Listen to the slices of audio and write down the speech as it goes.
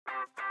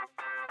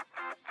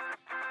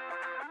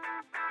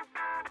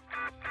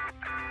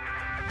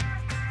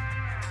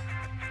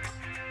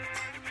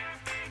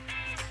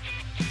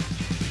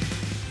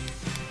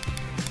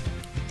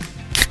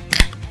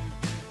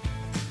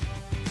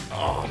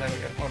Oh, there we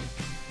go. On.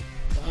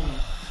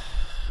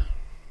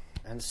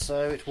 And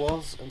so it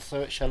was, and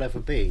so it shall ever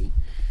be.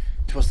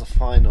 It was the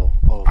final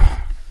of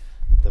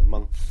the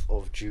month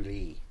of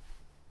July.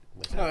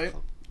 No,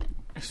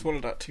 I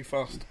swallowed that too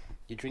fast.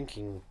 You're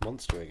drinking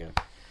Monster again.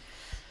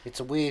 It's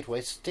a weird way.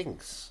 It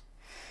stinks.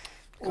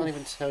 I can't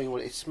even tell you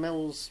what it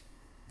smells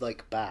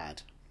like.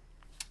 Bad.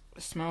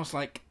 It smells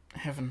like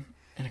heaven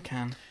in a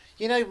can.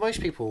 You know, most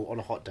people on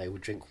a hot day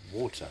would drink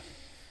water.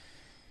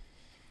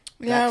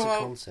 Yeah, That's well, a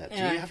concept.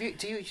 yeah. Have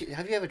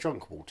you ever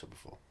drunk water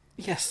before?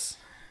 Yes,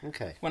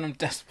 Okay. when I'm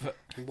desperate.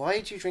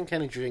 Why do you drink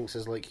energy drinks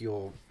as like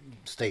your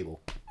stable?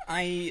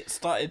 I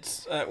started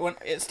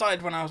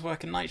when I was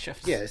working night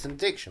shifts. Yeah, it's an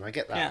addiction. I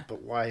get that. Yeah.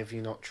 But why have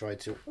you not tried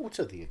to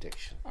alter the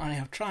addiction? I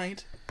have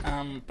tried,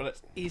 but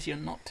it's easier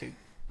not to.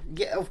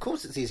 Yeah, of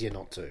course it's easier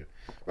not to.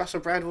 Russell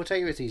Brand will tell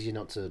you it's easier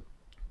not to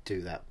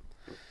do that.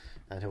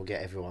 And he'll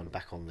get everyone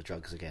back on the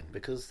drugs again.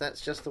 Because that's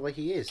just the way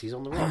he is. He's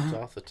on the rocks,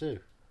 Arthur too.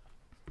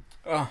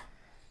 Oh,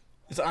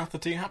 is it Arthur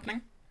 2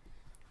 happening?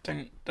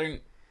 Don't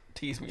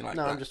tease me like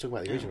No, that. I'm just talking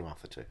about the original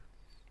Arthur too.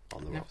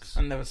 On the rocks.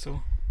 I never saw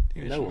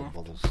the No original one Arthur.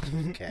 bothers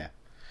to care.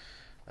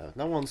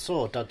 No one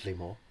saw Dudley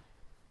Moore.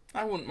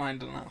 I wouldn't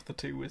mind an Arthur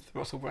 2 with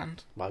Russell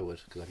Brand. I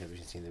would, because I've never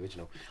even seen the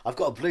original. I've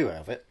got a Blu-ray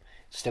of it,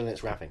 still in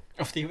its wrapping.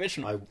 Of the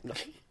original?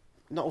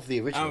 Not of the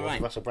original, Oh, of right.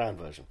 the Russell Brand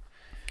version.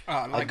 Oh,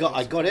 I like I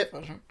Russell got it.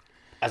 Brand version.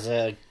 As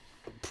a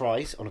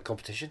prize on a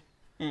competition.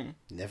 Mm.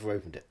 Never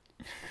opened it.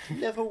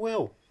 Never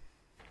will.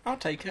 I'll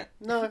take it.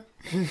 No.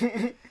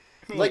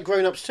 Like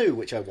Grown Ups 2,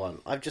 which I won.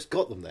 I've just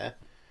got them there,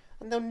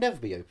 and they'll never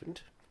be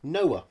opened.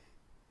 Noah.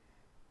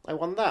 I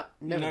won that.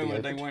 Never be No,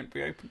 opened. they won't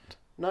be opened.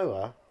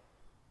 Noah,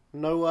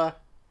 no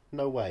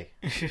way.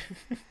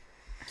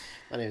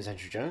 My name is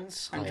Andrew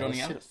Jones. I'm Johnny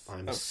Ellis.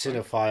 I'm a sorry.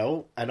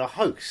 cinephile and a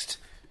host,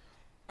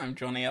 I'm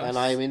Johnny Ellis. and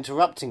I'm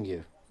interrupting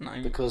you No,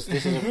 because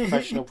this is a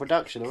professional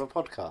production of a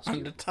podcast.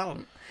 I'm the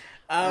talent.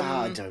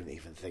 I don't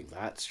even think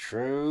that's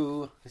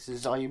true. This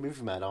is Are You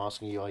Movie Mad? I'm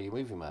asking you, are you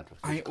movie mad?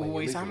 I Physically, you're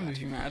always movie am mad.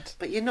 movie mad.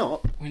 But you're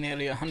not. We're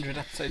nearly 100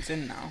 episodes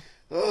in now,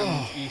 Ugh.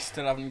 and you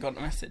still haven't got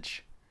the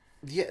message.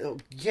 Yeah,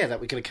 that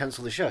we're going to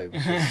cancel the show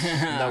because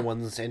no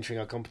one's entering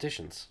our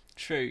competitions.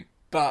 True,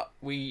 but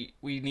we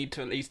need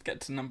to at least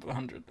get to number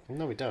 100.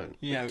 No, we don't.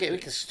 Yeah, we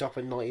can stop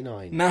at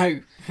 99.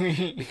 No.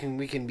 We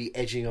can be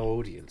edging our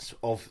audience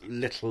of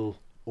little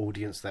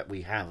audience that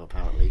we have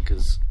apparently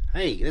because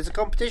hey, there's a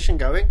competition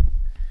going.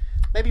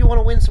 Maybe you want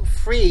to win some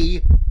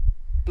free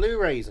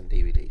Blu-rays and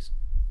DVDs.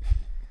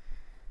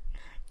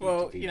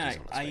 Well, DVDs you know, on a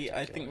I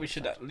spectacular think we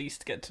should website. at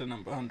least get to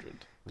number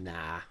 100.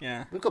 Nah.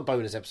 Yeah. We've got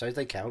bonus episodes.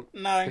 They count.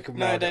 No, We can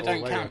no, ride they it all don't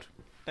the way count. around.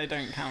 They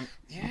don't count.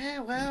 Yeah,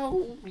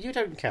 well, you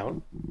don't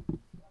count.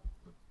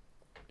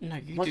 No,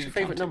 you What's do your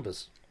favourite count it.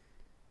 numbers?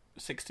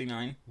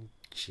 69.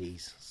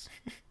 Jesus.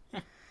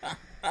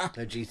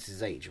 No,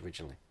 Jesus' age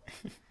originally.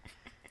 Do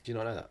you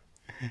not know that?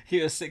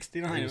 He was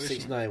 69 He was originally.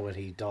 69 when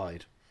he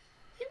died.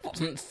 He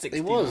wasn't 69.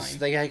 He was.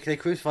 They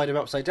crucified him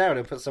upside down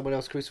and put someone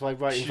else crucified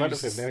right in front of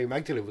him. Jesus. Mary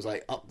Magdalene was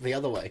like up the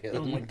other way.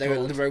 Oh my And they were,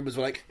 God. the Romans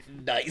were like,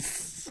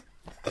 nice.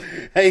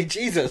 Hey,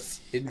 Jesus,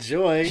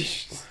 enjoy.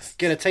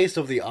 Get a taste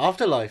of the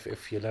afterlife,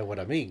 if you know what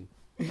I mean.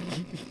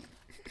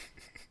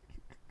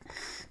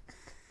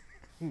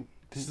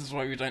 This is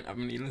why we don't have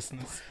many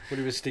listeners. When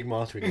he was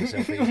stigmatizing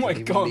himself, he Oh my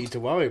didn't God. even need to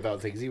worry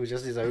about things. He was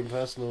just his own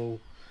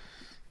personal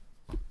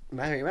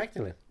Mary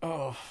Magdalene.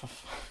 Oh.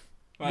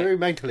 Right. Mary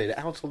Magdalene,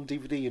 out on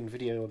DVD and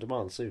video on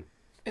demand soon.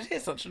 It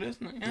is actually,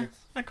 isn't it? Yeah.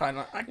 I kind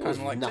of It was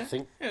liked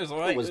nothing. it. It was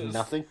alright. It was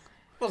nothing.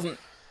 Wasn't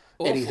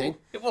awful. Anything.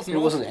 It wasn't. It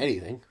wasn't awful.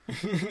 anything.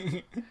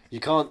 You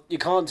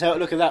can't tell.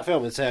 Look at that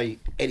film and say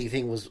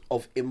anything was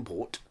of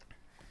import.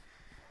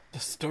 The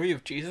story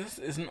of Jesus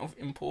isn't of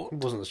import. It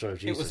wasn't the story of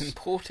Jesus. It was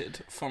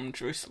imported from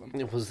Jerusalem.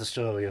 It was the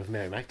story of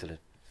Mary Magdalene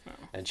Oh.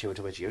 and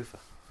Chiwetel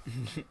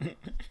Ejiofor.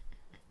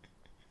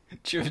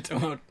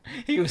 Chiwetel,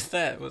 he was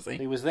there, was he?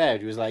 He was there.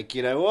 And he was like,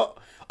 you know what?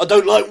 I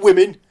don't like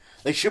women.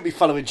 They shouldn't be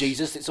following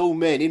Jesus. It's all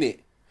men, innit?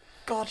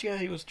 God, yeah,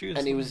 he was Jewish.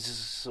 And he was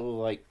just all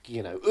like,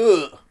 you know,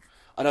 ugh,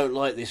 I don't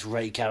like this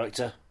Ray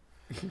character.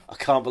 I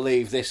can't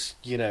believe this,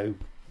 you know,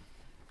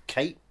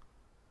 Cat?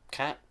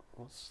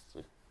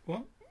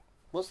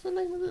 What's the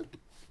name of the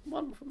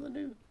one from the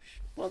new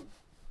one?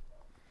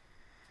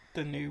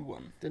 the new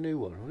one. The new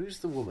one. Who's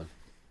the woman?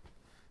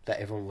 That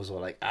everyone was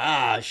all like,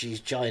 she's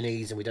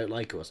Chinese and we don't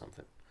like her or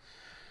something.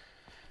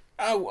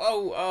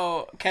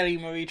 Oh, Kelly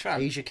Marie Tran.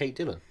 Asia Kate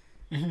Dillon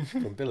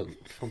from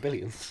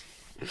Billions.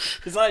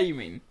 Is that what you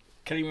mean?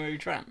 Kelly Marie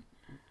Tran?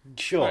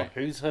 Sure. Right.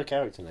 Who's her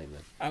character name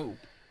then? Oh.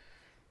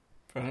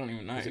 I don't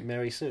even know. Is it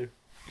Mary Sue?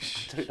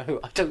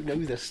 I don't know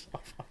this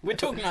stuff. We're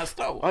talking about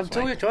Star Wars. I'm right?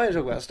 trying to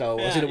talk about Star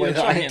Wars Yeah, in a way you're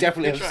that I trying,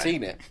 definitely you're have trying.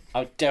 seen it.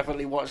 I've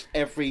definitely watched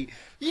every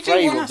You do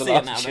frame want of to The see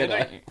it Last now, though, Jedi.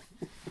 don't you?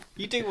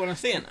 You do want to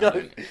see it now,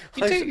 don't you?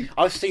 You do.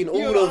 I've seen You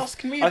all were of.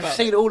 asking me I've about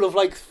seen it. all of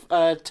like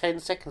 10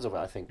 seconds of it.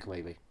 I think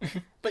maybe.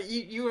 But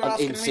you were In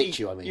asking me.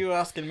 situ, I mean. You were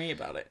asking me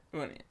about it,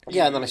 weren't you?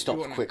 Yeah, and then I You stopped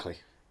wanted- quickly.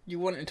 You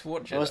wanted to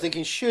watch it. I was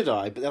thinking, should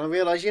I? But then I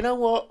realised, you know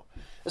what?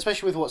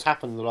 Especially with what's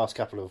happened in the last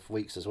couple of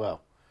weeks as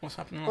well. What's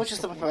happening? Or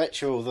just the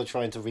perpetual, they're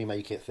trying to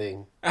remake it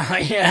thing.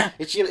 Yeah.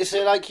 It's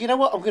like, you know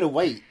what? I'm going to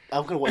wait.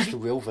 I'm going to watch the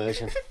real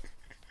version.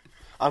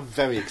 I'm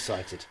very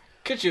excited.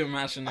 Could you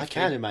imagine? I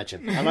can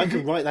imagine. And I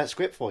can write that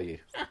script for you.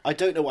 I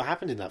don't know what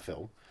happened in that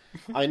film.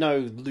 I know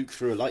Luke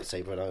threw a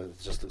lightsaber and it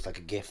just looks like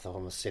a gif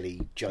from a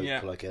silly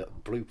joke, like a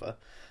blooper.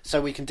 So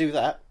we can do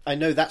that. I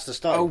know that's the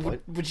starting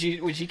point. Would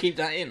you keep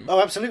that in?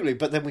 Oh, absolutely.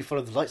 But then we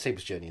follow the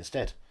lightsaber's journey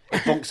instead.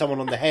 It bonks someone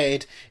on the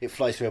head. It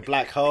flies through a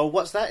black hole.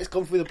 What's that? It's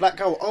gone through the black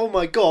hole. Oh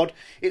my god!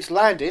 It's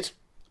landed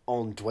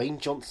on Dwayne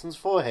Johnson's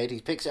forehead.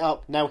 He picks it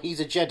up. Now he's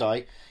a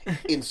Jedi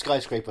in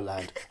skyscraper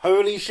land.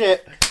 Holy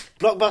shit!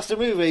 Blockbuster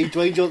movie,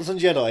 Dwayne Johnson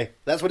Jedi.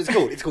 That's what it's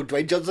called. It's called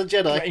Dwayne Johnson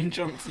Jedi. Dwayne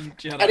Johnson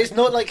Jedi. And it's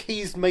not like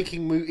he's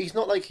making he's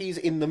not like he's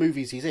in the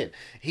movies he's in.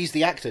 He's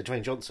the actor,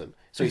 Dwayne Johnson.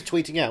 So he's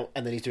tweeting out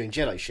and then he's doing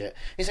Jedi shit.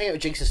 He's hanging out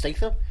with Jason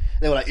Statham.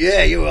 They were like,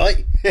 yeah, you're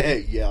right.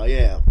 Yeah, I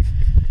am.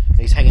 And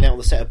he's hanging out on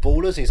the set of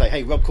Ballers and he's like,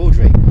 hey, Rob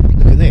Corddry,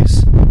 look at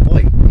this.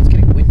 Boy, it's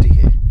getting windy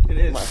here. It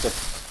is. We might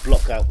have to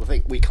block out the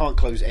thing. We can't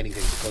close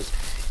anything because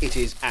it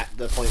is at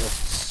the point of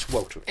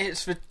sweltering.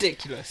 It's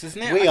ridiculous,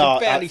 isn't it? We I are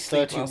could barely at sleep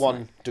last 31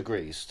 night.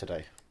 degrees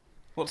today.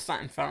 What's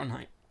that in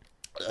Fahrenheit?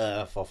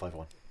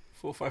 451.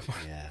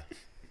 451. Yeah.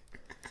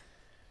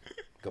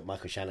 Got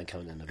Michael Shannon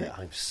coming in a bit.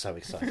 I'm so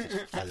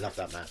excited. I love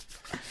that man.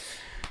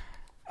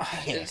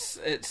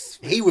 It's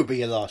He would be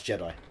your last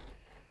Jedi.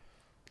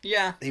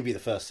 yeah. He'd be the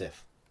first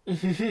Sith.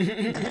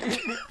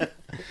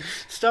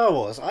 Star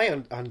Wars, I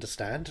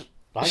understand.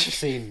 I've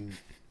seen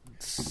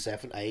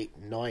 7, 8,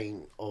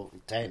 9, or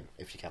 10,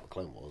 if you count the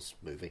Clone Wars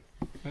movie.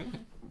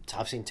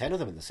 I've seen 10 of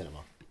them in the cinema,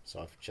 so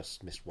I've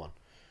just missed one.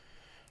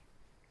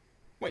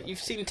 Wait, you've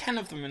seen 10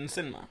 of them in the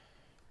cinema?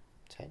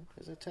 10?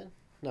 Is it 10?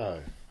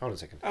 No. Hold on a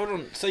second. Hold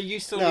on. So you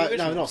still No, the I've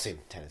originals? not seen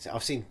 10.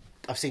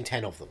 I've seen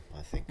 10 of them,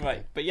 I think.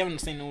 Right, but you haven't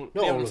seen all. Not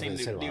you all haven't of them in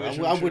seen the the cinema.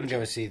 original I wouldn't trilogy. go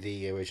and see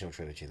the original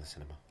trilogy in the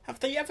cinema. Have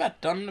they ever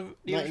done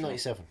the original?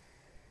 1997.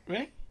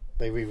 Really?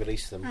 They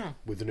re-released them Oh.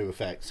 with the new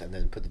effects and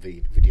then put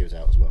the videos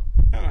out as well.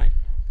 All right.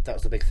 That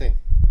was the big thing.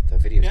 The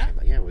videos Yeah? came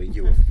out. Yeah, well,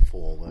 you were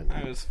 4, weren't you?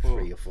 I was 4.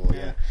 3 or 4,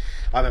 yeah.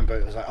 I remember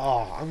it was like,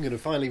 oh, I'm going to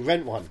finally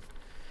rent one.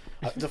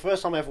 The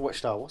first time I ever watched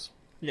Star Wars,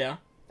 Yeah.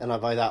 and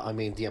by that I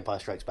mean The Empire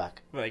Strikes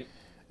Back. Right.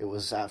 It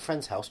was at a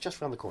friend's house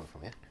just around the corner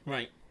from here.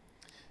 Right.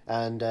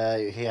 And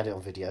he had it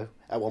on video.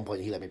 At one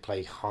point, he let me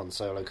play Han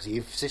Solo because he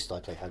insisted I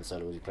play Han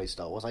Solo when he played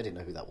Star Wars. I didn't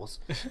know who that was.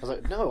 I was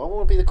like, no, I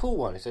want to be the cool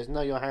one. He says,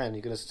 no, you're Han.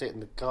 You're going to sit in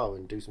the car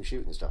and do some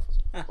shooting and stuff. I was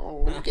like, oh,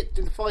 let me get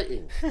to do the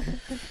fighting.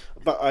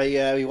 But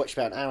we watched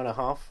about an hour and a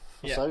half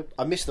or so.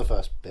 I missed the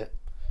first bit.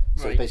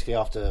 So Right. basically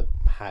after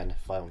Han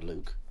found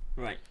Luke,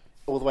 Right.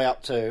 all the way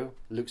up to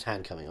Luke's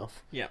hand coming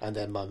off. Yeah. And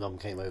then my mum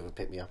came over and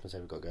picked me up and said,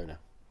 we've got to go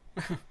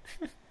now.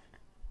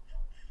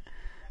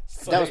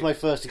 So, That was my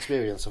first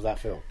experience of that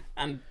film.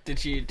 And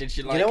did you like?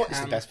 You know what? It's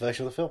the best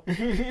version of the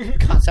film.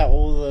 Cuts out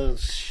all the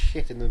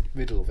shit in the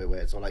middle of it where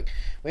it's all like,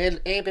 we're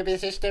ABB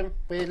system,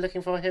 we're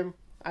looking for him,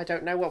 I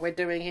don't know what we're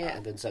doing here.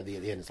 And then suddenly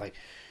at the end it's like,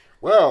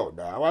 well,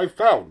 now I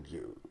found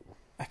you.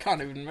 I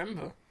can't even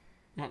remember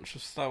much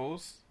of Star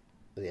Wars.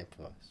 The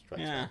Empire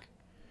Strikes Yeah. Back.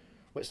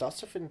 Well, it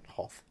starts off in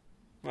Hoth.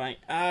 Right.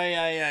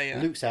 Yeah.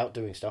 Luke's out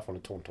doing stuff on a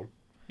Tauntaun.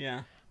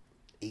 Yeah.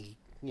 He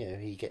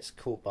gets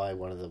caught by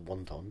one of the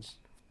wontons.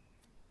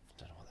 I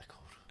don't know what they're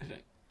called. Is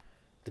it?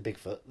 The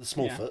Bigfoot, the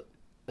Smallfoot.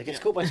 They gets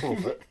Yeah. caught by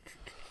Smallfoot.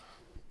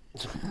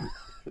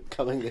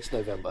 Coming this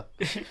November.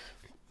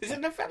 Is it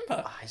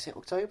November? Is it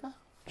October?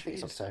 I think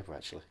it's October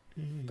actually,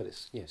 but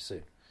it's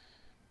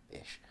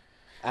soon-ish.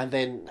 And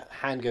then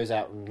Han goes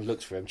out and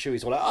looks for him.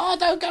 Chewie's all like, "Oh,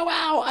 don't go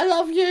out! I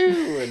love you!"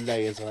 And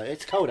Leia's like,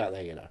 "It's cold out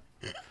there, you know."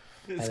 It's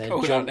And then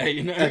cold out there,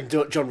 you know. And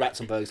John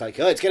Ratzenberg's like,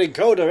 "Oh, it's getting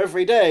colder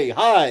every day.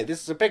 Hi,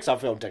 this is a Pixar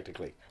film,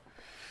 technically."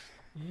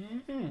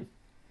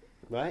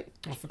 Right?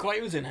 I forgot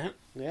he was in it.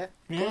 Yeah,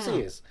 of course he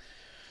is.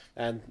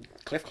 And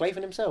Cliff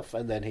Clavin himself.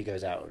 And then he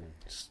goes out and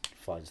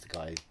finds the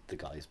guy. The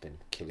guy's been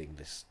killing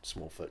this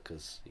Smallfoot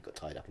because he got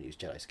tied up and used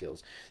Jedi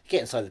skills. You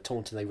get inside the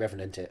Tauntaun, they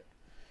revenant it.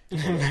 A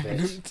little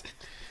bit.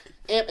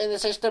 Yep, in the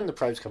system, the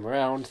probes come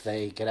around.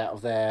 They get out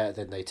of there.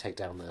 Then they take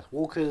down the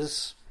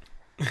walkers.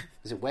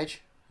 Is it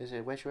Wedge? Is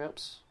it Wedge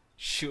Reps?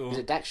 Sure. Is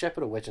it Dax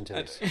Shepard or Wedge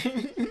Antilles?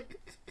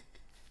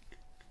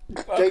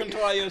 Welcome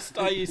to our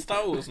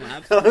Star Wars,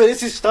 man.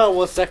 This is Star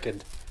Wars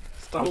second.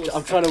 Star Wars.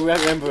 I'm trying to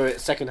remember it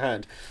second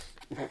hand.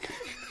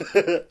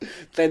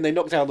 Then they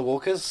knock down the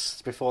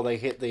walkers before they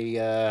hit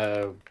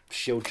the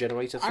shield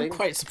generator thing. I'm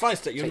quite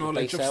surprised at your Take the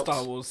knowledge base of out.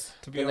 Star Wars,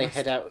 to be Then they honest.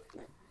 head out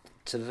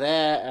to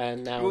there,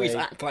 and now You always they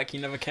act like you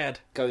never cared.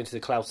 go into the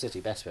Cloud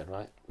City, Bespin,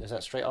 right? Is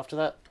that straight after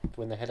that?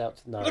 When they head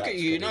out? No, Look at that's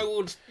you, gonna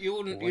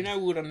be- you know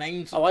all the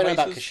names of Oh, I know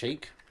about places.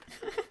 Kashyyyk.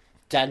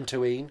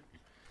 Dantooine,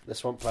 the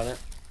Swamp Planet.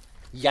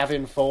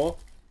 Yavin 4.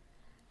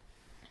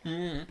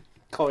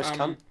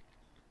 Coruscant.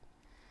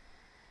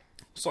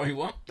 Sorry,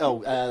 what?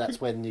 That's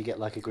when you get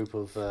like a group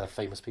of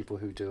famous people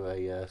who do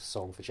a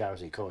song for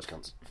charity,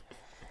 Coruscants.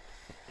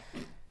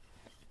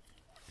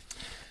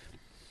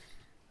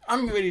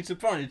 I'm really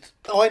surprised.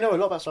 Oh, I know a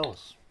lot about Star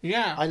Wars.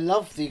 Yeah. I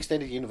love the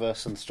extended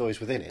universe and the stories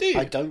within it. Do you?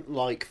 I don't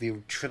like the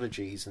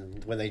trilogies,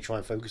 and when they try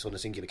and focus on a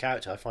singular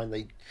character, I find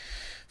they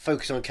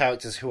focus on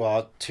characters who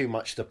are too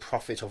much the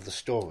prophet of the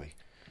story,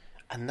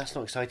 and that's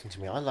not exciting to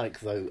me. I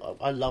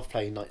love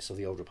playing Knights of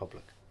the Old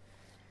Republic.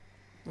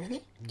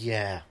 Really?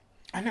 Yeah.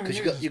 I never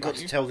Because knew you got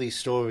to tell these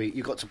stories,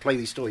 you got to play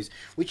these stories,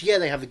 which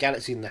they have the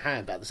galaxy in the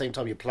hand, but at the same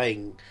time you're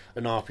playing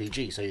an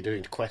RPG, so you're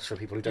doing quests for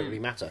people who don't really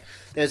matter.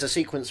 There's a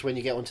sequence when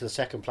you get onto the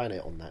second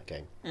planet on that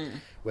game,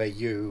 where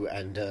you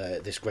and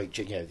this great,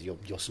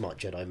 your smart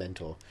Jedi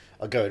mentor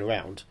are going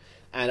around,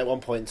 and at one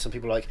point some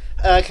people are like,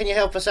 "Can you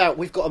help us out?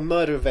 We've got a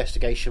murder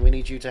investigation. We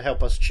need you to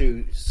help us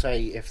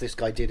say if this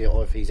guy did it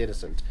or if he's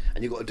innocent."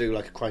 And you've got to do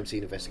like a crime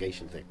scene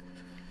investigation thing.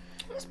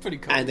 That's pretty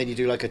cool. And then you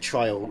do like a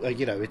trial.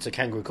 It's a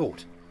kangaroo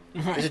court.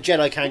 Right. It's a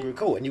Jedi kangaroo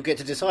court, and you get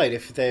to decide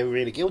if they're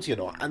really guilty or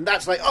not. And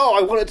that's like, oh,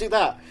 I want to do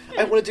that.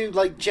 I want to do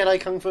like Jedi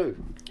kung fu.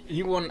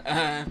 You want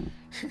I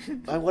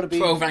want to be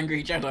 12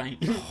 Angry Jedi.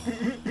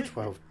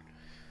 12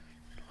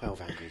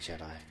 Angry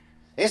Jedi.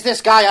 Is this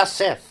guy a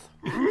Sith?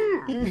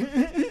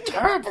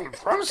 Terrible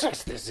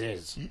process this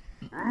is.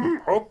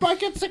 Hope I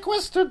get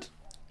sequestered.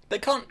 They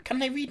can't. Can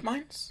they read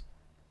minds?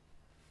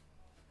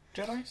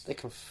 Jedis? They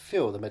can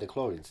feel the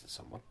midichlorians in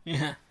someone,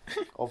 Yeah.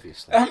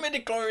 obviously.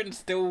 Midichlorians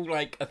still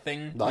like a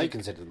thing. I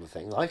consider them a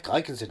thing.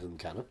 I consider them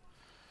canon.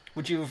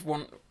 Would you have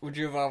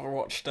rather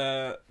watched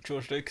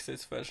George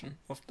Lucas's version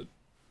of the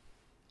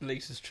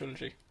latest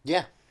trilogy?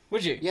 Yeah,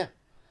 Would you? yeah.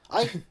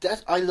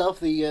 I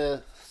love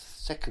the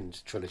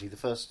second trilogy, the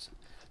first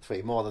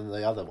three, more than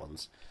the other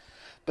ones,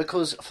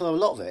 because for a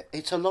lot of it,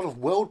 it's a lot of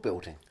world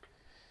building.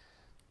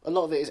 A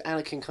lot of it is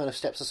Anakin kind of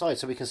steps aside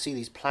so we can see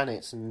these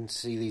planets and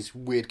see these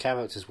weird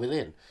characters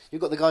within.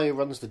 You've got the guy who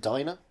runs the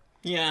diner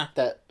Yeah.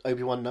 that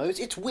Obi-Wan knows.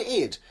 It's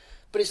weird,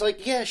 but it's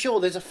like, yeah, sure,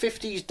 there's a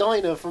 50s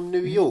diner from New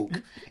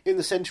York in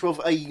the centre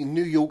of a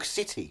New York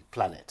City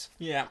planet.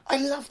 Yeah. I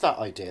love that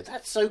idea.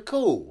 That's so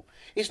cool.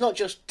 It's not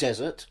just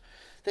desert.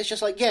 There's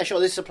just like, yeah, sure,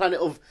 this is a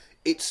planet of,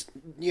 it's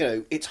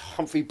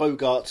Humphrey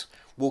Bogart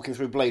walking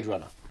through Blade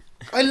Runner.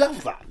 I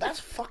love that. That's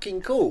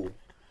fucking cool.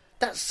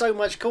 That's so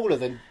much cooler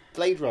than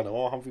Blade Runner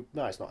or Humphrey...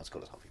 No, it's not as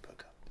cool as Humphrey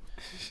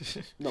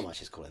Bogart. Not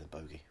much is cooler than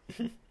Bogey.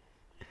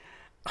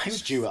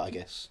 Stewart, I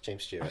guess.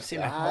 James Stewart. I've seen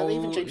a whole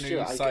even James new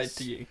Stewart, I side guess.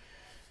 to you.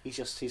 He's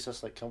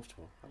just like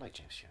comfortable. I like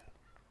James Stewart.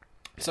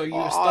 So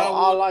you're a Star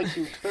Wars... I like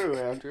you too,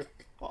 Andrew.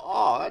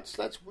 Oh,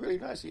 that's really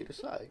nice of you to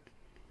say.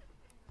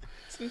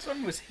 Since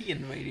when was he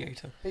in the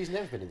Radiator? He's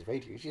never been in the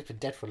radio. He's just been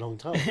dead for a long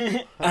time.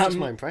 That's just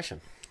my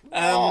impression.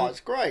 It's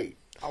great.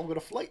 I'm going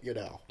to flake you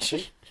now.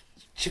 See?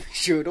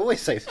 Stewart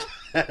always says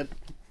that.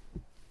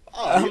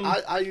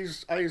 I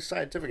use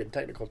scientific and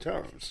technical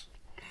terms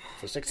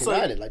for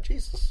 69. And like,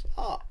 Jesus.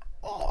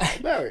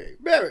 Mary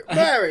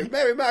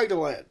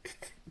Magdalene.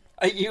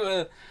 Are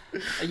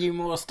you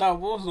more a Star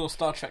Wars or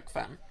Star Trek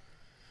fan?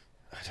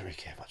 I don't really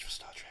care much for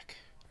Star Trek.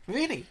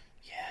 Really?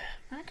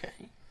 Yeah.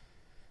 Okay.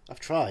 I've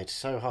tried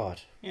so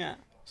hard. Yeah.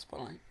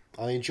 Spotlight.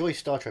 I enjoy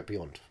Star Trek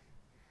Beyond.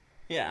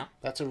 Yeah.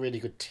 That's a really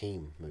good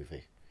team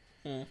movie.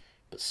 Mm.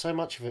 But so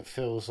much of it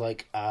feels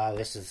like,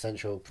 this is the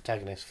central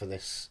protagonist for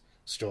this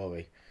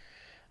story.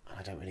 And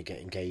I don't really get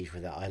engaged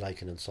with that. I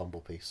like an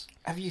ensemble piece.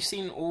 Have you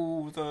seen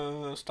all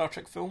the Star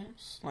Trek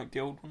films? Like the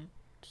old ones?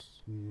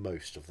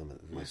 Most of them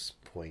at this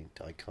point.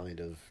 I kind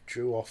of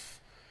drew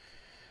off...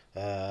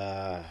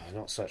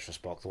 not Search for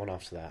Spock, the one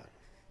after that.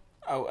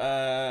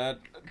 Oh,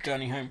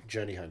 Journey Home.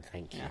 Journey Home,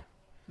 thank you.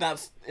 Yeah.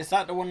 Is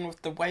that the one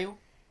with the whale?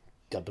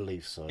 I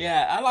believe so.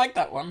 Yeah, I like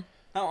that one.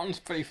 That one's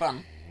pretty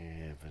fun.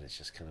 Yeah, but it's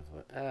just kind of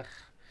like...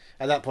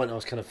 At that point I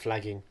was kind of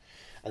flagging.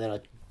 And then I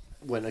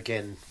went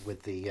again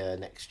with the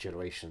Next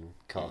Generation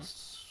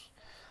casts.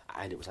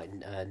 And it was like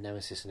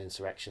Nemesis and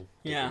Insurrection.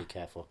 Didn't really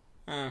care for.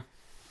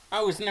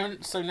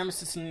 So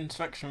Nemesis and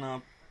Insurrection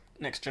are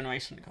Next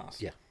Generation cast?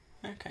 Yeah.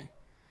 Okay.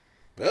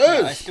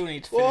 Yes! Yeah, I still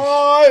need to finish.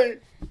 Why?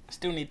 I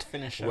still need to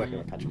finish. Working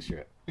with Patrick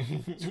Stewart.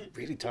 It's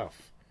really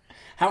tough.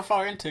 How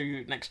far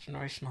into Next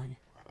Generation are you?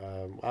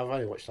 I've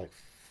only watched like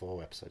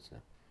 4 episodes now.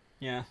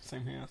 Yeah,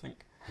 same here, I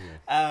think.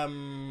 Yeah.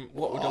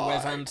 What would a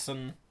Wes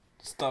Anderson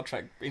Star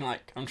Trek be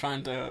like? I'm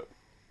trying to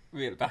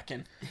reel it back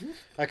in.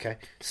 Okay,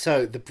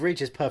 so the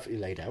bridge is perfectly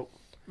laid out.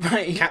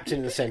 Right. Captain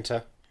in the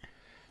centre.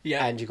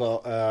 Yeah. And you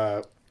got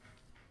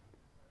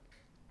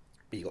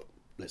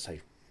let's say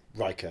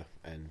Riker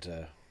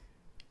and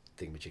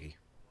Thingamajiggy.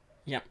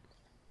 Yep.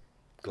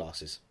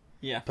 Glasses.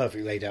 Yeah.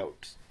 Perfectly laid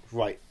out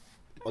right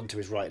onto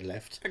his right and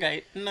left.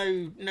 Okay,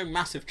 no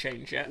massive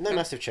change yet. No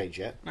massive change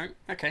yet. No,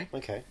 okay.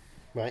 Okay,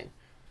 right.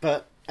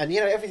 But, and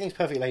everything's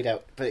perfectly laid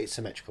out, but it's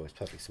symmetrical. It's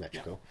perfectly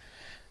symmetrical. Yeah.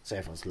 So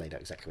everyone's laid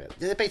out exactly where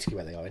they're basically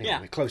where they are anyway. Yeah.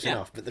 They're close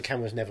enough, but the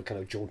camera's never kind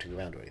of jaunting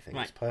around or anything.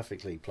 Right. It's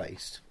perfectly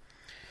placed.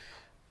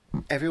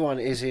 Everyone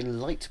is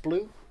in light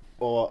blue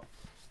or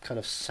kind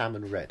of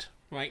salmon red.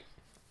 Right.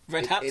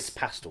 Red hats? It's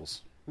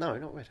pastels. No,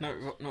 not red hats.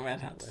 No, not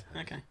red hats.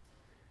 Okay.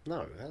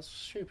 No, that's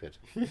stupid.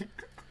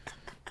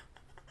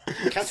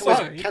 Captain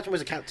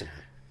wears a captain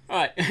hat.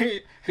 Alright,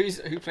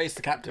 who plays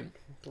the captain?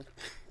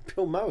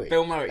 Bill Murray.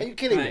 Bill Murray. Are you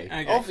kidding Right,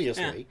 me? okay,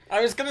 Obviously. yeah.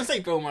 I was going to say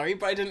Bill Murray,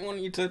 but I didn't want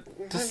you to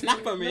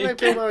snap at me. No,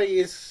 Bill Murray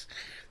is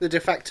the de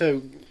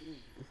facto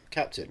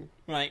captain.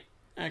 Right,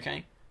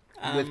 okay.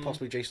 With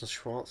possibly Jason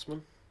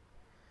Schwartzman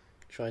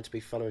trying to be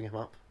following him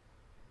up.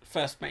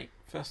 First mate.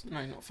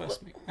 No, not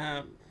first mate.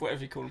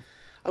 Whatever you call him.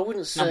 I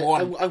wouldn't say Number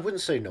one. I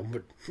wouldn't say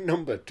number two.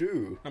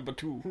 Number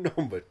two.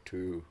 Number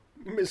two.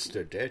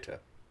 Mr. Data.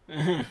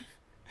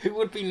 Who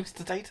would be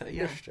Mr. Data?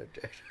 Yeah. Mr.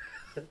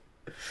 Data.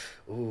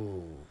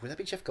 Ooh, would that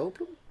be Jeff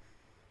Goldblum?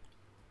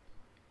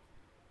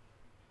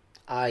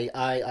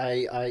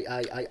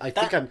 I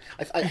think I'm.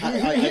 I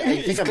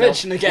think I'm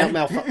glitching again.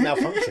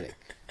 malfunctioning.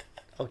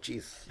 Oh,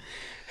 jeez.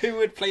 Who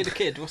would play the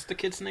kid? What's the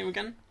kid's name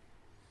again?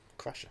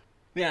 Crusher.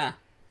 Yeah,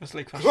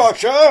 Wesley Crusher.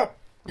 Crusher.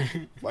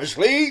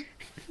 Wesley.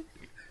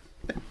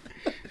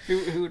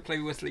 Who would play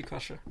Wesley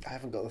Crusher? I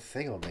haven't got the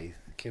thing on me.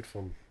 The kid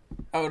from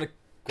Oh, the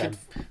kid.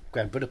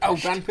 Grand Budapest. Oh,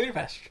 Grand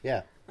Budapest.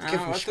 Yeah, the kid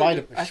from I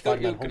Spider-Man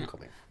thought you were gonna-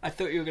 Homecoming. I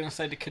thought you were going to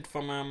say the kid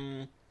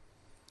from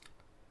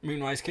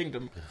Moonrise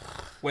Kingdom.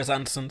 Wes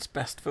Anderson's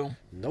best film.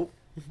 Nope.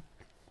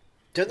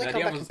 Don't they Yeah, come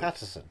the back others- in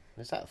Patterson?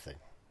 Is that a thing?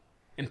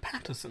 In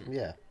Patterson.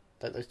 Yeah.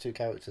 Don't those two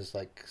characters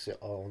like sit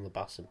on the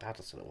bus in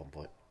Patterson at one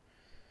point?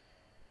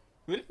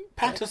 Really?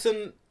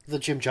 Patterson. The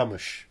Jim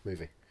Jarmusch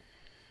movie,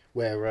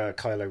 where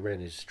Kylo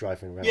Ren is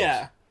driving around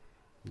Yeah.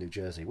 New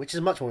Jersey, which is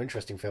a much more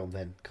interesting film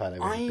than Kylo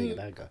Ren being a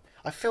bad guy.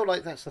 I feel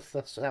like that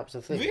was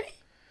the thing. Really?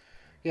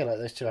 Yeah, like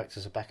those two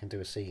actors are back and do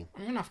a scene.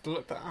 I'm going to have to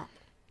look that up.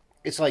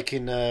 It's like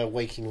in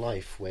Waking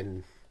Life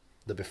when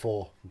the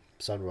before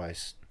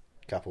sunrise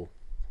couple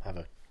have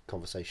a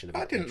conversation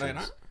about. I didn't know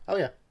dreams. that. Oh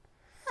yeah.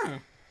 Oh.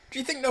 Do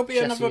you think there'll be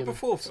Jesse another and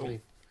before film?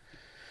 Celine.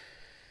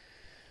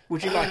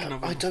 Would you like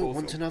another I before don't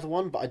want film? another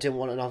one, but I didn't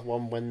want another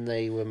one when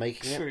they were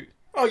making it. True.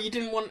 Oh, you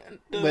didn't want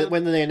the...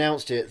 When they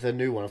announced it, the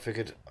new one, I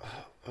figured,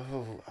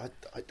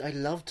 I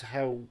loved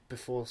how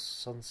Before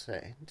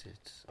Sunset ended.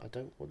 I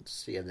don't want to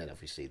see. And then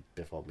obviously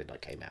Before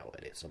Midnight came out,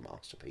 and it's a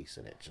masterpiece,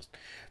 and it just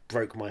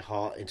broke my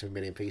heart into a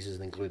million pieces,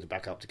 and then glued it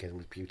back up together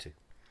with beauty.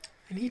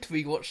 I need to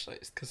rewatch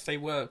those because they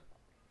were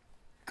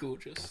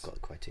gorgeous. I've got the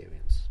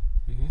Criterions.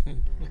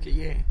 Look at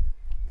you.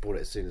 Bought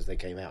it as soon as they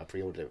came out. I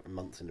pre-ordered it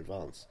months in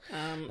advance.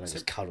 And I So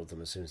just cuddled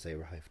them as soon as they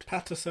arrived.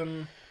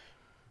 Patterson,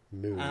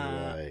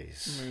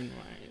 Moonrise.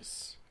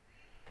 Moonrise.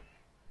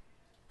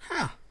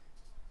 Huh.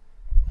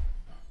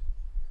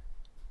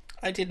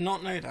 I did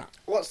not know that.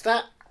 What's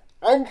that?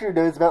 Andrew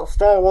knows about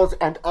Star Wars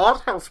and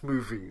art house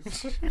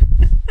movies.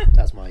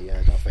 That's my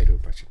Darth Vader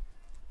impression.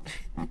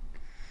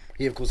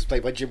 He, of course, is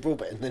played by Jim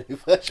Broadbent in the new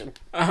version.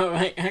 Oh,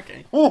 right,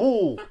 okay.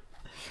 Oh,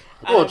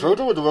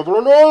 Traitor with the Rebel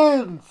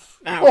Alliance.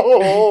 Now,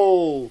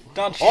 Oh,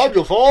 Dodge. I'm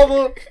your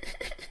father.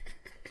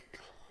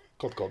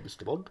 God,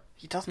 Mr. Bond.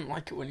 He doesn't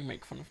like it when you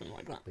make fun of him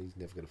like that. He's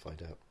never going to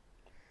find out.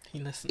 He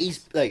listens.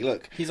 He's like,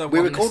 look, He's a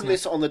we're one recording listener.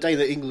 this on the day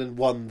that England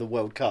won the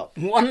World Cup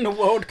Won the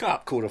World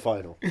Cup. quarter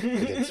final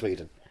against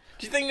Sweden.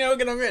 Do you think they were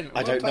going to win?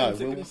 I don't know.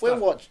 We'll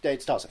watch.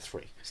 It starts at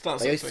 3.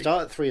 Starts They at 3.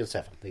 start at 3 and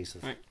 7. These are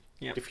Right.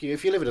 Yep. If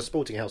you live in a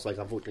sporting house like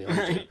unfortunately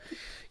I do,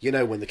 you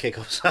know when the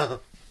kickoffs are.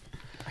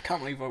 I can't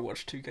believe I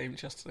watched 2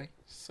 games yesterday.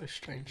 It's so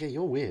strange. Yeah,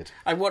 you're weird.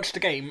 I watched a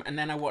game, and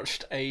then I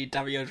watched a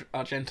Dario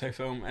Argento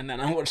film, and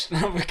then I watched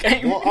another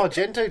game. What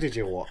Argento did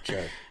you watch?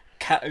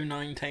 Cat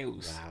O'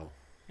 Tails. Wow.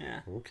 Yeah.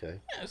 Okay.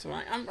 Yeah, it's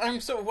alright. I'm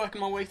sort of working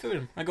my way through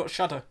them. I got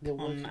Shudder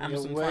on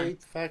Amazon Your way Prime.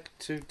 back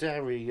to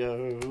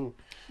Dario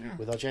Yeah.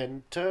 with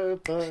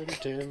Argento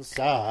burnt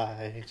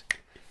inside.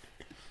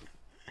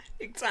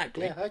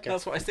 Exactly. Yeah, okay.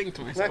 That's what I think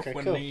to myself Okay,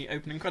 when cool. the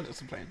opening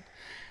credits are playing.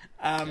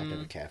 I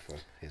never care for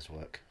his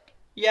work.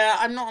 Yeah,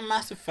 I'm not a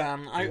massive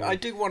fan. I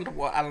do wonder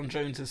what Alan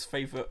Jones's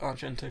favourite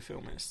Argento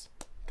film is.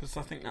 Because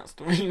I think that's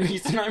the only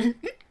reason I'm...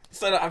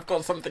 so that I've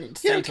got something to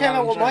say You don't to care about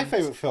Alan what my Jones.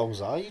 favourite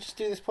films are. You just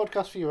do this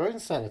podcast for your own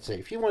sanity.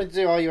 If you want to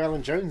do Are You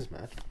Alan Jones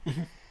Mad?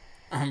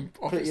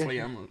 Obviously,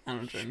 I'm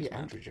Alan Jones. Yeah,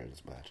 man. Andrew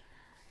Jones Mad.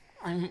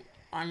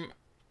 I'm...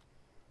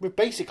 We're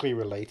basically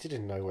related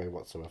in no way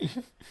whatsoever.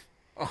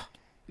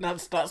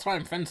 That's why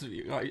I'm friends with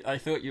you. I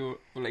thought you were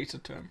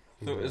related to him.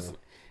 I thought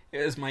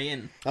it was my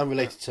in. I'm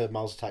related to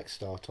Mars Attacks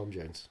star Tom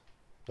Jones,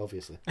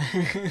 obviously.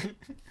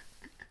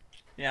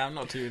 Yeah, I'm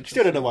not too interested.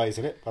 Still don't know why he's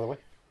in it, by the way.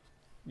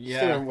 Still Yeah,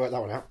 haven't worked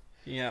that one out.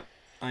 yeah.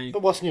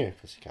 But what's new,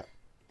 Pussycat?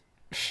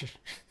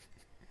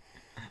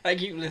 I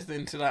keep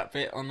listening to that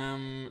bit on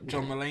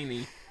John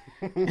Mulaney.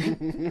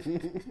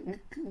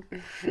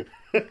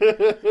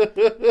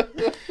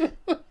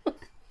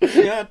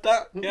 Yeah,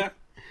 that. Yeah,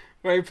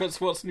 where he puts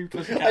 "What's New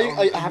Pussycat."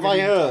 Have I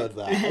heard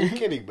that? Are you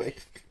kidding me?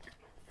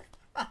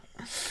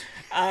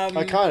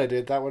 I kind of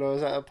did that when I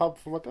was at a pub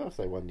for my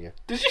birthday one year.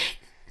 Did you?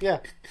 Yeah.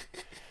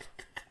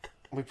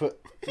 We put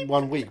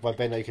 1 week by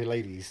Bare Naked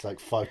Ladies like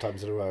 5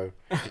 times in a row.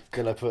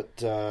 Then I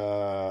put,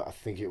 I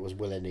think it was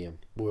Millennium,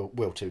 Will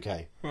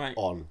 2K, Right.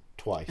 on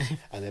twice.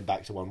 And then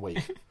back to 1 week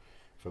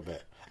for a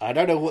bit. I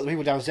don't know what the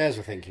people downstairs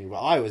were thinking, but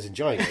I was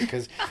enjoying it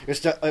because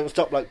it would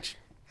stop like,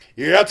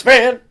 yeah, it's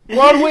been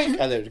 1 week!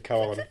 And then it would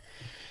go on.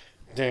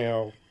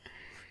 Down.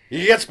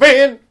 It's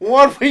been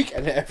 1 week,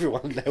 and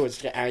everyone there was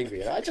get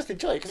angry. I just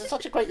enjoy it because it's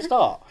such a great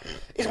start.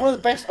 It's one of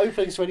the best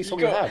openings to any song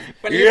you have.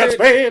 When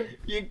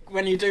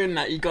you're doing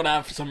that, you got to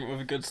have something with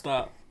a good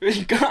start.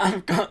 You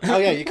got. Oh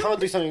yeah, you can't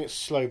do something that's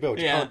slow build.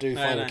 You can't do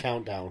Final no.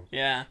 Countdown.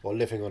 Yeah. Or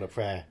Living on a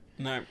Prayer.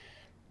 No.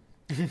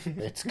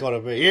 It's got to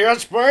be.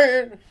 It's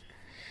been.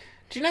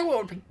 Do you know what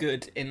would be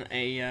good in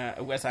a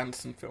Wes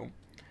Anderson film?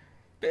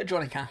 Bit of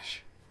Johnny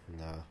Cash.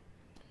 No.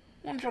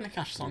 One Johnny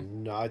Cash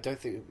song. No, I don't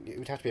think it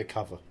would have to be a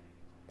cover.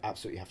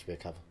 Absolutely have to be a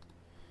cover.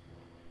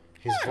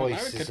 His I don't know,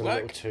 voice it is could a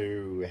little work.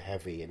 too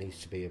heavy. It needs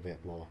to be a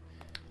bit more.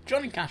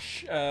 Johnny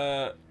Cash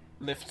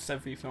lifts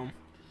every film.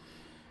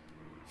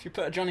 If you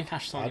put a Johnny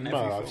Cash song I in don't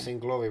every know. film. I've seen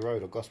Glory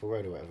Road or Gospel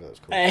Road or whatever that's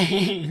called.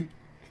 Hey,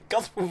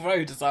 Gospel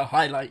Road is our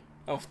highlight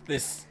of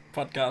this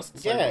podcast.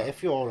 So yeah,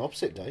 if you're on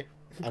opposite day,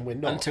 and we're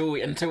not.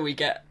 until we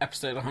get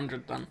episode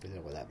 100 done. I don't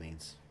know what that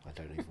means. I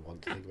don't even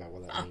want to think about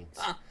what that means.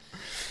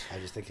 I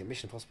just think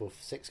Mission Impossible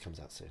 6 comes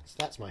out soon. So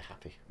that's my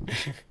happy.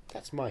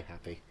 That's my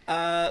happy.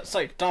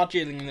 So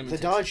Darjeeling Limited.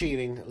 The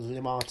Darjeeling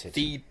Limited.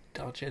 The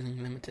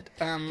Darjeeling Limited.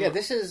 Yeah,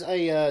 this is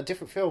a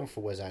different film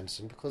for Wes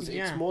Anderson because it's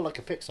Yeah. more like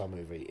a Pixar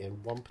movie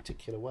in one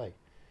particular way.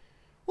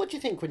 What do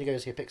you think when you go to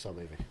see a Pixar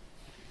movie?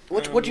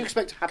 What do you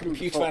expect to happen?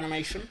 Computer before?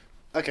 animation.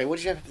 Okay, what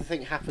do you have to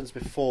think happens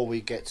before we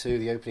get to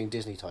the opening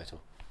Disney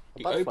title?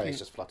 The butterfly is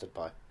just fluttered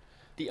by.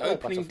 The Oh,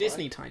 opening butterfly.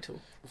 Disney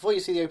title. Before you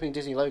see the opening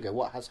Disney logo,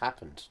 what has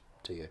happened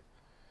to you?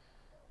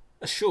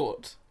 A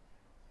short.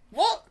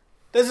 What?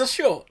 There's a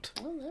short.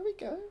 Oh, there we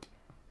go.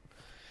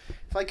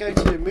 If I go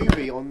to a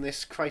movie on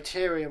this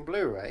Criterion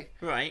Blu-ray,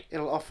 Right.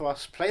 it'll offer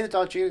us play the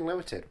Darjeeling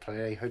Limited,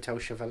 play Hotel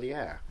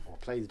Chevalier, or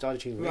play the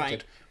Darjeeling Limited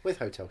Right. with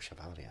Hotel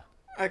Chevalier.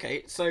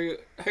 Okay, so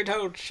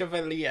Hotel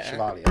Chevalier.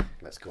 Chevalier,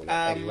 let's call it.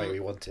 Any Um, way we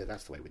want it,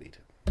 that's the way we need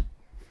it.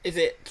 Is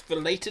it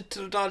related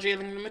to the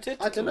Darjeeling Limited?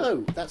 I don't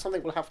know. That's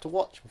something we'll have to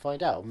watch and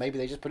find out. Maybe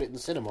they just put it in the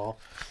cinema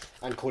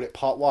and call it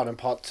Part 1 and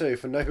Part 2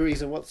 for no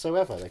reason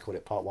whatsoever. They call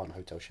it Part 1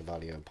 Hotel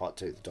Chevalier and Part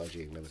 2 the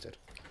Darjeeling Limited.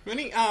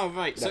 Really? Oh,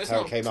 right. So That's it's how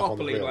it not came up on the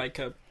properly reel. like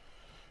a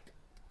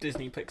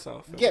Disney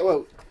Pixar film. Yeah,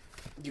 well,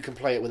 you can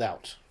play it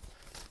without.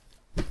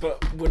 But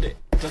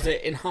does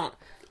it enhance?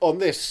 On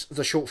this,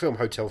 the short film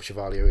Hotel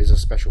Chevalier is a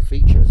special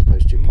feature as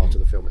opposed to part of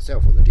the film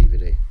itself on the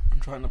DVD. I'm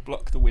trying to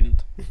block the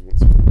wind.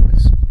 That's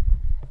nice.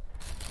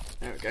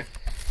 There we go.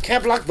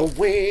 Can't block the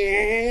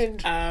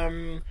wind.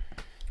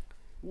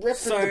 Ripping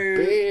So,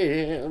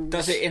 the bend.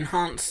 Does it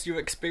enhance your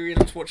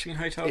experience watching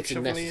Hotel It's a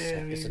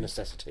Chevalier? it's a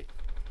necessity.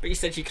 But you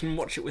said you can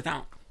watch it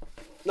without.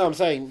 No, I'm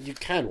saying you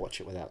can watch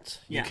it without.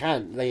 Yeah. You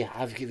can. They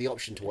have the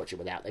option to watch it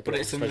without. They put But it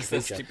it's as a a special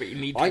necessity, feature. but you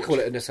need to I call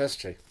watch it a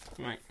necessity.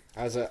 Right.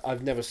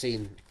 I've never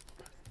seen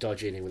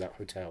Darjeeling without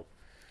Hotel.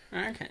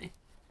 Okay.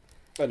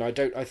 And I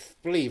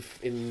believe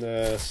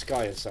in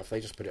Sky and stuff, they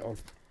just put it on.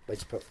 They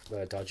just put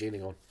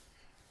Darjeeling on.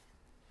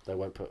 They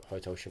won't put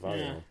Hotel Chevalier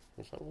Yeah. on.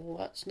 It's like,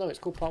 well, it's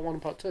called Part 1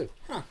 and Part 2.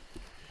 Huh.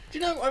 Do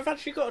you know, I've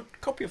actually got a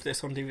copy of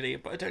this on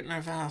DVD, but I don't know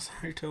if it has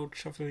Hotel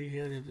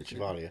Chevalier.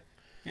 Chevalier.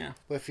 Yeah.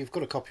 Well, if you've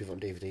got a copy of it on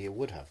DVD, it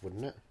would have,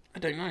 wouldn't it? I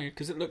don't know,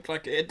 because it looked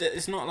like...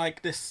 It's not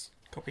like this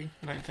copy,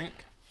 I don't think.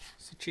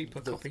 It's a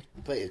cheaper copy.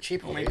 But it's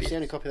cheaper. Or Maybe maybe it's the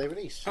only copy they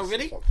released. Oh, It's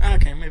really? Fox,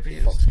 Okay, maybe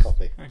it's... Fox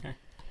copy. Okay.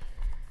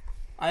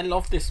 I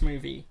love this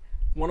movie.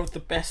 One of the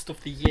best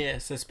of the year,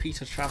 says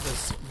Peter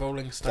Travers,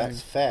 Rolling Stone.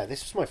 That's fair.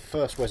 This was my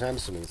first Wes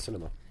Anderson in the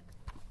cinema.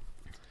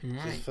 This is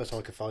Right. the first time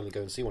I could finally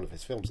go and see one of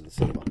his films in the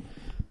cinema.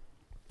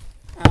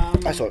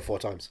 I saw it 4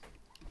 times.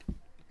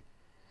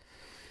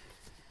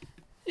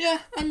 Yeah,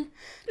 I'm In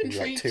like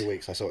intrigued. 2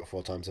 weeks, I saw it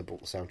 4 times and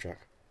bought the soundtrack.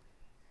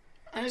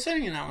 And it's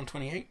only an hour and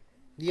 28.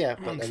 Yeah,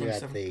 but And then you had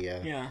 27.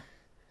 the Yeah.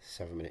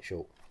 7-minute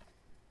short.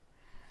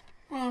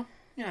 Well,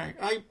 you know,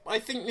 I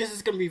think this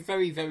is going to be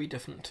very, very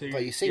different to...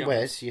 But you see the Wes,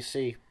 others. you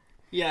see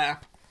Yeah.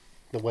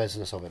 the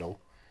Wesness of it all.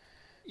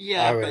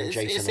 Yeah, Aaron but and it's,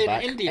 Jason it's the in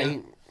back.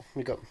 India.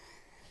 We got...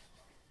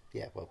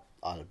 Yeah, well,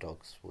 Isle of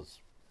Dogs was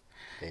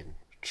in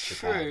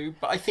True,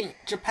 but I think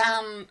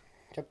Japan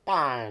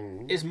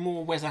Japan. is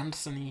more Wes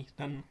Anderson-y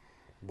than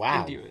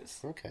Wow. India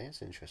is. Okay,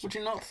 that's interesting. Would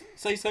you not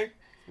say so?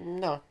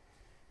 No.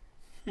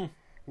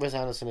 Wes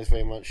Anderson is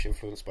very much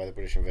influenced by the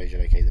British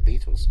invasion, aka the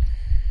Beatles.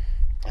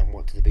 And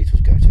what did the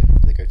Beatles go to?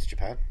 Did they go to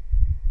Japan?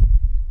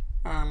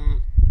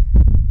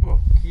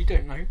 Well, you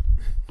don't know.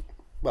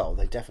 Well,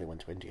 they definitely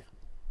went to India.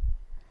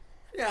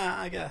 Yeah,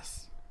 I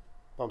guess.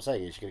 What I'm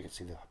saying is you're going to get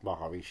to see the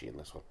Maharishi in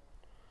this one.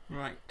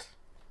 Right.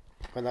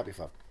 Wouldn't that be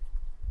fun?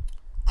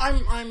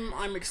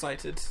 I'm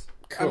excited.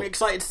 Cool. I'm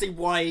excited to see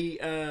why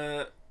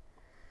I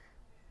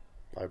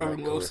might Owen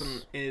call Wilson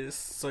this- is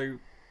so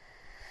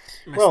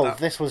messed Well, up.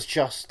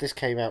 this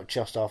came out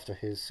just after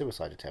his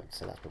suicide attempt,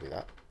 so that's probably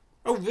that.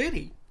 Oh,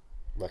 really?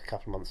 Like a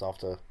couple of months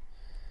after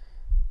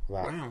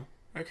that. Wow.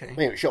 Okay. I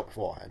mean, it was shot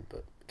beforehand,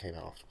 but it came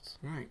out afterwards.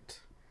 Right.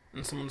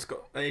 And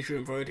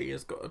Adrian Brody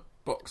has got a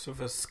box with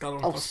a skull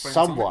and Oh, crossbones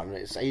on it. someone.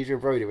 It's Adrian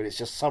Brody, but it's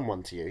just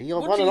someone to you. He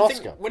What won do an you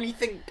Oscar. think, when you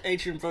think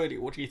Adrian Brody,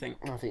 what do you think?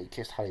 I think he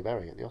kissed Halle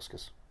Berry at the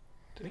Oscars.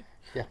 Did he?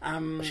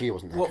 Yeah. She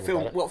wasn't What happy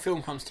film? about it. What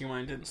film comes to your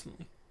mind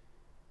instantly?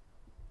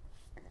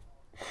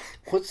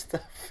 What's the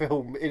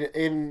film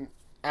in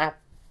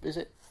is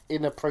it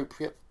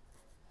Inappropriate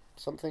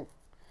something?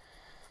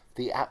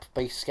 The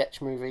app-based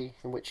sketch movie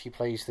in which he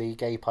plays the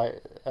gay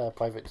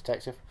private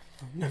detective.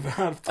 I've never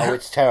heard of that. Oh,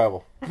 it's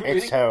terrible. Really?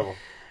 It's terrible.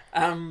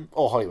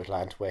 Or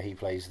Hollywoodland, where he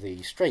plays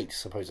the straight,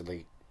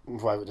 supposedly,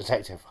 private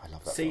detective. I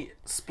love that film.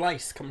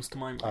 Splice comes to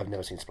mind. I've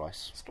never seen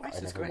Splice. Splice I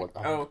is never great.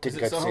 didn't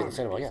go to see it in the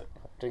cinema, yeah.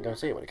 I didn't go and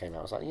see it when it came out.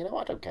 I was like, you know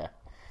what, I don't care.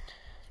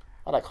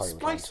 I like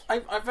Hollywoodland. Splice,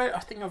 I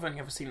think I've only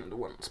ever seen it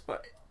once,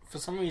 but for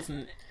some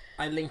reason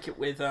I link it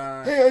with... He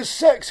has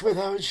sex with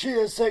her and she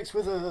has sex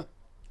with her.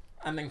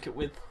 I link it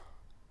with...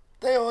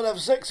 They all have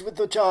sex with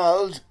the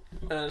child.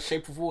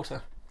 Shape of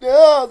Water.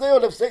 Yeah, they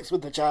all have sex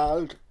with the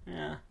child.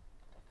 Yeah.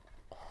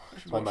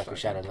 It's my Michael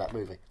Shannon, that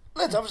movie.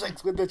 Let's have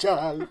sex with the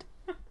child.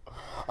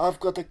 I've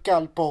got a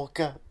Cal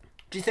Porker.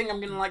 Do you think I'm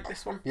going to like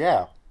this one?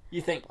 Yeah.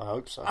 You think? I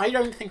hope so. I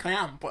don't think I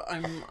am, but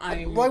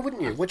I'm... Why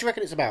wouldn't you? What do you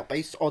reckon it's about?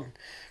 Based on...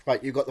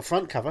 Right, you've got the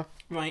front cover.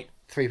 Right.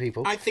 3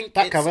 people. I think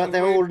that cover,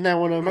 they're all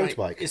now on a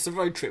motorbike. It's a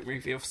road trip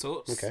movie of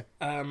sorts. Okay.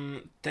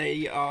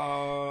 They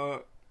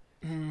are...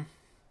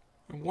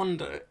 I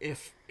wonder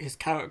if his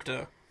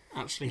character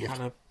actually had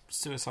a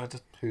suicide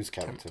attempt. Whose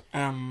character?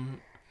 Owen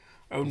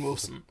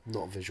Wilson.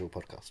 Not a visual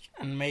podcast.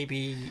 And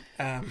maybe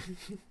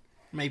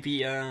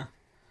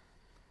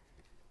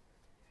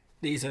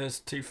these are his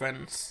 2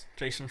 friends,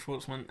 Jason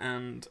Schwartzman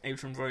and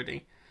Adrian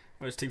Brody,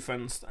 were his 2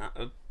 friends that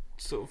are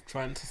sort of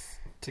trying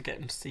to get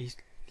him to see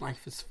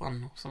life as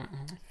fun or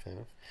something. Fair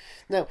enough.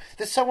 Now,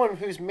 there's someone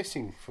who's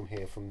missing from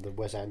here, from the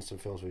Wes Anderson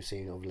films we've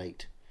seen of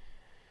late.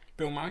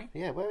 Bill Murray?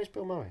 Yeah, where is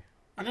Bill Murray?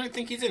 I don't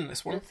think he's in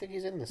this one. I don't think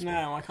he's in this one.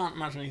 No, I can't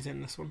imagine he's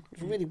in this one.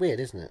 It's really weird,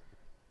 isn't it?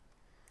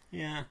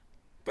 Yeah.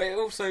 But it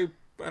also,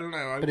 I don't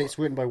know. But it's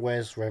written by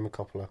Wes, Roman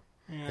Coppola,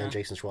 Yeah. and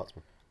Jason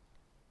Schwartzman.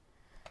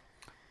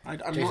 I'm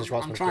Jason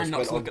Schwartzman, I'm trying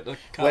not to look at the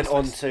cast went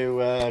on list.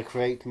 to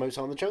create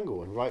Mozart in the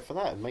Jungle and write for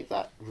that and make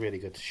that really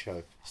good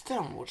show.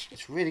 Still haven't watched it.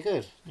 It's really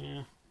good.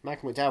 Yeah.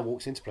 Malcolm McDowell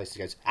walks into places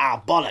and goes,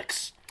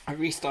 bollocks! I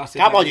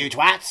restarted. Come on, you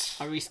twats!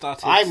 I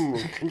restarted. I'm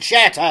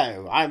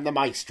Concerto! I'm the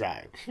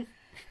maestro!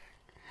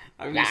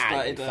 I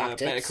restarted you fuck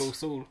Better tits. Call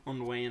Saul on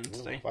the way in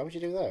today. Why would you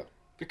do that?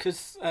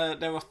 Because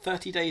there are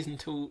 30 days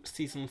until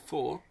season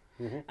 4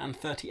 and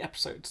 30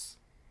 episodes.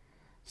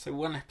 So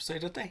 1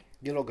 episode a day.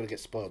 You're not going to get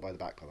spoiled by the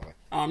back, by the way.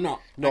 Oh, I'm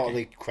not. Not okay. on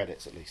the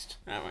credits, at least.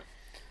 Oh, right.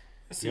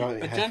 Let's see. You know,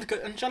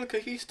 Angelica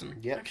Houston.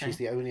 Yep, Okay. she's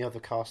the only other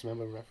cast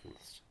member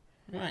referenced.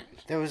 Right.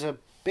 There was a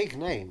big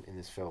name in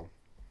this film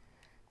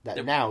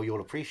that now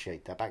you'll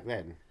appreciate, that back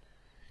then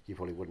you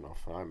probably wouldn't have.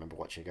 And I remember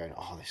watching it going,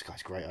 oh, this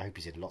guy's great, I hope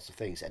he's in lots of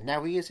things. And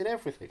now he is in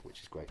everything,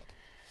 which is great.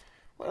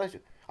 What did I do?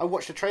 I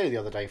watched a trailer the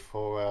other day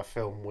for a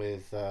film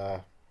with,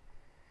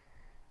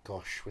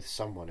 with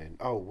someone in.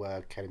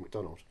 Kelly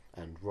MacDonald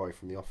and Roy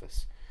from The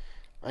Office.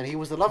 And he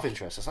was the love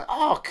interest. I was like,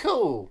 oh,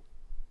 cool.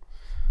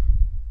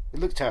 It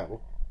looked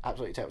terrible.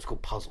 Absolutely terrible. It's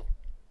called Puzzle.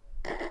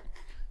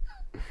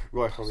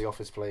 Roy from The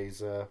Office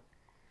plays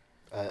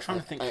trying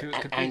to think who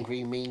it could be.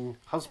 angry, mean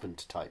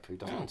husband type who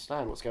doesn't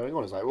understand what's going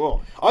on. It's like,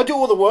 well, I do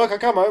all the work, I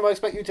come home, I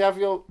expect you to have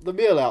the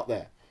meal out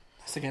there.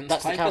 That's the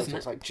type, character. isn't it?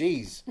 It's like,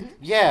 geez.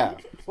 Yeah.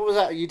 What was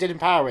that you did in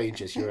Power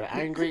Rangers? You were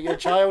angry at your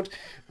child?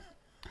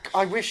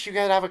 I wish you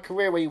could have a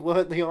career where you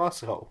weren't the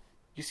arsehole.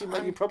 You seem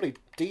like you're probably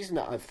decent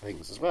at other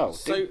things as well.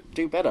 So-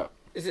 do better.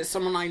 Is it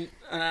someone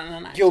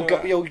an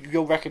actor?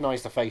 You'll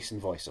recognise the face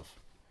and voice of.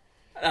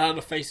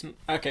 The face and...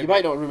 Okay. You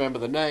might not remember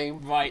the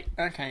name, Right.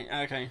 Okay.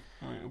 Right,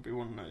 it'll be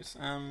one of those.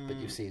 but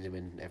you've seen him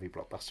in every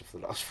blockbuster for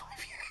the last 5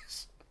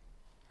 years.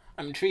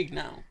 I'm intrigued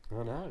now.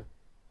 I know.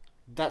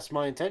 That's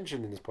my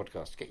intention in this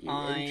podcast, to get you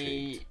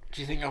intrigued.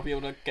 Do you think I'll be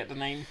able to get the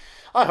name?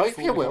 I hope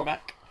before you we come will.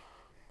 back?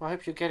 I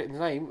hope you'll get it in the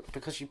name,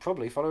 because you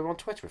probably follow him on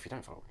Twitter. If you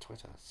don't follow him on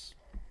Twitter, that's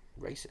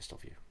racist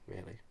of you,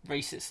 really.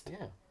 Racist.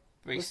 Yeah.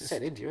 Racist. It's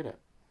set India, isn't it?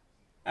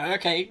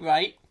 Okay,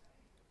 right.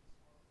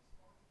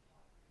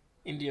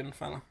 Indian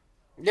fella.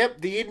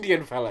 Yep, the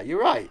Indian fella. You're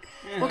right.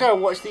 We'll go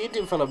and watch the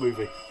Indian fella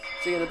movie.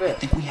 See you in a I bit.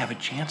 think we have a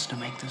chance to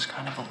make this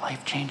kind of a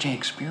life-changing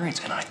experience,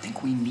 and I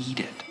think we need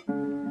it.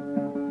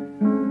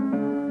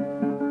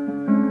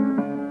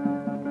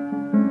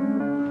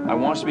 I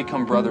want us to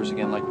become brothers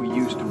again like we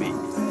used to be.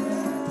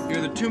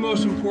 You're the 2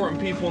 most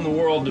important people in the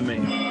world to me.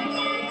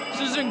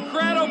 This is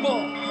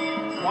incredible!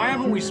 Why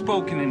haven't we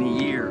spoken in a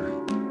year?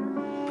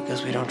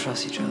 Because we don't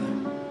trust each other.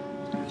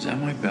 Is that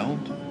my belt?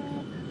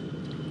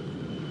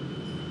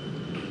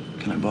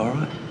 Can I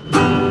borrow it?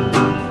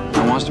 I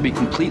want us to be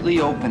completely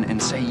open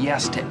and say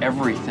yes to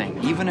everything,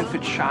 even if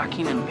it's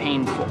shocking and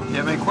painful. You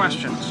have any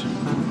questions?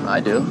 I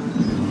do.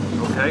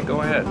 Okay,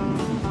 go ahead.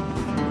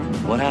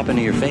 What happened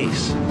to your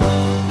face?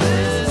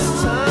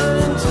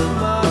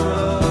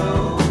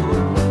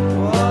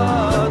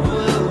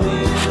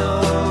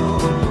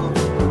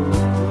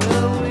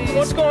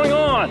 What's going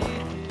on?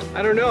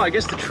 I don't know. I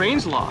guess the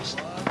train's lost.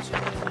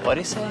 What'd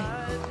he say?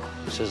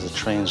 He says the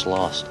train's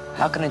lost.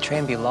 How can a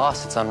train be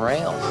lost? It's on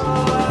rails.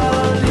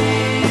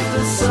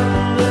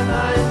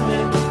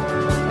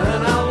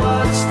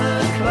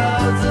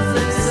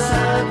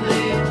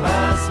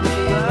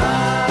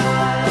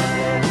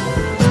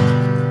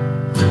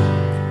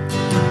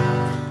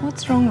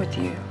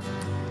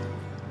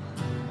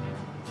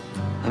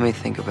 Let me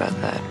think about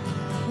that.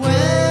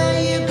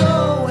 Where you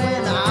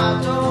going?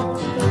 I don't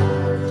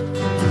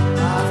know.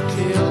 I've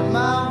killed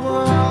my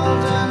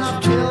world and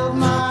I've killed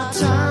my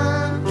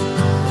time.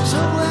 So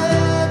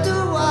where do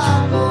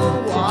I go?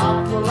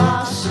 What will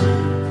I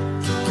see?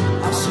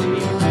 I see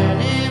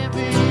many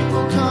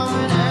people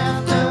coming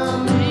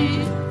after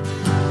me.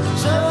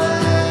 So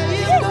where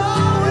you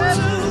going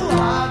to?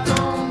 I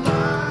don't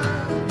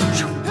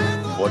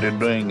mind. What are you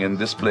doing in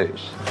this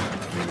place?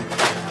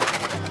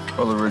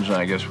 Well, originally,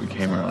 I guess we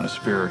came here on a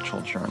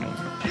spiritual journey.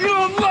 You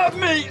don't love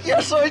me!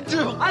 Yes, I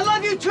do! I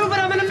love you too, but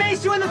I'm gonna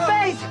mace you in the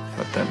face!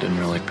 But that didn't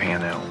really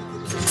pan out.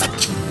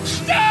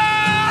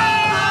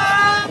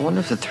 I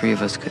wonder if the three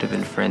of us could have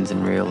been friends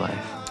in real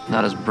life.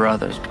 Not as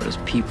brothers, but as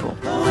people.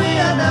 We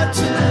are not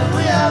two,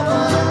 we are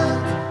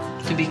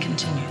one. To be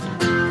continued.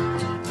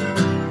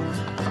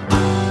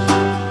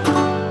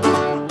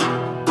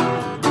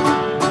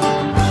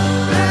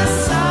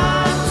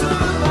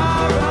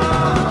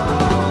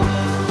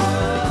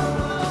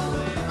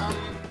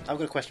 I've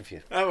got a question for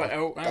you.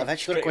 I've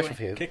actually got a question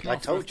for you. I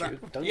told you.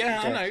 Don't Yeah,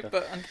 I dare. know,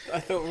 but I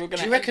thought we were going to.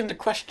 Do you reckon the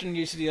question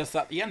usually is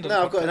at the end of the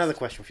No, podcast? I've got another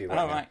question for you. Right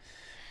Oh, now. right.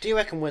 Do you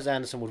reckon Wes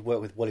Anderson would work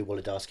with Wally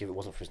Wolodarski if it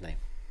wasn't for his name?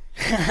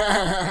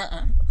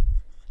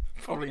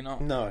 Probably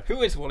not. No.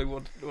 Who is Wally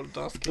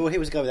Wolodarski? Well, he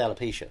was a guy with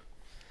alopecia.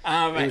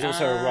 Right. He was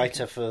also a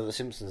writer for The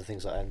Simpsons and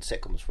things like that, and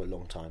sitcoms for a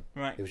long time.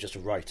 Right. He was just a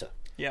writer.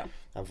 Yeah.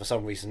 And for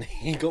some reason,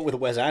 he got with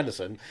Wes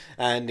Anderson,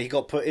 and he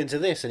got put into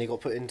this, and he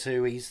got put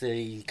into... He's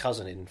the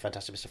cousin in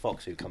Fantastic Mr.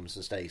 Fox who comes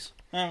and stays.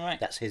 Oh, right.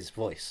 That's his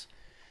voice.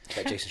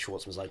 But Jason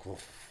Schwartzman's like, well,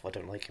 I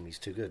don't like him, he's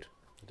too good.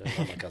 I don't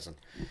like my cousin.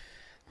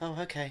 Oh,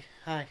 okay,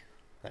 hi.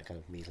 That kind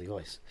of measly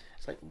voice.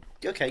 It's like,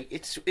 okay,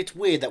 it's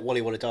weird that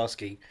Wally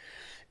Wolodarski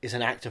is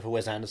an actor for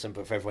Wes Anderson,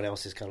 but for everyone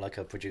else is kind of like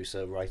a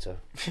producer, writer,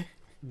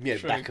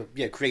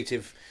 True.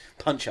 creative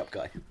punch-up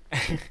guy.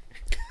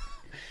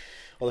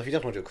 Although if he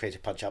doesn't want to do a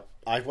creative punch-up,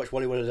 I've watched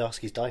Wally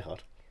Wolodarski's Die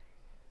Hard.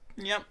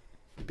 Yep.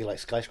 It'd be like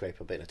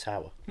Skyscraper, but in a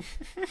tower.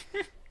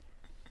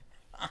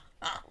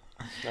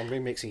 I'm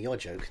remixing your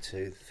joke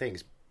to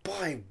things.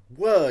 By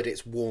word,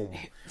 it's warm.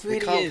 really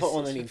We can't is. put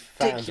on It's any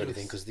fans or ridiculous.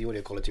 anything because the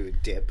audio quality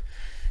would dip.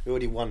 We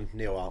already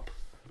 1-0 up.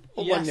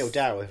 Or Yes. 1-0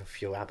 down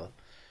if you're ABBA.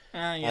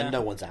 Yeah. And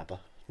no one's ABBA.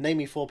 Name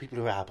me 4 people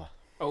who are ABBA.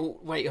 Oh,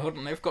 wait, hold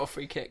on. They've got a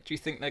free kick. Do you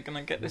think they're going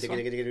to get this one?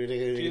 Do you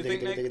you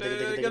think they're going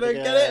to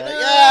get it?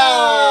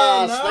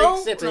 Yeah! No,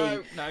 Stoke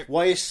City. No.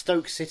 Why is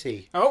Stoke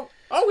City? Oh,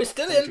 it's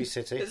still Country in.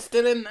 City. It's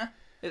still in there.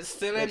 It's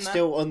still in It's there.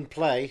 still on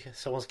play.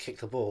 Someone's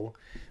kicked the ball.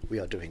 We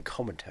are doing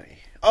commentary.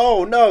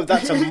 Oh no,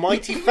 that's a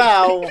mighty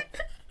foul.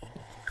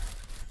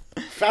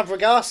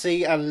 Fabregas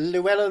and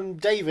Llewellyn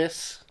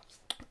Davis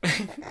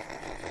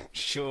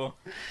Sure.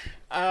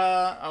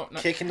 No.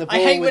 kicking the ball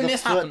I hate with when a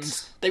this foot.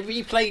 happens. They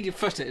replay the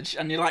footage,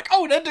 and you're like,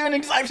 "Oh, they're doing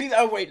exactly that."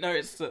 Oh, wait, no,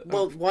 it's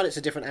Well, one, it's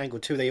a different angle.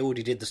 Two, they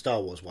already did the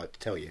Star Wars wipe to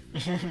tell you.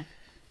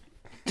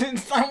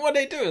 Is that what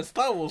they do? A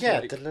Star Wars? Yeah.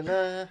 wipe?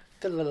 Da-la-la,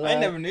 da-la-la. I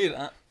never knew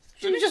that.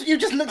 You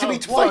just looked at me Oh,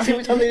 twice sorry.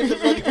 every time they did the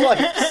bloody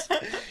wipes.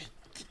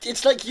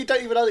 It's like you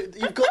don't even know.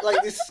 You've got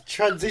like this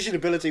transition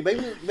ability.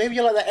 Maybe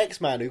you're like that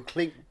X-Man who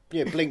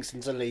blinks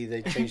and suddenly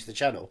they change the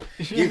channel.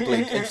 You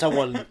blink and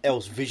someone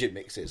else vision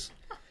mixes.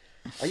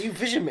 Are you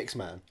Vision Mix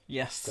Man?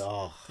 Yes.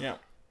 Oh, Yeah.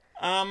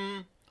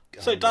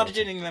 So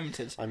Darjeeling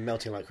Limited. I'm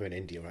melting like we're in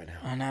India right now.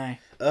 I know.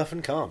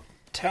 Irfan Khan.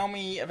 Tell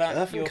me about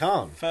Irfan your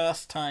Khan.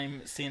 first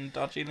time seeing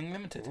Darjeeling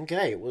Limited.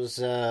 Okay, it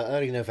was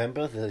early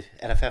November. The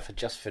NFF had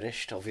just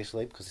finished,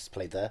 obviously, because it's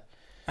played there.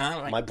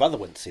 Right. My brother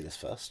went to see this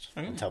first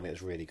and Mm. told me it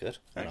was really good.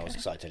 And I was Okay.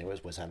 excited anyway. It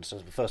was Wes Anderson.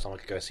 It was the first time I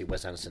could go see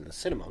Wes Anderson in the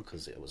cinema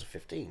because it was a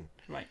 15.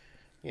 Right.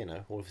 You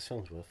know, all of his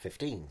films were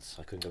 15s.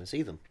 I couldn't go and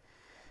see them.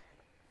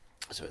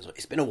 So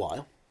it's been a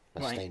while. I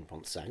Right. stayed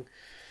on sang.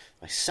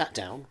 I sat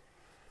down.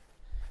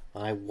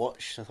 I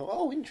watched. I thought,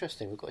 oh,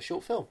 interesting. We've got a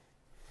short film.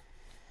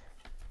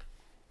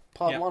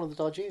 Part Yep. 1 of the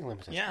Darjeeling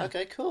Limited. Yeah.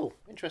 Okay, cool.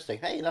 Interesting.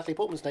 Hey, Natalie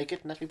Portman's naked.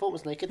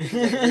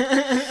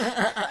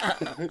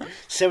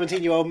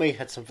 17-year-old me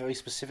had some very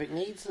specific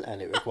needs,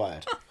 and it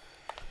required.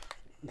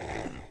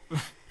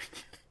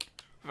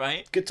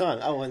 Right. Good time.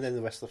 Oh, and then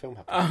the rest of the film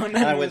happened. Oh, no.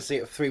 And I went to see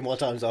it 3 more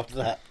times after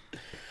that.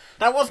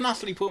 That was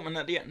Natalie Portman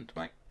at the end,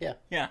 right? Yeah,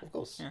 Yeah. of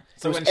course. Yeah. It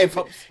So was when she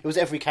pops, it was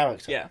every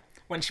character. yeah,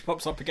 when she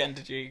pops up again,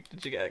 did you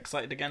get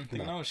excited again?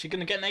 Thinking, No. oh, is she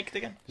gonna get naked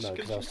again? Is No, she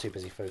because gonna- I was too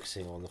busy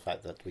focusing on the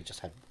fact that we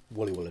just had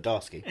Wally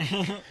Wolodarski,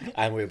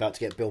 and we were about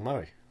to get Bill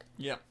Murray.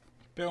 Yeah.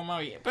 Bill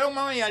Murray. Bill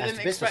Murray, I As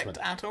didn't the expect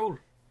businessman. at all.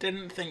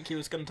 Didn't think he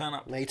was gonna turn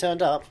up. Now, he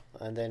turned up,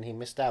 and then he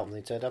missed out, and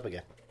then he turned up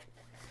again.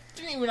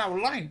 Didn't even have a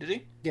line, did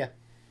he? Yeah,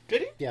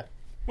 Did he? yeah.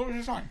 What was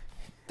his line?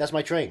 That's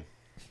my train.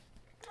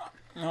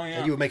 Oh yeah.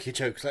 And you were making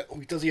jokes like,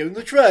 oh, does he own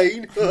the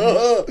train?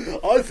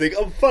 I think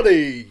I'm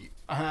funny.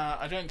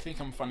 I don't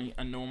think I'm funny.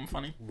 I know I'm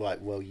funny. Right,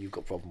 well, you've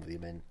got a problem with your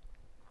men.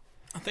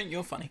 I think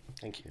you're funny.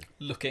 Thank you.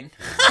 Looking.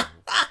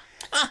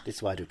 This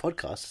is why I do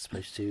podcasts as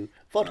opposed to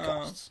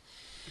vodcasts.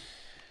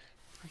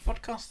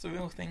 Podcast's a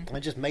real thing.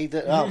 I just made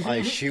that up. I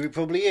assume it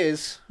probably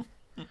is.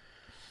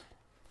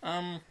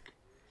 Yeah,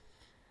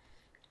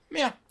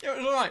 it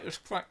was alright. It was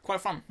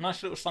quite fun.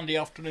 Nice little Sunday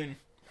afternoon.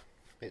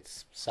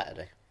 It's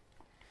Saturday.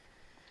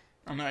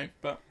 I know,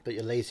 but But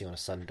you're lazy on a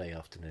Sunday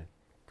afternoon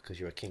because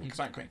you're a king.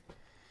 exactly.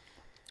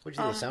 What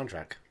do you think of the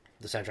soundtrack?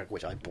 The soundtrack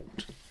which I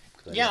bought.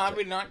 'Cause Yeah, I loved it.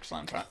 really like the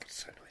soundtrack.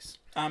 So nice.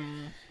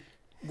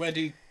 Where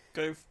do you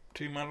go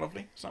to, my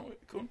lovely? Is that what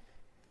it's called?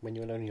 When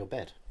you're alone in your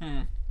bed.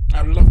 I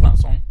love that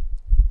song.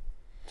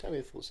 Tell me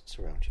the thoughts that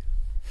surround you.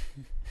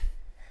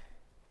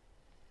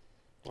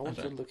 I want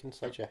you to don't- look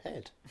inside your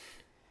head.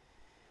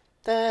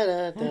 Da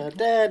da da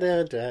da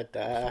da da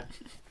da.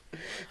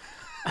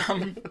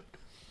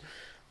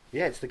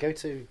 Yeah, it's the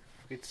go-to.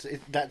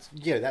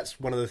 That's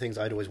one of the things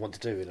I'd always want to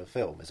do in a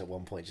film. Is at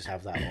one point just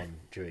have that on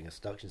during a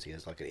seduction scene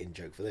as like an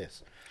in-joke for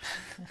this,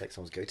 like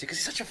someone's go-to. Because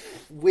it's such a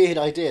weird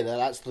idea that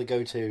that's the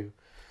go-to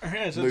It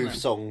is, isn't move it?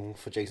 song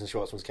for Jason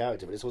Schwartzman's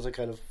character, but it's also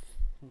kind of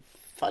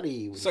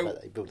funny when So- the fact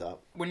that they build it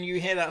up. When you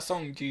hear that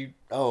song, do you?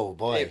 Oh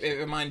boy, It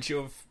reminds you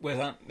of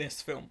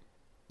this film.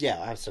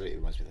 yeah, absolutely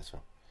reminds me of this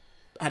film.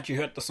 Had you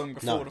heard the song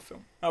before No. the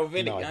film? Oh,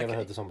 really? No, I'd never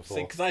heard the song before.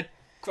 Because I'd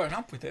grown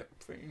up with it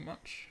pretty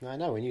much. I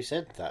know, when you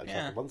said that a Yeah.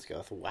 couple of months ago,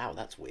 I thought, wow,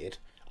 that's weird.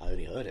 I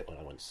only heard it when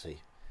I went to see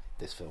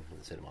this film in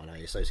the cinema, and I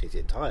associate it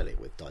entirely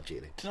with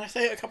Darjeeling. Did I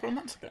say it a couple of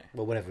months ago?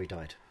 Well, whenever he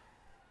died.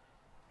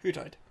 Who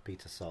died?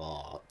 Peter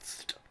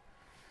Sarst.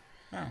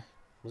 Oh,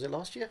 Was it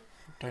last year?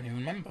 don't even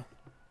remember.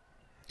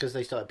 Because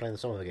they started playing the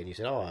song again. You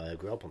said, oh, I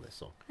grew up on this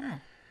song. Oh.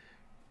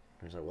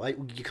 I was like,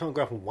 well, you can't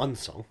grow up on one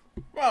song.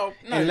 Well,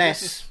 no.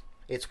 unless this is-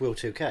 it's Will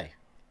 2K.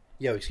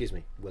 Yo, excuse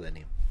me,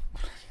 Millennium.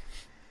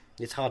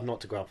 It's hard not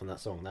to grow up on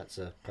that song. That's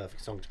a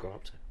perfect song to grow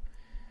up to.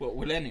 What,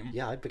 Millennium?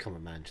 Yeah, I'd become a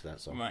man to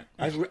that song. Right.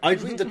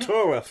 I'd read the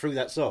Torah through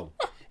that song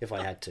if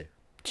I had to.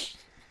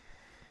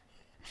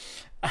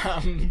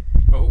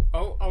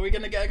 Are we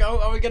gonna get a goal?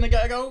 Are we gonna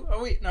get a goal?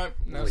 Are we? No, Oh,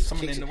 there's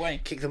someone kicks in the it-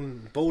 way. Kick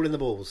them ball in the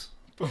balls.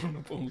 Ball on the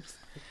balls.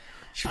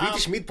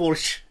 Swedish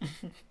meatballs.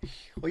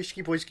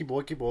 Oiski boiski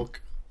boiski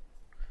bork.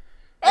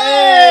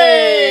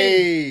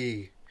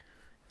 Hey! Hey!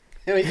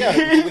 Here we go.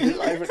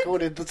 I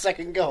recorded the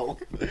second goal.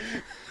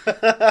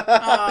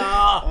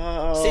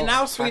 Oh, See, now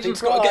happy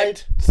Sweden's got to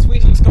pride.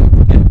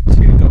 get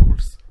 2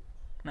 goals.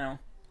 Now.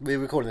 We're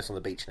recording this on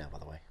the beach now, by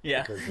the way.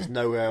 Yeah. Because there's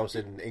nowhere else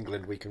in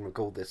England we can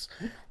record this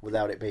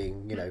without it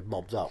being,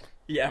 mobbed up.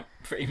 Yeah,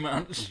 pretty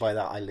much. By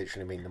that, I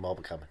literally mean the mob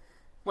are coming.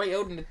 Wait,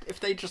 Olden, if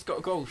they just got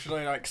a goal, should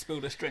I, spill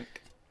this drink?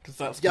 Because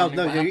that's Yeah,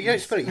 apparently no, what you don't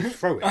happens. spill it, you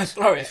throw it. I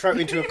throw it. You throw it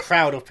into a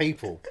crowd of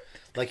people.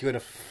 Like you're in a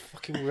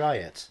fucking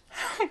riot.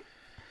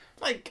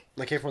 Like,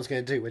 Like everyone's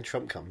going to do when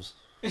Trump comes.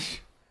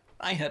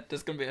 I heard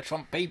there's going to be a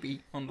Trump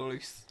baby on the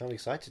loose. I'm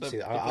excited to The- see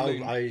that. the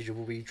balloon. I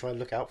will be trying to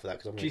look out for that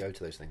because I'm going Do to you- go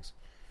to those things.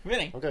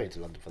 Really? I'm going to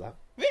London for that.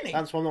 Really?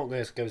 That's why I'm not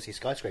going to go see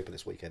Skyscraper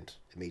this weekend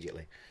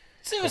immediately.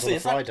 'Cause Seriously,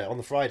 is that... on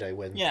the Friday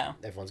when Yeah.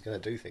 everyone's going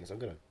to do things, I'm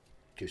going to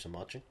do some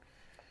marching.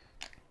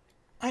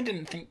 I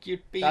didn't think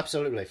you'd be...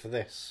 Absolutely, for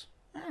this.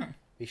 Oh.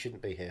 He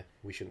shouldn't be here.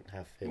 We shouldn't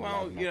have him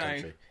Well, allowed in you our know.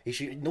 country. He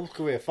should North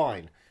Korea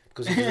fine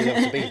because he doesn't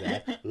have to be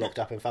there, locked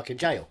up in fucking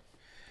jail.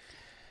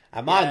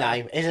 And my Yeah.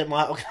 name isn't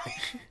Michael.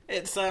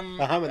 It's,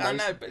 Muhammad I knows.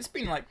 know, but it's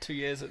been 2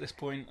 years at this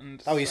point,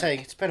 and... Oh, you're saying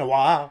it's been a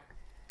while?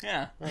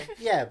 Yeah.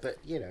 Yeah, but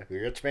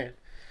it's been.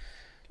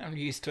 I'm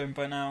used to him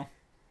by now.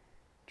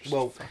 Just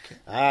Well, fuck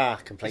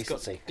it.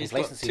 complacency. He's got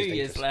Complacency 2 is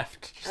years dangerous.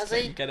 left. Just Has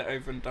let he? him get it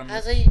over and done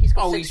Has with. he? He's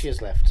got Oh, 6 he's-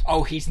 years left.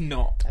 Oh, he's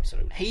not.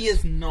 Absolutely. He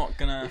is not Are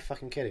gonna... you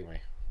fucking kidding me?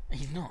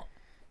 He's not.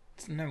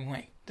 There's no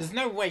way. There's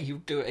no way he'll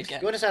do it again.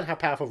 You understand how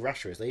powerful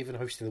Russia is? They're even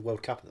hosting the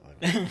World Cup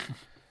at the moment.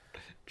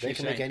 They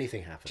can make Touche.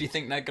 anything happen. Do you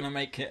think they're gonna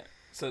make it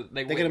so that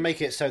they They're going to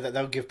make it so that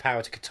they'll give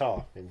power to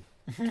Qatar in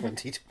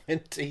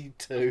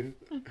 2022.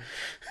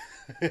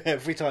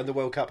 Every time the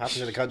World Cup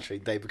happens in a country,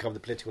 they become the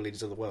political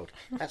leaders of the world.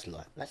 That's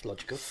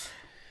logical.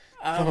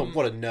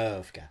 What a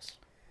nerve gas.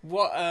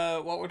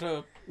 What would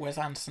a Wes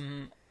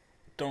Anderson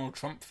Donald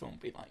Trump film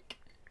be like?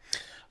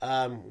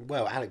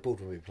 Well, Alec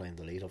Baldwin will be playing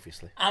the lead,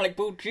 obviously. Alec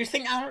Baldwin? Do you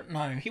think Alec?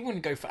 No, he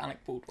wouldn't go for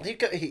Alec Baldwin.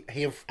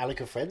 He and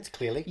Alec are friends,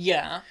 clearly.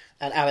 Yeah,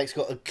 And Alec's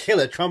got a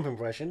killer Trump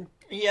impression.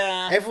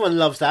 yeah. Everyone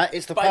loves that.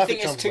 It's the But perfect I think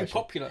it's Trump too impression.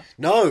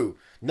 popular.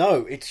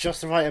 No, it's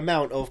just the right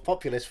amount of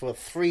populace for a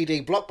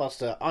 3D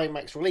blockbuster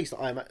IMAX release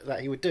that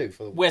he would do.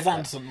 Wes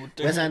Anderson would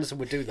do. Wes Anderson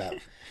would do that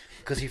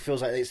because he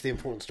feels like it's the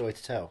important story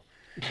to tell.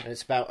 And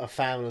it's about a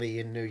family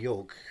in New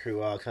York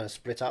who are kind of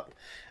split up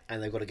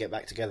and they've got to get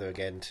back together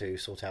again to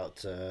sort out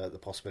the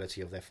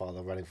possibility of their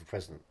father running for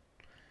president.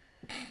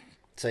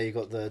 So you've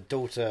got the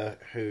daughter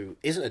who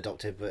isn't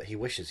adopted but he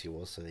wishes he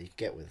was so that he could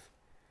get with.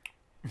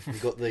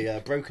 You've got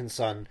the broken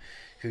son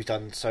who's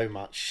done so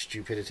much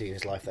stupidity in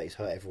his life that he's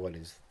hurt everyone in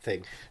his thing.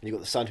 And you've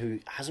got the son who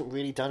hasn't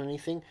really done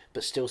anything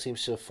but still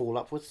seems to fall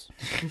upwards.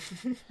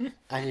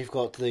 And you've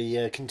got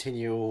the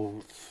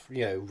continual,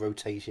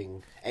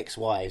 rotating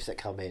ex-wives that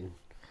come in.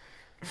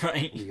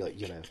 Right. You got,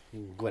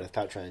 Gwyneth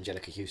Paltrow and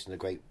Angelica Houston are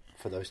great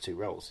for those two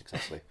roles,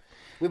 exactly.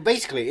 Well,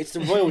 basically, it's the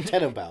Royal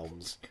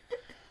Tenenbaums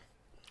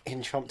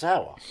in Trump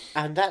Tower.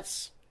 And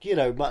that's,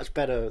 much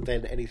better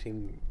than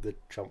anything the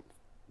Trump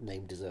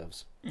name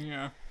deserves.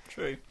 Yeah,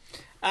 true.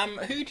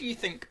 Who do you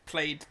think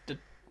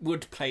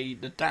would play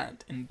the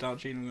dad in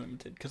Darjeeling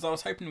Limited? Because I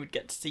was hoping we'd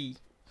get to see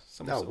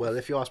Oh, well,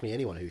 if you ask me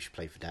anyone who should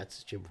play for dads,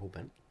 it's Jim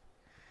Broadbent.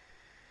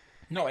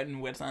 Not in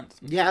Wes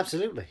Anderson. Yeah,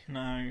 absolutely.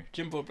 No,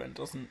 Jim Broadbent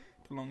doesn't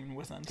belong in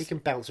Wes Anderson. He can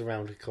bounce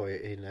around in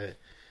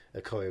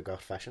a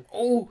choreographed fashion.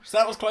 Oh, so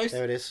that was close.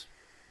 There it is.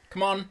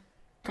 Come on,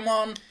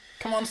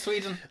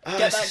 Sweden. Get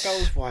This that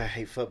goal. is why I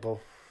hate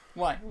football.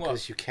 Why? What?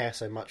 Because you care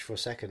so much for a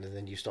second and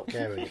then you stop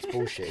caring. It's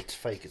bullshit. It's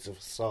fake. It's a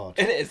facade.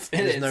 It is.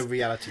 There's no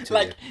reality to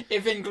like, it.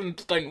 if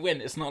England don't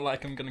win, it's not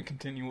like I'm going to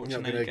continue watching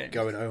You're not any going to games.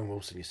 go and Owen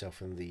Wilson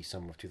yourself in the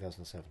summer of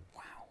 2007.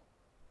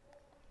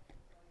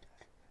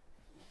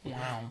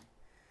 Wow.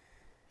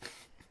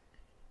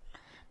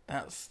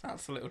 That's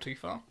a little too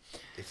far.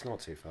 It's not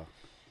too far.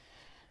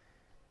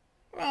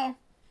 Well,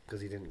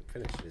 Because he didn't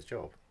finish his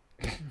job.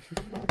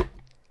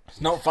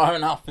 it's not far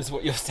enough, is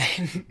what you're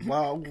saying.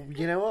 Well,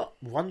 you know what?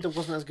 Wonder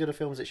wasn't as good a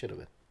film as it should have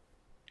been.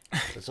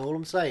 That's all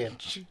I'm saying.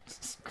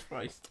 Jesus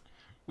Christ.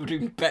 Would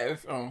do better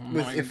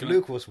If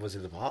Luke Wilson was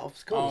in the part,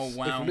 of course. Oh,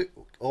 wow.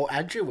 Or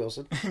Andrew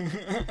Wilson.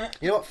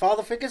 You know what?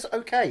 Father figures,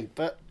 okay,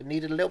 but it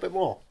needed a little bit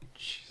more.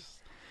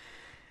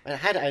 And it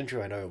had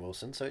Andrew and Owen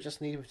Wilson, so it just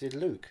needed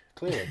Luke,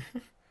 clearly.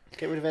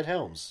 Get rid of Ed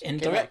Helms.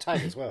 Get rid of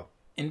Tag as well.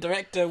 In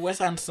director Wes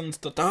Anderson's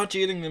The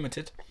Darjeeling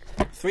Limited,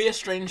 three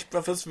estranged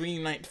brothers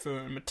reunite for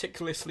a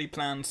meticulously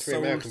planned Three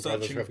American brothers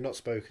soul-searching... who have not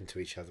spoken to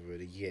each other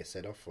in a year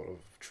set off on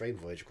a train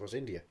voyage across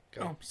India.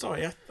 Go on. Oh,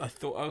 sorry, I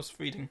thought I was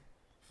reading.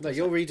 No,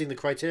 you're reading the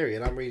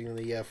Criterion, I'm reading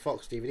the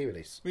Fox DVD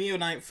release.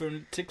 Reunite for a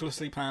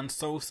meticulously planned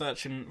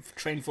soul-searching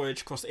train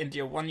voyage across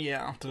India 1 year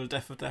after the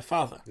death of their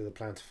father. With a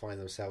plan to find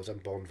themselves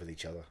and bond with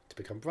each other, to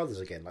become brothers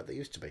again, like they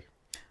used to be.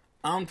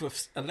 Armed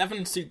with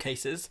 11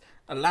 suitcases,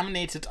 a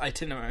laminated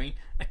itinerary,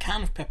 a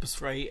can of pepper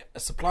spray, a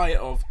supply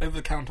of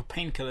over-the-counter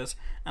painkillers,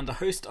 and a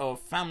host of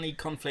family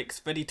conflicts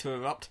ready to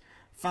erupt,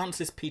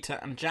 Francis, Peter,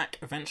 and Jack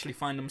eventually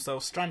find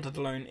themselves stranded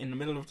alone in the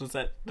middle of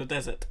the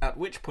desert, at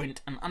which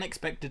point an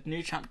unexpected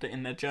new chapter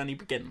in their journey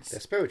begins. Their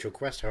spiritual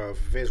quest, however,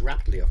 veers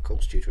rapidly off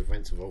course due to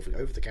events involving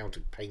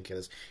over-the-counter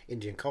painkillers,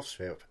 Indian cough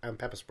syrup, and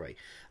pepper spray,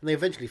 and they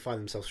eventually find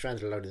themselves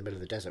stranded alone in the middle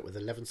of the desert with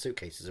 11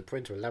 suitcases, a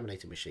printer, and a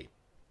laminating machine.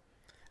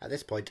 At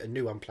this point, a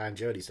new unplanned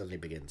journey suddenly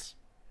begins.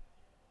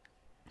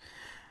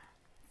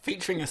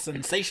 Featuring a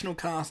sensational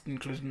cast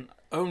including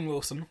Owen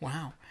Wilson,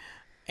 wow,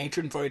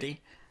 Adrian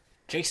Brody,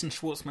 Jason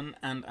Schwartzman,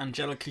 and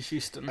Angelica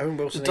Houston. Owen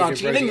Wilson, The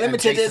Darjeeling Adrian Brody, and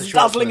Limited Jason is a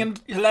dazzling Schwartzman.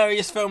 and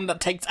hilarious film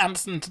that takes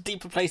Anderson to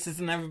deeper places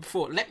than ever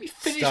before. Let me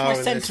finish my Star in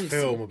this sentence.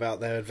 film about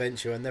their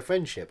adventure and their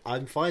friendship.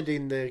 I'm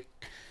finding the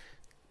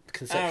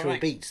conceptual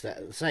right. beats that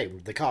are the same.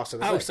 The cast are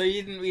the Oh, same. so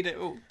you didn't read it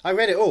all? I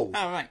read it all.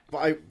 Oh, right.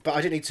 But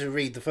I didn't need to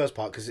read the first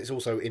part because it's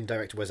also in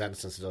director Wes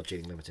Anderson's The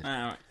Darjeeling Limited.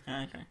 Oh,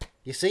 right. Okay.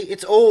 You see,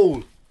 it's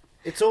all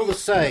the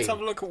same. Let's have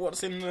a look at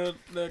what's in the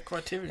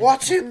Criterion.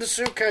 What's in the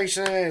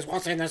suitcases?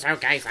 What's in the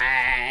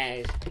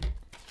suitcases?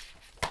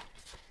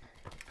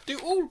 Do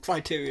all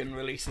Criterion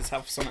releases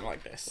have something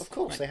like this? Of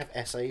course, they have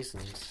essays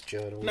and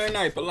journals.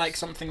 No, but like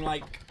something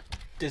like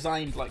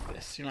designed like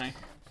this, you know?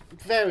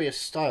 Various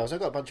styles.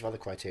 I've got a bunch of other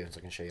Criterions I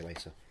can show you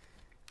later.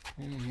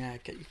 Yeah,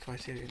 get your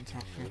Criterion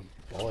out.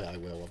 Boy, I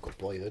will. I've got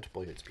Boyhood.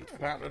 Boyhood's beautiful.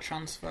 About the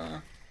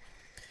transfer.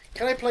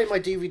 Can I play my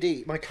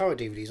current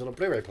DVDs on a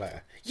Blu-ray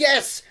player?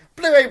 Yes!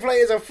 Blu-ray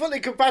players are fully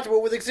compatible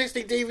with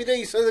existing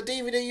DVDs, so the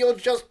DVD you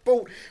just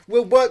bought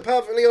will work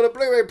perfectly on a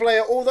Blu-ray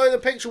player, although the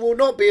picture will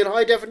not be in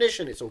high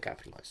definition. It's all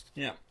capitalised.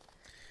 Yeah,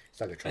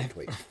 It's like a Trump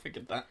tweet. I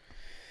figured that.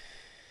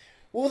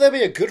 Will there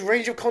be a good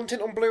range of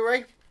content on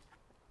Blu-ray?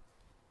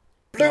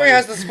 Blu-ray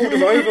has the support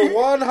of over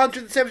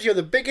 170 of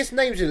the biggest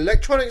names in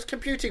electronics,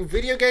 computing,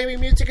 video gaming,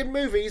 music and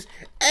movies.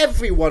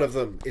 Every one of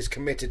them is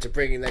committed to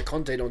bringing their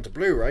content onto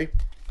Blu-ray.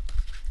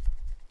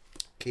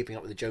 Keeping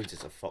Up with the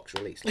Joneses of Fox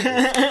released. It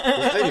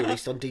was only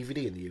released on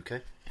DVD in the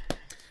UK.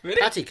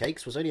 Really? Patty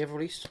Cakes was only ever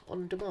released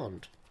on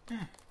demand.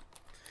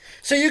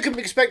 So you can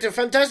expect a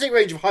fantastic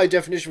range of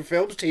high-definition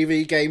films,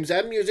 TV, games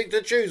and music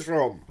to choose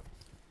from.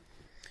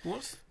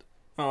 What's...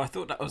 Oh, I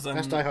thought that was...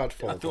 That's Die Hard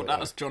 4. I thought that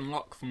was John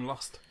Locke from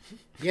Lost.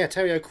 Yeah,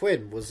 Terry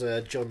O'Quinn was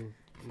John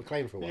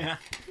McClane for a while. Yeah.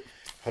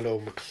 Hello,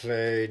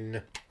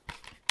 McClane.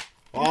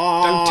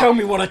 Don't tell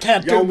me what I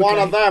can't do. You're one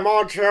McLean. of them,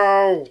 aren't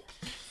you?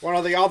 One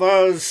of the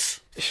others.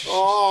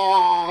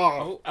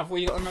 Oh, Oh, have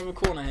we got another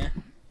corner here?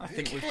 I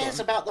think we've got... cares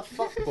about the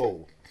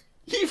fuckball?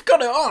 You've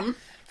got it on!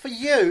 For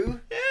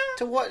you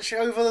to watch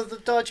over the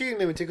Darjeeling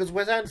Limited because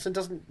Wes Anderson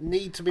doesn't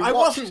need to be I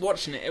watched. wasn't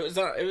watching it. It was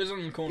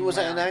on the corner. It was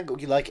of at my an eye.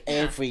 angle. You like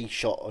every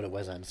shot on a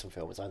Wes Anderson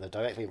film. It's either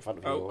directly in front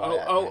of you or right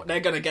at an Oh, angle. they're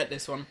going to get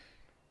this one.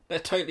 They're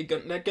totally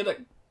good. They're good at...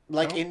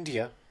 Like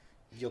India,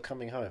 You're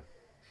Coming Home.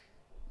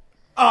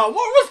 Oh, what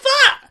was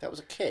that? That was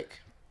a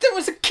kick. There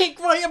was a kick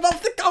right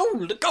above the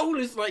goal. The goal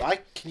is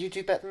like... Can you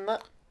do better than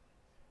that?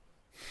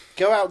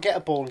 Go out, get a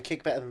ball, and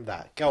kick better than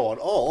that. Go on.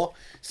 Or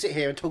sit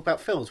here and talk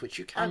about films, which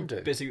you can I'm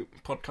do. busy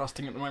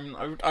podcasting at the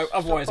moment.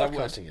 Otherwise, I would.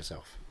 Podcasting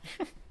yourself.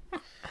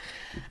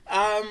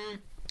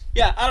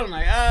 Yeah, I don't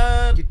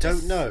know. You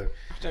don't know.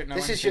 I don't know.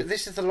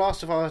 This is the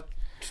last of our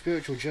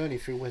spiritual journey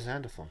through Wes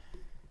Anderson.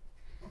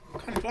 I'm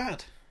kind of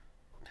glad.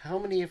 How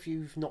many of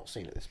you've not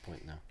seen at this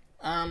point now?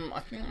 I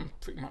think I'm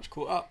pretty much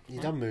caught up.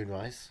 You've done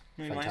Moonrise.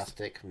 Moonrise.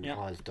 Fantastic. And Yep.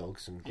 Isle of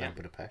Dogs and Grand Yep.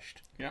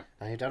 Budapest. Yep.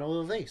 And you've done all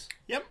of these,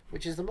 Yep.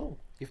 which is them all.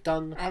 You've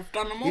done. I've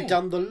done them all. You've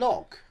done The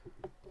Log.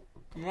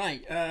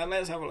 Right,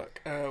 let's have a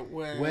look.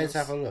 Where's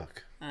Have a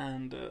Look?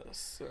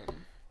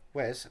 Anderson.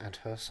 Where's and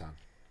Her Son?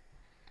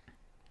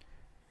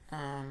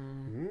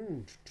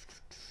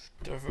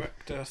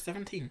 Director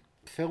 17.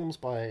 Films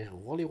by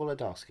Wally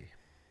Wolodarski.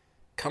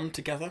 Come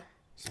Together.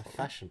 A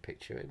fashion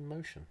picture in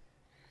motion.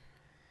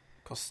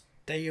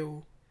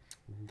 Costello.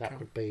 That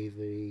would be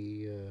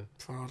the.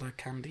 Prada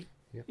Candy.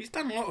 Yep. He's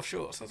done a lot of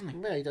shorts, hasn't he?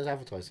 Yeah, he does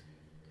advertising.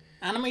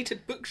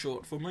 Animated book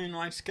short for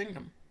Moonrise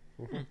Kingdom.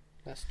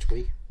 That's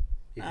twee.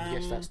 You can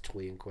guess Um, that's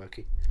twee and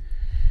quirky.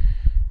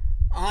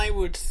 I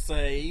would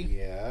say.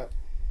 Yeah.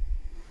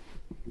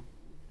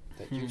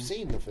 That you've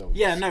seen the film.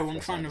 Yeah, no, I'm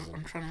Wes trying to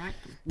Anderson. rank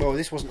them. Well,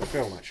 this wasn't a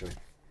film actually.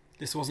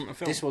 This wasn't a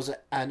film. This was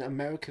an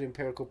American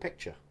empirical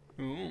picture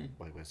Ooh.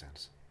 by Wes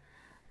Anderson.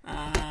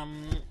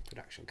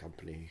 Production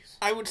companies.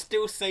 I would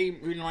still say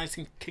Moonrise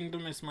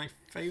Kingdom is my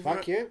favourite.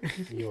 Fuck you.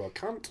 You're a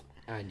cunt,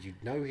 and you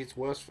know his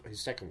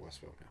second worst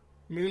film now.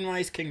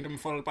 Moonrise Kingdom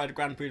followed by the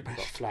Grand Got a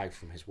Budapest. flag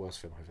from his worst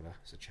film over there.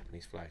 It's a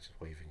Japanese flag just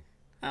waving.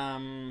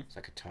 It's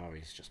like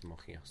Atari's just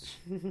mocking us.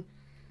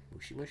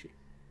 Mushy mushy.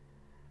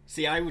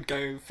 See, I would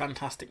go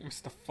Fantastic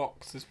Mr.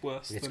 Fox is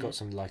worse It's than... got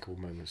some likeable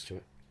moments to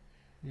it.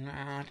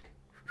 Nah.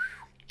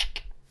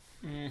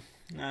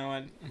 No,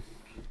 I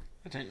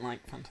don't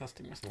like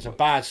Fantastic Mr. It's a Fox.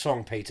 bad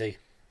song, PT. I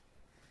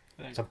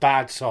It's don't. a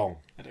bad song.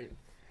 I don't.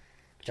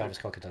 Jarvis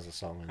Cocker does a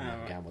song and Oh,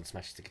 right. Gambon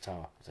smashes the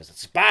guitar. Says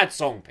it's a bad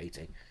song,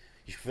 PT.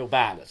 You should feel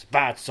bad. It's a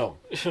bad song.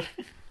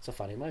 It's a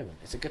funny moment.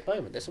 It's a good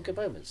moment. There's some good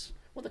moments.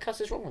 What the cuss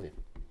is wrong with you?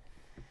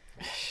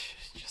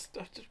 just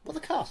What the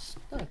cuss?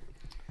 No.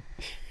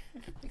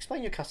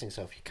 Explain your cussing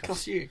self, you cuss.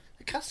 cuss you.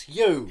 Cuss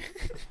you.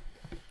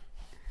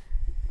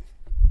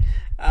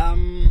 I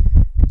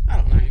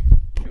don't know.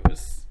 It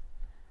was.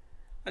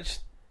 I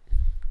just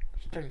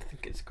don't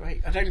think it's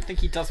great. I don't think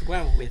he does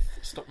well with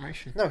stop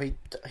motion. No,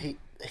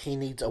 he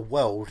needs a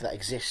world that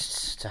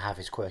exists to have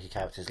his quirky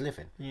characters live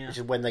in. Yeah. Which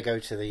is when they go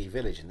to the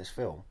village in this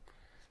film,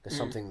 there's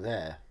something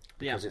there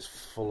because Yeah. it's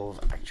full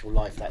of actual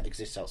life that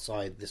exists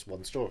outside this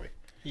one story.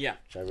 Yeah.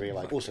 Which I really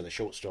like. Also, the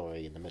short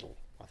story in the middle,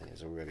 I think,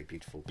 is a really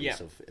beautiful piece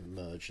Yeah. of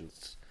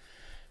emergence,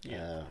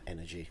 Yeah.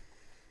 Energy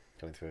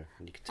going through,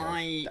 and you can tell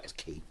I- that was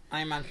key.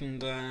 I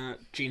imagined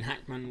Gene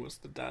Hackman was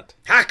the dad.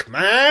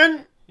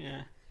 Hackman.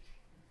 Yeah.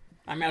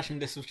 I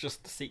imagined this was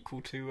just the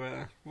sequel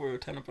to Royal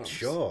Tenenbaums.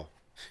 Sure.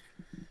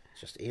 It's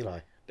just Eli.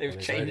 on They've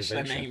his changed own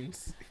their adventure,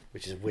 names.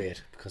 which is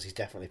weird because he's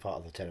definitely part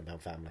of the Tenenbaum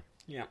family.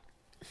 Yeah.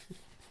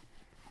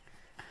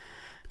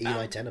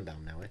 Eli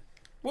Tenenbaum now, eh?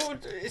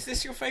 Is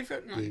this your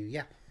favourite? No.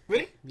 Yeah.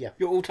 Really? Yeah.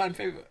 Your all-time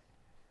favourite?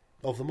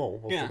 Of them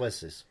all, of Yeah. the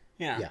Wesleys.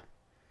 Yeah. Yeah.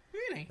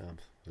 Really?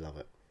 Love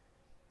it.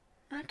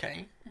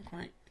 Okay.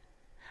 Quite.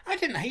 I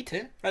didn't hate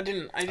it. I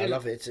didn't. I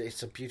love it.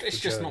 It's a beautiful It's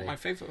just not journey. my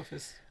favourite of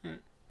his.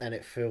 And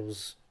it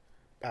feels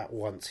at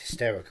once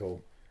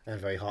hysterical and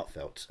very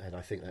heartfelt. And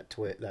I think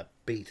that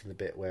beat in the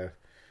bit where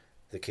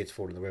the kids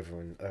fall in the river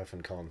and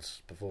Irfan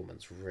Khan's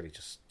performance really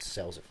just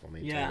sells it for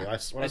me. Yeah.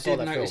 When I saw did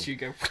that notice film, you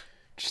go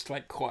just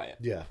like quiet.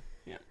 yeah,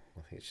 Yeah.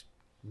 I think it's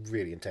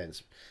really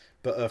intense.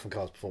 But Irfan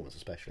Khan's performance,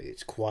 especially,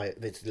 it's quiet.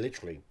 It's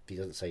literally he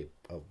doesn't say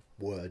a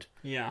word.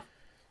 Yeah.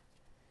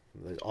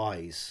 Those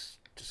eyes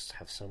just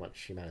have so much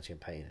humanity and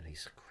pain, and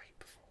he's a great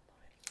performer.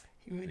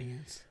 He really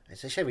is.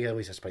 It's a shame he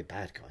always has to play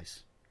bad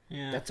guys.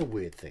 Yeah. That's a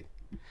weird thing.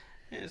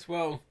 Yes.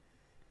 Well.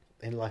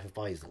 In Life of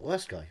Pi, he's the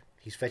worst guy.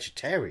 He's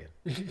vegetarian.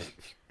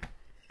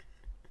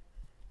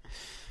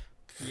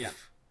 Yeah.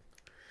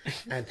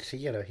 And,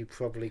 he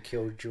probably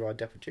killed Gerard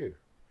Depardieu.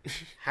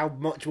 How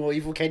much more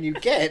evil can you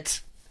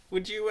get?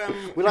 Would you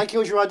Will I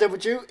kill Gerard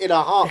Depardieu? In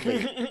a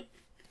heartbeat.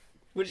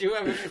 Would you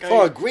ever go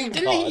For a green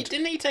Didn't he? card.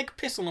 Didn't he take a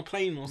piss on a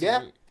plane or Yeah.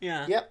 something?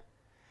 Yeah. Yep.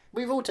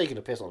 We've all taken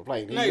a piss on a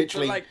plane. He No,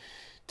 literally but like,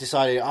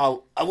 decided,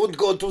 I won't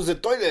go to the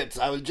toilet.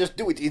 I will just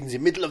do it in the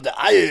middle of the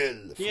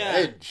aisle. Yeah.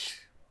 French.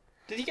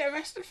 did he get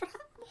arrested for that?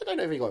 I don't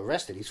know if he got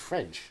arrested. He's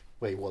French.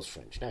 Well, he was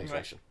French. Now he's Right.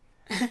 Russian.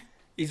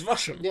 He's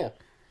Russian. Yeah.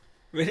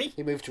 Really?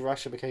 He moved to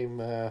Russia, became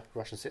a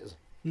Russian citizen.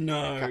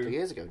 No. A couple of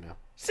years ago now.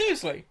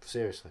 Seriously?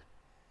 Seriously.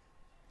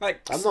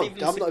 Like I'm not Steven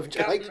even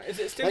Seagal- like- Is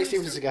it like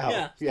Steven Seagal.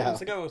 Yeah. Yeah.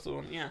 Steven Seagal was the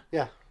one. Yeah.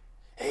 Yeah.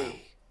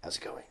 Hey, how's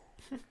it going?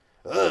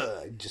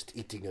 I'm just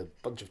eating a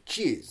bunch of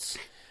cheese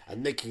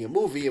and making a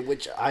movie in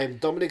which I'm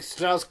Dominic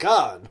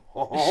Strauss-Kahn.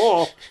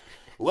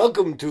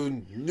 Welcome to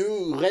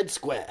New Red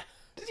Square.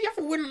 Did he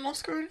ever win an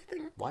Oscar or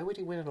anything? Why would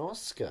he win an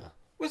Oscar?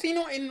 Was he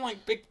not in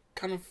like big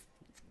kind of?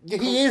 Yeah,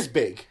 he is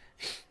big.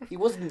 He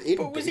wasn't in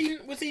But was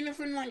big. he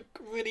never in like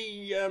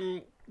really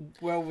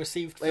well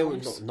received Well,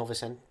 films? not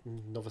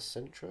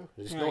Novecentro?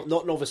 It's Right.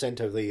 not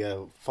Novecento,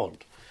 the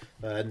font.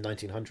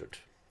 1900.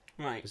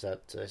 Right. Is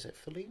it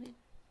Fellini?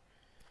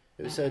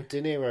 It was De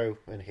Niro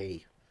and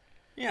he.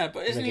 Yeah, but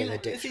And isn't they he get their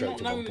not, dick is he not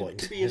stroked at one known point.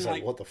 to be in It's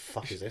like? what the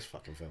fuck is this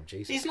fucking film?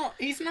 Jesus. He's not.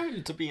 He's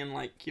known to be in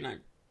like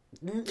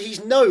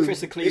He's known.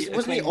 Critically Wasn't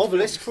he acclaimed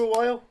Obelisk films. for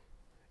a while?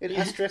 in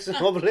Asterix and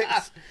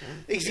Obelix.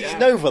 He's Yeah.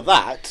 known for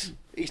that.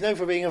 He's known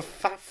for being a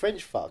fat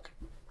French fuck.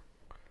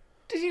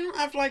 Did he not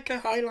have like a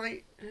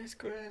highlight in his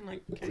career?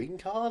 Like, Green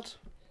Card?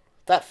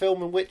 That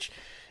film in which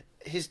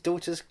his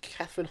daughter's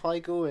Katherine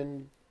Heigl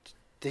and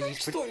he's,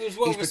 just thought it was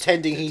well he's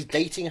pretending respected. he's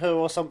dating her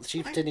or something.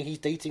 She's pretending he's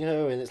dating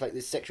her, and it's like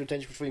this sexual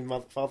tension between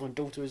father and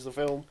daughter is the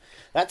film.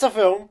 That's a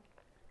film.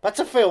 That's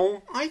a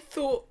film. I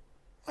thought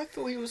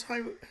he was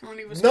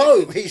highly respected.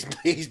 No,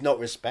 he's not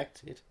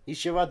respected. He's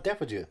Gerard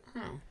Depardieu.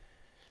 Oh.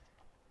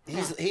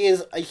 He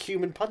is a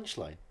human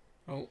punchline.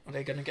 Oh, are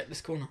they going to get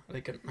this corner? Are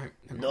they going? No,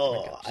 they're not gonna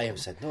No, get this I have corner.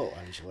 said no.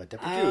 I'm Gerard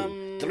Depardieu.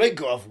 Um,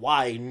 Drink of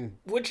wine.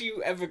 Would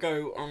you ever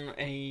go on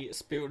a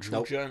spiritual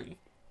Nope. journey?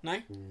 No.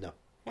 No,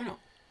 Why not?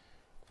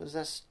 because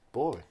that's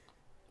boring.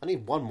 I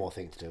need one more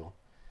thing to do.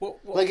 What?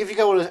 Like if you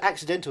go on an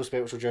accidental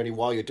spiritual journey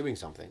while you're doing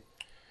something.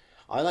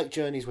 I like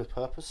journeys with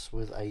purpose,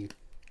 with a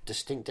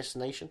distinct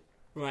destination,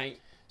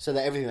 Right. so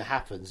that everything that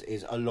happens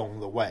is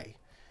along the way.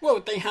 Well,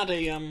 they had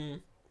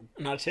an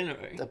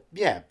itinerary.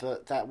 Yeah,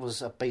 but that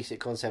was a basic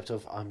concept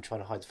of I'm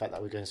trying to hide the fact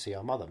that we're going to see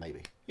our mother,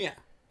 maybe. Yeah.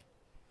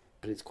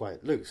 But it's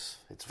quite loose.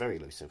 It's very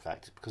loose, in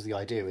fact, because the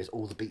idea is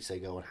all the beats they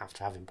go on have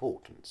to have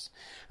importance.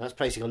 And that's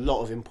placing a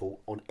lot of import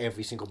on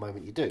every single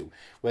moment you do.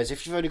 Whereas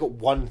if you've only got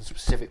one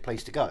specific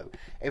place to go,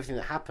 everything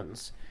that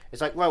happens,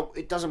 it's like, well,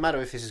 it doesn't matter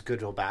if this is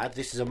good or bad.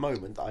 This is a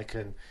moment that I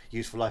can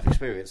use for life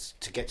experience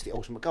to get to the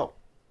ultimate goal.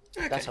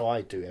 Okay. That's how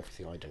I do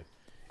everything I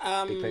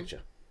do. Big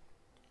picture.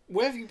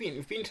 Where have you been?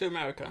 You've been to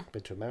America.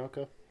 Been to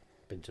America.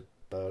 Been to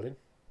Berlin.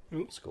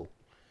 Ooh. School.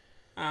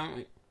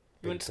 You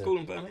went to to- school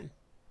in Berlin.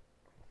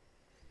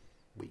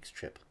 Week's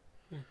trip.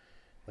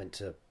 Went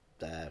to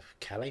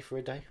Calais for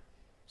a day.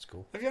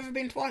 School. Have you ever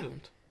been to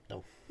Ireland?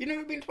 No. You've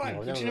never been to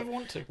Ireland? Did you never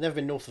want to? Never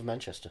been north of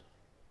Manchester.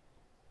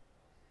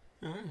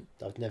 Oh.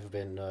 I've never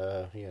been,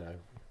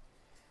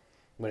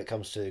 when it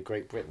comes to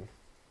Great Britain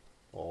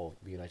or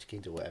the United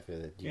Kingdom, whatever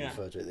you Yeah.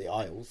 refer to it, the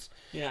Isles,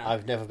 Yeah.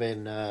 I've never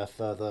been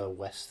further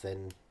west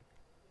than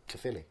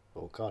Caerphilly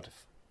or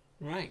Cardiff.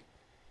 Right.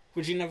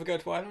 Would you never go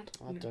to Ireland?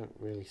 I don't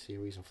really see a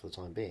reason for the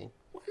time being.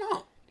 Why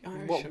not? The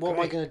Irish What are am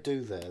I great. going to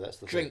do there? That's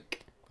the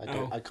Drink. thing. I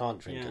don't. Oh, I can't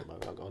drink yeah. at the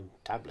moment. I've got on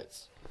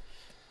tablets.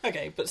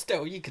 Okay, but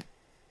still, you could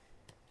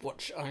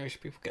watch Irish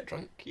people get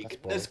drunk. That's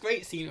There's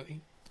great scenery.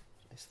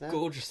 Is there?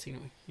 Gorgeous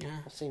scenery. Yeah.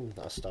 I've seen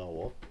a Star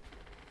Wars.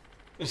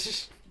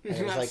 That's- And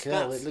it was like,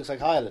 oh, it looks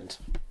like Ireland.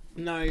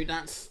 no,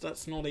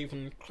 that's not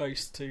even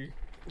close to.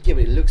 Yeah,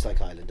 but it looks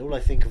like Ireland. All I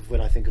think of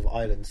when I think of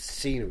Ireland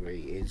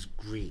scenery is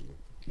green.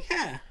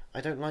 Yeah.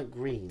 I don't like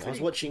green. I was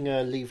Pretty- watching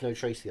Leave No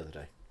Trace the other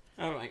day,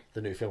 All right.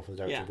 the new film from the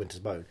director Yeah. of Winter's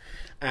Bone,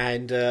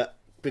 and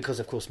because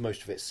of course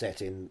most of it's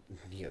set in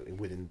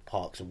within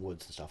parks and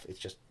woods and stuff, it's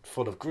just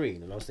full of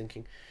green. And I was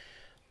thinking,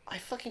 I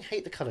fucking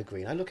hate the colour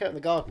green. I look out in the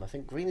garden, I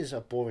think green is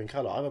a boring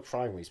colour. I'm a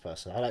primaries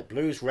person. I like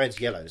blues, reds,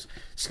 yellows,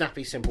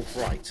 snappy, simple,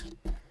 bright.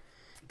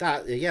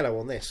 The yellow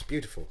on this,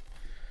 beautiful.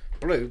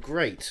 Blue,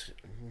 great.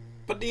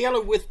 But the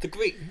yellow with the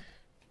green.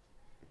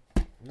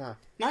 No.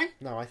 No.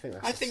 No, I think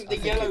that's. I think the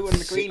yellow it's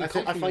and the sick. green I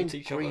complement find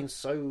each green other.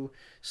 so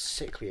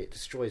sickly; it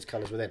destroys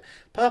colours within.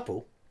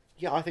 Purple,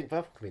 yeah, I think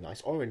purple can be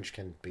nice. Orange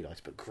can be nice,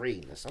 but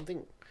green, there's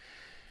something.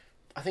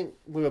 I think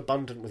we're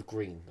abundant with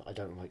green. I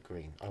don't like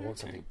green. I want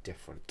something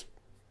different.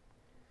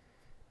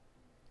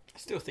 I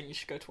still think you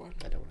should go to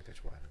Ireland. I don't want to go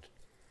to Ireland.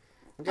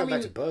 I'm going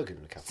back to Bergen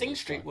in a couple of Sing months'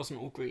 Street time. wasn't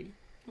all green.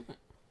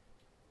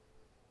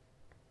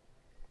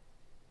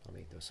 I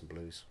mean, there were some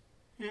blues.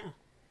 Yeah. Do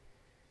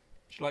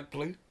you like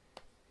blue?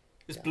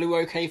 Is blue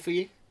okay for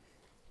you?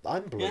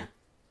 I'm blue. Yeah.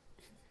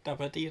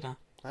 Dabba dee da.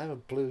 I have a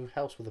blue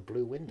house with a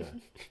blue window.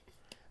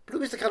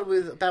 Blue is the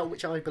colour about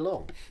which I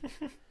belong.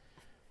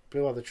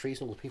 Blue are the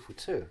trees and all the people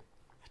too.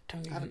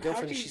 Don't I have a even.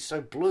 girlfriend and she's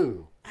so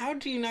blue. How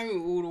do you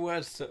know all the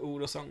words to all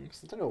the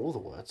songs? I don't know all the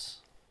words.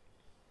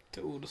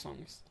 To all the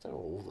songs. I don't know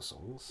all the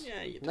songs.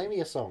 Yeah, you do. Name me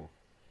a song.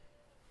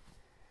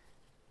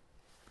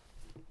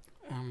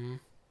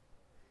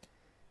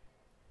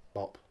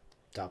 Bop,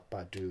 dap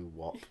ba doo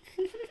wop.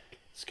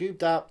 Scoob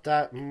dap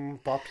dap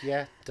bop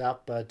yeah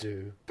dap ba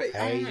doo. But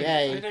Hey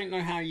I yay. don't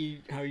know how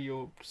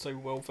you're so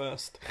well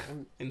versed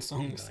in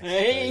songs. Nice.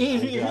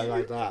 Hey. I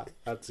like that.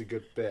 That's a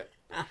good bit.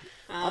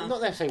 I'm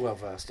not necessarily well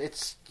versed.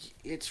 It's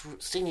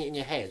singing it in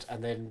your head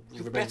and then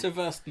You're better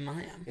versed than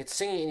I am. It's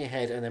singing it in your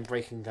head and then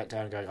breaking that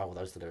down and going, oh, well,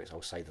 those are the lyrics.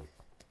 I'll say them.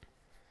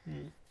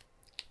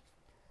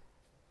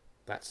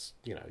 That's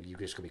you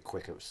just got to be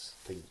quicker at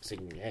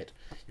singing in your head.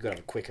 You've got to have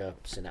a quicker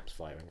synapse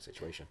firing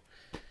situation.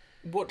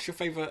 What's your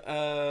favourite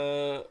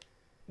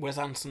Wes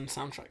Anderson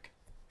soundtrack?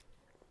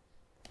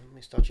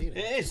 Mr. Darjeeling.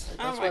 It is. That's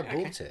Oh, why right, I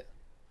bought okay. it.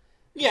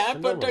 Yeah,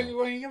 but phenomenal. don't you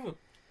want any other?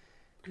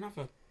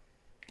 Another.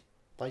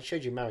 I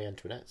showed you Marie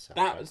Antoinette soundtrack.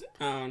 That was.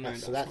 Oh no,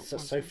 That's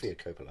not Sophia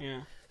Coppola.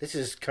 Yeah. This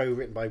is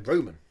co-written by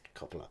Roman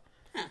Coppola.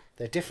 Ah.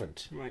 They're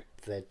different. Right.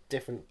 They're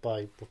different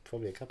by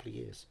probably a couple of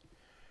years.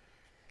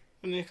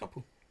 Only a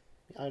couple.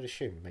 I'd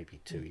assume maybe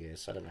 2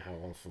 years. I don't know how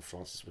often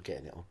Francis were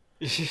getting it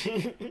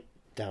on.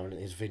 Down in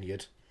his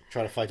vineyard,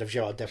 trying to fight off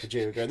Gerard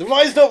Depardieu, going, the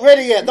wine's not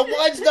ready yet! The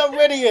wine's not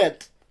ready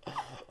yet!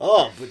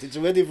 Oh, but it's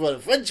ready for a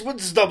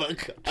Frenchman's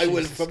stomach. I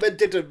will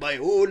ferment it in my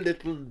own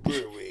little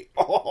brewery.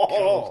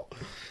 Oh,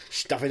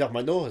 stuff it up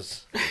my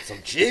nose.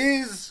 Some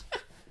cheese.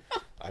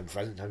 I'm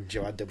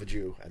Joanne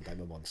W, and I'm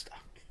a monster.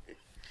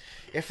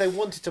 If they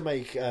wanted to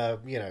make, a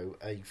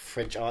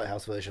French art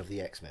house version of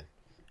the X-Men,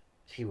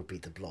 he would be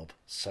the Blob.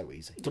 So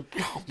easy. The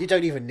Blob. You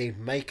don't even need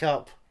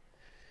makeup.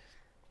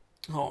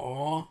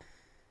 Aww.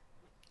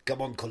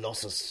 Come on,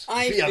 Colossus.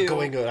 I We are feel-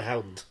 going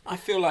around. I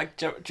feel like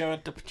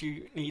Jared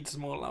W needs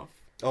more love.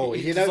 Oh,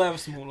 he you know,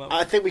 deserves more love.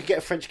 I think we could get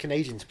a French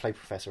Canadian to play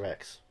Professor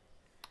X.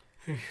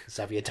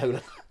 Xavier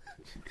Dolan.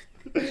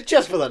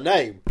 Just for the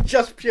name.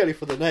 Just purely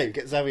for the name.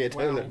 Get Xavier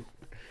Dolan.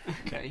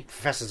 Okay.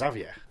 Professor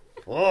Xavier.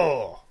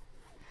 Oh.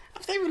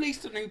 Have they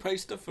released a new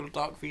poster for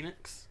Dark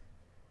Phoenix?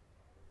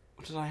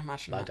 Or did I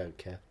imagine I that? don't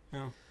care.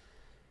 No.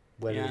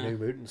 When are Yeah. the New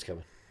Mutants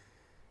coming?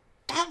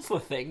 That's the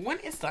thing. When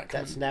is that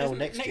coming? That's now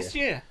Isn't it next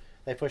year.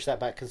 They pushed that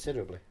back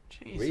considerably.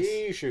 Jesus.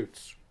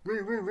 Reshoots.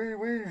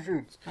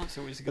 Reshoots. That's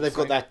always a good But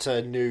they've got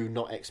sign. that new,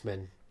 not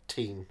X-Men,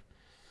 teen,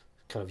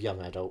 kind of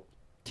young adult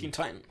Teen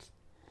Titans.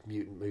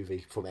 mutant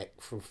movie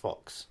from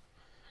Fox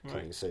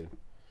coming Right. soon.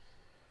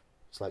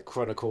 It's like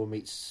Chronicle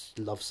meets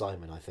Love,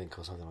 Simon, I think,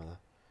 or something like that.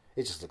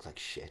 It just looks like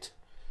shit.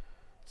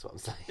 That's what I'm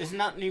saying. Isn't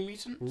that New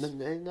Mutants?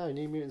 No,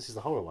 New Mutants is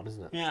the horror one,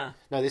 isn't it? Yeah.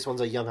 No, this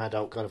one's a young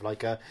adult, kind of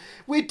like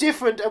we're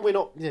different and we're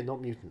not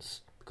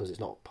mutants, because it's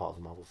not part of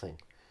the Marvel thing.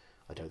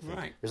 I don't think.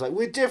 Right. It's like,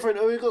 we're different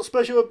and we've got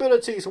special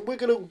abilities and we're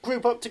going to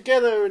group up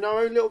together in our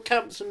own little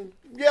camps and,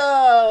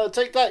 yeah,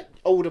 take that,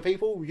 older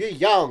people, you're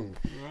young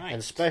Right.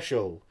 and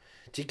special.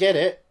 Do you get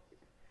it?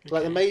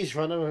 Like the Maze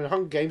Runner and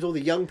Hunger Games, all the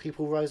young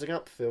people rising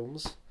up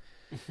films.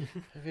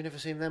 Have you never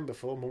seen them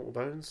before, Mortal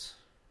Bones?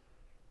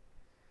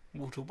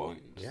 Mortal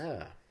Bones.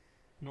 Yeah.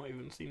 Not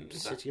even seen.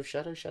 Is City of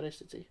Shadow, Shadow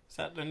City.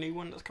 that the new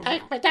one that's coming out?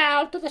 Take me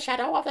down to the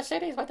shadow of the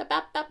cities with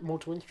the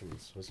Mortal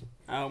Instruments, was it?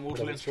 Mortal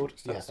Whatever it's called.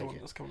 Instruments. That's Yeah, the thank one you.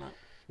 that's coming out.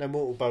 No,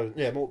 Mortal Bones.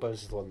 Yeah, Mortal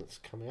Bones is the one that's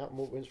coming out.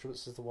 Mortal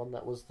Instruments is the one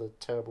that was the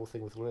terrible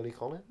thing with Lily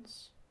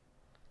Collins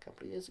a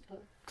couple of years ago.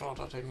 God,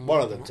 I don't know.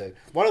 One of them too.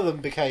 One of them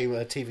became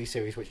a TV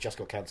series which just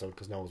got cancelled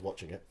because no one was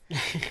watching it,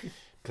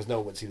 because no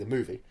one went to see the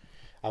movie.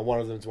 And one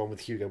of them's the one with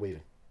Hugo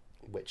Weaving,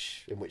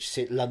 in which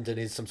London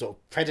is some sort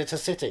of predator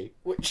city,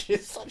 which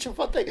is such a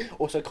fun thing.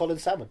 Also, Colin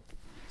Salmon.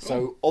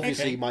 So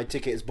obviously okay. my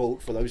ticket is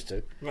bought for those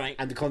two. Right.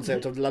 And the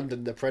concept of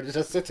London, the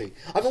Predator City.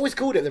 I've always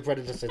called it the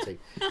Predator City.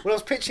 When I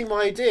was pitching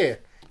my idea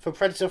for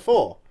Predator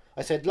 4,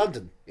 I said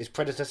London is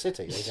Predator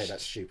City. They say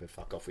that's stupid.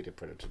 Fuck off. We did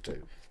Predator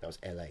 2. That was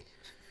LA.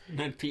 And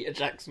then Peter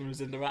Jackson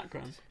was in the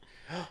background.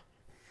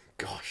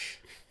 Gosh,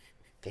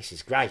 this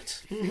is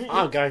great.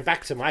 I'm going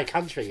back to my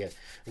country. I'm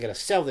going to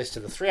sell this to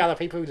the 3 other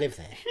people who live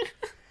there.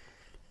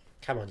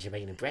 Come on,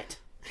 Jermaine and Brett.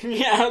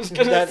 Yeah, I was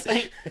gonna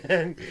say.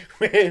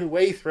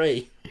 Way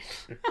 3.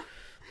 It's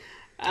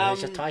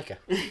a Um, tiger.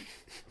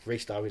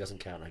 Restart doesn't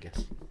count, I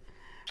guess.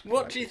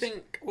 what do you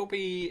think will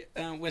be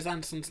Wes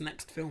Anderson's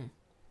next film?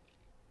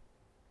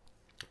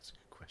 That's a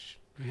good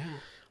question. Yeah.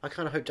 I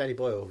kind of hope Danny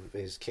Boyle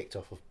is kicked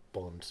off of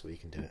Bond so he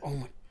can do it. Oh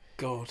my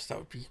god, that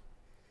would be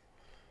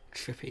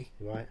trippy.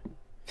 Right?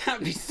 That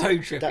would be so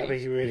trippy. That would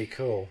be really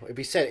cool. It'd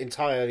be set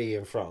entirely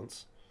in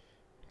France.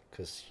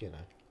 Because,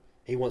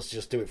 he wants to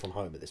just do it from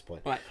home at this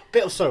point. Right.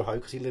 Bit of Soho,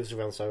 because he lives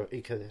around Soho.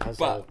 He has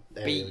But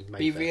a be area in be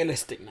Mayfair.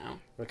 realistic now.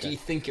 Okay. Do you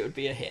think it would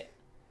be a hit?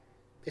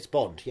 It's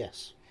Bond,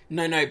 yes.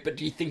 No, but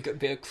do you think it would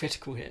be a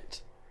critical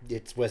hit?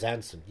 It's Wes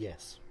Anderson,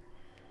 yes.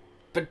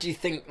 But do you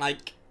think,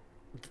 like,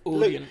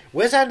 Look, audience...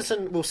 Wes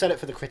Anderson will sell it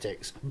for the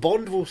critics.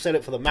 Bond will sell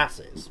it for the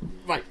masses.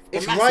 Right, the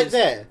It's masses- right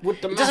there.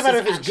 Would the It doesn't matter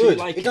if masses it's actually good.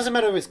 like It doesn't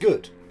matter if it's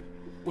good.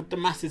 Would the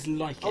masses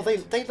like Oh,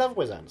 it? they love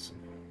Wes Anderson.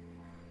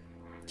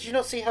 Did you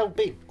not see how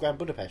big Grand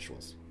Budapest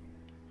was?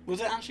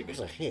 Was it actually It big?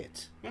 was a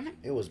hit. Really?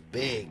 It was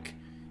big.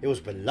 It was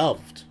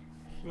beloved.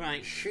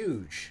 Right.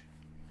 Huge.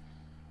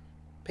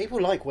 People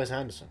like Wes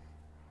Anderson.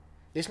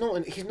 He's not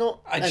an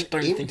I just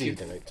don't indie think he'd-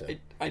 director.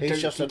 I He's don't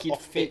just think an he'd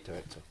off-bit fit.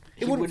 director.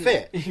 He He wouldn't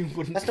wouldn't- fit. he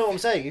wouldn't That's not what I'm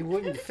saying. He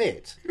wouldn't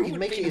fit. Who He'd would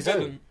make be it the his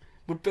villain? own.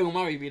 Would Bill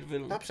Murray be the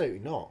villain? Absolutely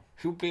not.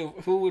 Who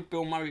would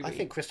Bill Murray be? I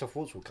think Christoph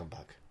Waltz will come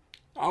back.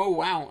 Oh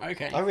wow,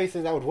 okay. I really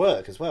think that would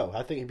work as well.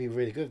 I think he'd be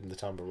really good in the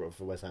time of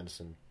Wes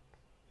Anderson.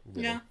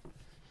 Yeah.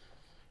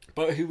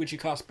 But who would you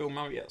cast Bill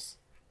Murray as?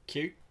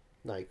 Q?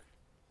 No, you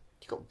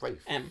got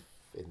Rafe M.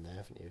 in there,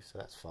 haven't you? So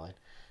that's fine.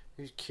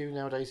 Who's Q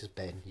nowadays? Is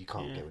Ben. You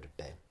can't get rid of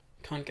Ben.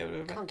 Can't get rid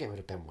of it. Can't get rid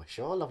of Ben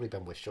Whishaw. Lovely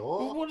Ben Whishaw.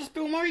 Well, what is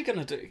Bill Murray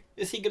gonna do?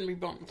 Is he gonna be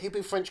Bond? He'll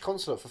be French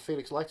consulate for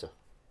Felix Leiter.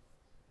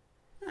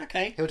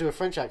 Okay. He'll do a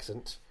French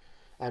accent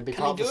and be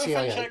Can part he of the do a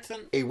CIA. French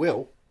accent? He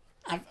will.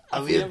 Have I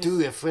we will ever-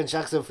 do a French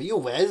accent for you,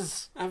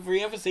 Wes. Have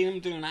we ever seen him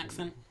do an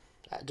accent?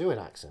 Do an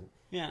accent.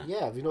 Yeah.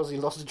 Yeah, have you not seen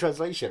Lost in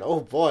Translation?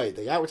 Oh boy,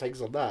 the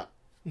outtakes on that.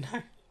 No.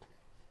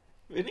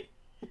 Really?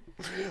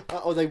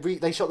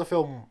 They shot the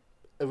film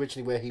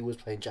originally where he was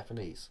playing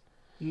Japanese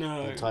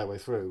No. the entire way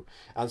through,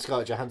 and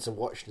Scarlett Johansson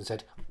watched and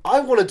said,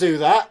 "I want to do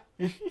that."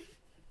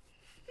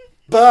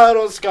 Burn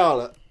on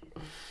Scarlett.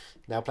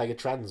 Now playing a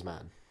trans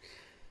man.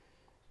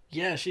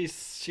 Yeah,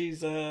 she's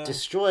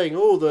Destroying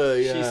all the.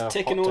 she's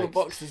ticking hot all the takes.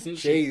 boxes, isn't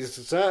she?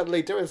 She's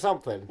certainly doing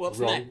something. What's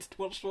wrong. next?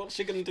 What's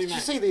she gonna do Did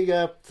next? you see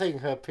the thing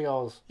her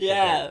PR's?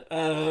 Yeah.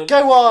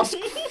 Go ask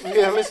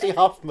Misty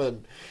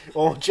Huffman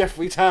or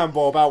Jeffrey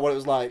Tambor about what it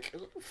was like.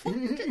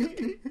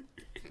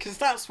 Because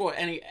that's what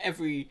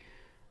every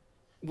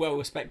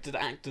well-respected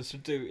actor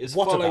should do is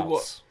What follow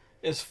abouts?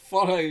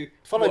 follow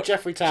Follow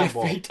Jeffrey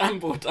Tambor. Jeffrey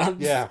Tambor does.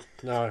 Yeah,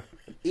 no.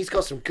 He's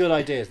got some good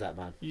ideas, that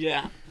man.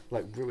 Yeah.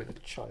 Like ruin a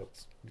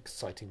child's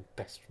exciting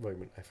best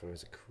moment ever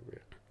as a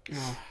career.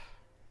 Oh.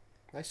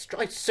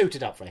 I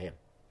suited up for him.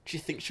 Do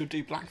you think she'll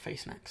do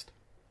blackface next?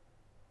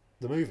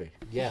 The movie,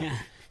 yeah. Yeah.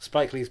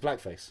 Spike Lee's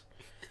blackface.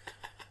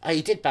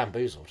 He did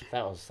Bamboozled.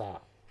 That was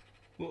that.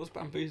 What was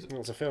Bamboozle?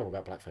 It's a film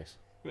about blackface.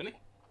 Really?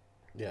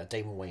 Yeah,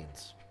 Damon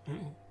Wayans. Oh.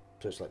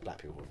 So it's like black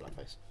people with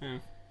blackface. Oh.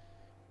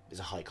 It's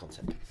a high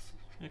concept.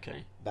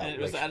 Okay. About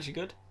And was it racial- actually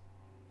good?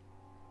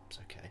 It's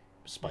okay.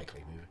 Spike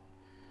Lee movie.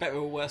 Better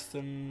or worse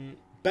than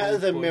Better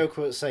Old than Boy?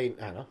 Miracle at St.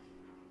 Anna.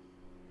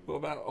 What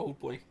about Old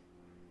Boy?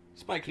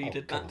 Spike Lee Oh,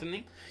 did come that, on. didn't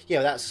he?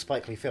 Yeah, that's a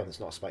Spike Lee film. It's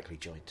not a Spike Lee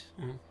joint.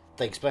 Mhm.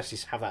 They expressly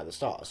have that at the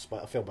start,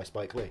 a film by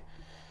Spike Lee.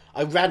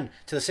 I ran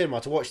to the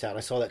cinema to watch that, and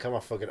I saw that come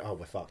off. Fucking, oh,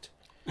 we're fucked.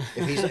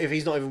 If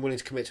he's not even willing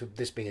to commit to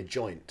this being a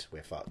joint,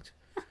 we're fucked.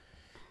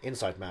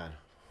 Inside Man.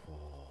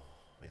 Oh,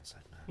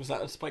 Inside Man. Was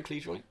that a Spike Lee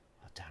joint?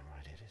 Oh, damn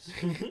right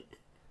it is.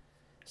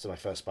 It's my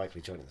first Spike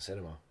Lee joint in the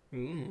cinema.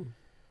 Mm.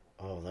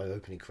 Oh, those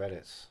opening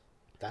credits.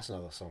 That's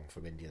another song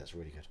from India that's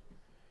really good.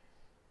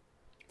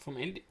 From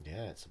India?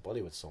 Yeah, it's a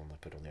Bollywood song they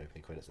put on the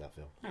opening credits of that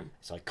film. Oh.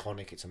 It's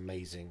iconic, it's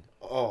amazing.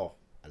 Oh,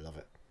 I love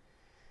it.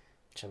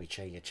 Chami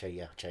Chaya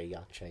Chaya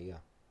Chaya Chaya.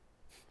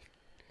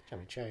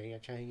 Chami Chaya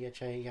Chaya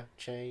Chaya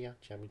Chaya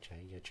Chami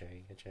Chaya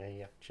Chaya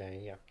Chaya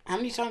Chaya. How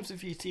many times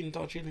have you seen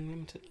Darjeeling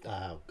Limited?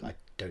 I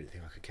don't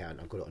think I could count.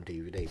 I've got it on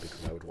DVD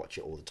because I would watch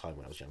it all the time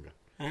when I was younger.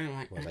 Oh,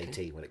 right. When I was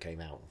Okay. 18 when it came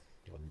out.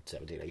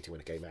 17, 18 when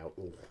it came out.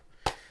 Ooh.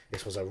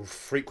 This was a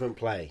frequent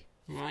play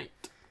Right.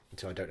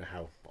 until I don't know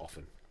how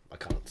often. I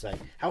can't say.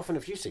 How often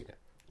have you seen it?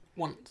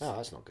 Once. Oh,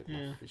 that's not good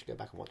enough. Yeah. We should go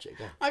back and watch it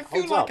again. I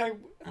feel Holds like up.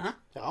 Huh?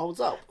 It holds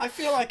up. I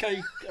feel like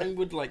I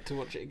would like to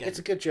watch it again. It's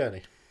a good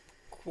journey.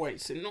 Quite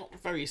soon. Not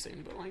very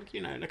soon, but like,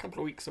 in a couple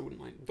of weeks I wouldn't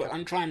mind. But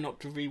I'm trying not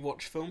to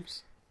rewatch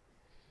films.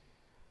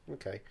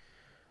 Okay.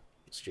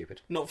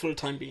 Stupid. Not for the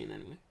time being,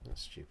 anyway.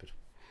 That's stupid.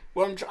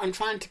 Well, I'm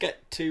trying to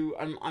get to...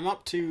 I'm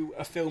up to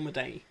a film a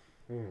day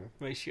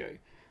ratio.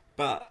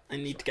 But I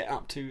need to get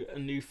up to a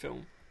new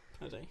film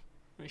per day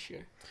ratio.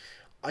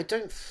 I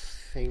don't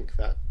think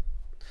that...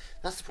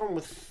 That's the problem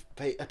with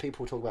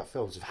people who talk about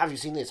films. Have you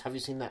seen this? Have you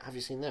seen that? Have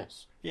you seen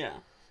this? Yeah.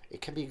 It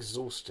can be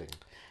exhausting.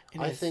 It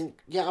I is. think...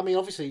 Yeah, I mean,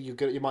 obviously you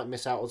might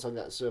miss out on something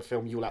that's a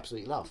film you'll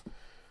absolutely love.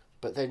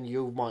 But then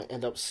you might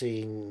end up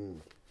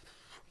seeing...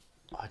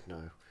 I don't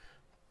know.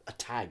 A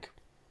Tag.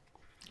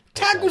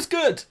 Tag was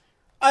good!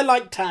 I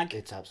like Tag.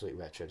 It's absolutely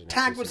wretched. in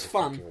Tag every was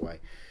single fun. fucking way.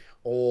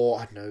 Or,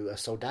 I don't know, a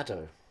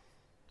Soldado.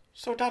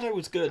 Soldado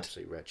was good.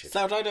 Absolutely wretched.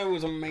 Soldado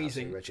was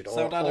amazing. Absolutely wretched.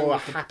 Soldado Or a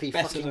was Happy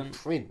better Fucking than...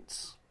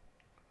 Prince.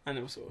 I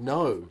never saw it.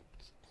 No,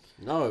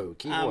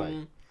 keep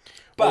away.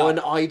 But... Or An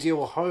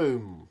Ideal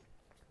Home.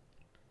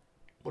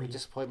 What a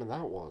disappointment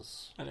that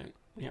was. I don't...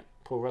 Yeah.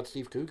 Poor Rod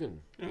Steve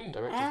Coogan, Oh,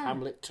 director of ah.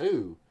 Hamlet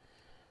 2.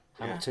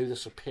 Hamlet Yeah. 2, the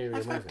superior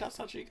I've movie. heard that's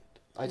actually good.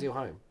 Ideal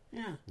Home.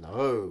 Yeah.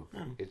 No,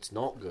 it's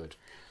not good.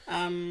 The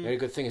Um, only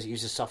good thing is it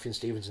uses Sufjan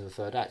Stevens in the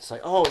third act. It's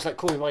like, oh, it's like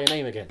Call Me By Your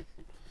Name again.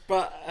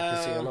 but You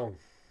can sing along.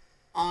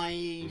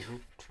 I...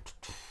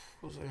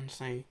 What was I going to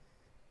say?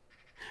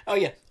 Oh,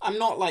 yeah. I'm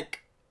not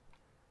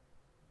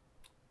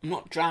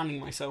drowning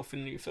myself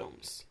in new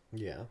films.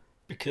 Yeah,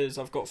 Because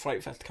I've got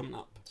Fright Fest coming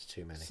up. it's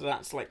too many. So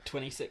that's like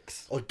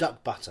 26. Or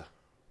Duck Butter.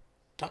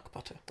 Duck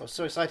butter. I was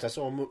so excited. I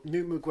saw a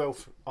new Miguel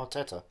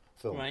Arteta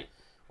film Right.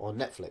 on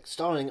Netflix,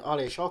 starring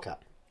Alia Shawkat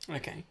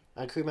Okay.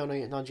 and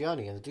Kumail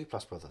Nanjiani and the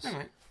Duplass brothers.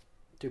 Alright.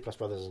 Duplass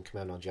brothers and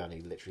Kumail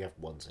Nanjiani literally have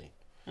one scene.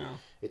 Oh.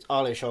 It's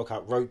Alia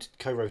Shawkat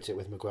co-wrote it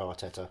with Miguel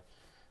Arteta,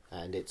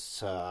 and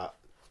it's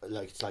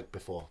like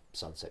Before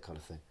Sunset kind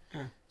of thing.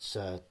 Oh. It's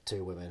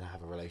two women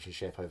have a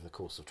relationship over the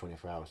course of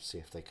 24 hours to see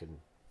if they can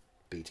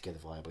be together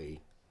viably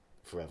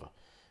forever,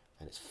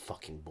 and it's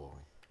fucking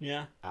boring.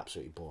 Yeah.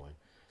 Absolutely boring.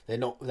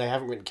 They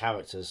haven't written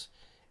characters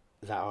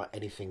that are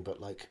anything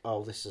but like,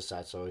 oh, this is a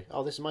sad story.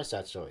 Oh, this is my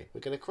sad story.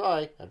 We're gonna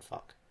cry and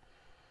fuck.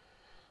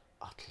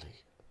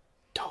 Utterly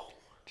dull.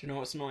 Do you know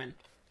what's annoying?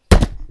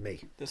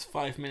 Me. There's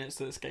 5 minutes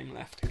of this game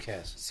left. Who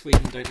cares?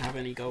 Sweden don't have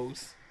any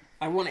goals.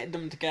 I wanted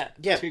them to get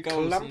Yeah, 2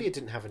 goals. Colombia and-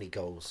 didn't have any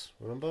goals,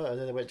 remember? And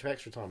then they went to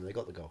extra time and they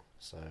got the goal.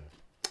 So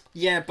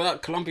Yeah,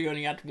 but Colombia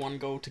only had 1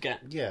 goal to get.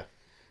 yeah,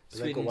 but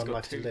they've got Sweden's one got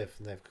life 2. to live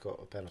and they've got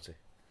a penalty.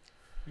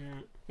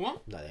 Yeah.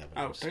 What? No, they haven't.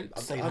 Oh, don't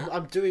say I'm, that.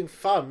 I'm doing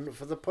fun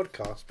for the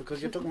podcast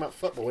because you're talking about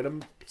football.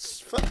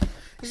 This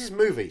is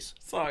movies.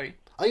 Sorry.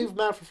 Are you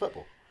mad for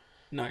football?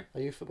 No.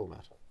 Are you football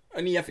mad?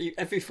 Only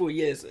every 4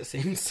 years, it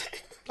seems.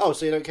 Oh,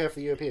 so you don't care for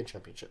the European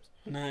Championships?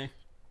 No.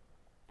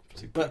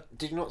 But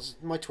did you not?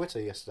 My Twitter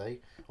yesterday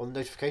on the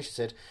notification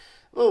said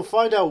Oh,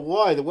 find out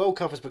why the World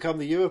Cup has become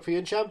the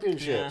European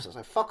Championships. Yeah. I was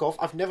like, fuck off.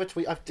 I've never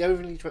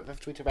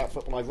tweeted about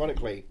football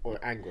ironically or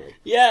angrily.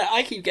 Yeah,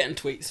 I keep getting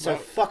tweets So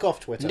about fuck off,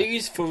 Twitter.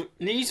 news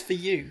for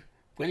you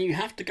when you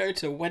have to go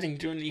to a wedding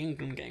during the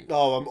England game.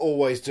 Oh, I'm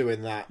always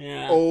doing that.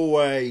 Yeah.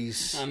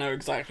 Always. I know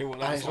exactly what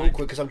And that's it's like.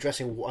 awkward because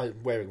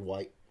I'm wearing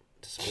white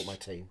to support my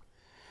team.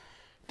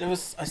 I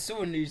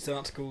saw a news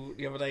article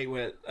the other day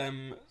where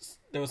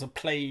there was a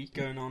play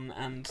going on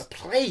and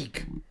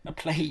Plague. a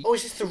play. Oh,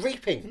 is this the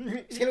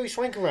reaping? Is Hilary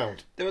Swank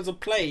around? There was a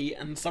play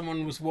and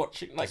someone was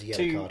watching, like There's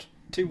a yellow card.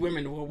 two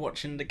women were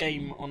watching the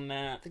game on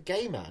their The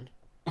gay man.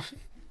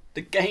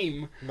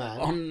 Man.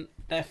 on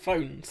their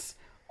phones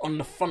on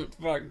the front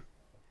row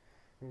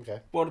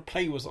Okay, while the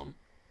play was on.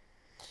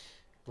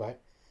 right.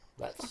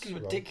 That's Fucking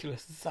wrong.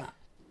 ridiculous is that?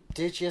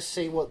 Did you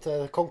see what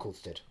the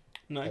Concords did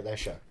No, at their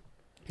show?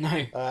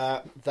 no.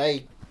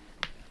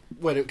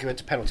 When it went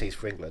to penalties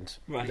for England,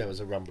 Right. there was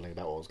a rumbling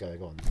about what was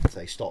going on. So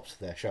they stopped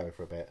their show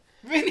for a bit.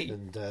 Really?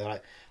 And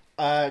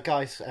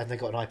guys, and they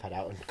got an iPad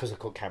out, and because they've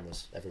got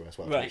cameras everywhere as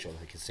well to Right. make sure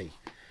they can see.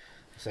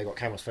 So they got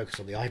cameras focused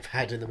on the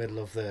iPad in the middle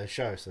of the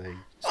show. So they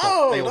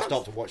Oh, all that's-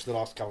 stopped to watch the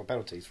last couple of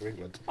penalties for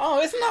England. Oh,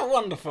 isn't that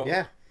wonderful?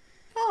 Yeah.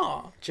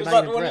 Oh, was Jermaine that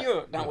and the one Brett. you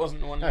were? That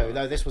wasn't the one. No, you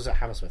no, this was at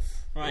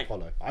Hammersmith Right.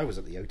 Apollo. I was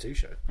at the O2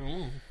 show.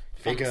 Ooh,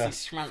 Bigger,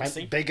 fancy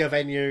schmancy. bigger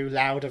venue,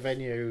 louder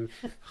venue.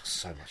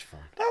 So much fun.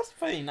 That's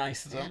very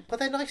nice of them. But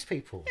they're nice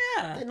people.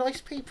 Yeah. They're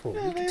nice people.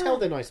 Yeah, You can they tell are.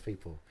 they're nice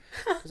people.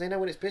 Because they know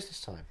when it's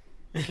business time.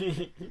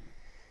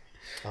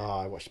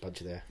 I watched a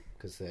bunch of their...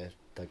 Because they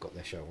got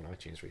their show on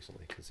iTunes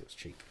recently because it was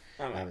cheap.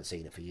 Oh, right. I haven't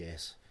seen it for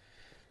years.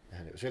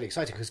 And it was really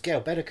exciting because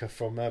Gail Bedecker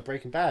from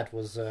Breaking Bad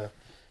was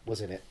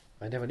in it.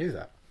 I never knew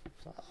that.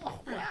 It's like, oh,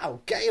 wow,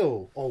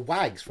 Gail! Or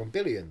Wags from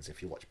Billions,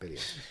 if you watch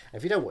Billions. And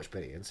if you don't watch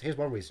Billions, here's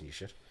one reason you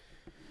should.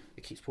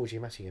 It keeps Paul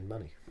Giamatti in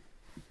money.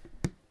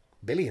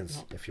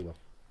 Billions, if you will.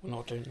 We're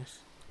not doing this.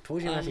 Paul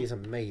Giamatti is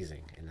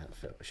amazing in that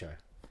show.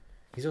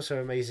 He's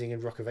also amazing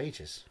in Rock of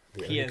Ages. The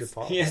He only is. good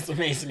part. He is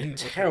amazing.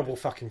 Terrible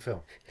fucking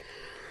film.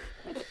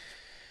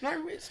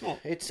 No, it's not.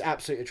 It's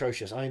absolutely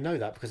atrocious. I know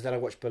that because then I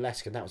watched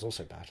Burlesque and that was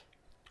also bad.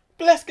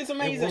 Burlesque is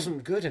amazing. It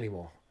wasn't good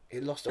anymore.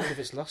 It lost all of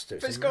its luster.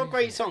 But it's got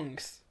great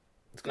songs.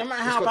 No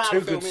matter it's how got bad two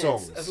a film good is,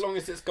 songs. as long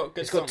as it's got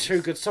good It's got songs.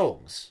 two good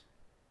songs.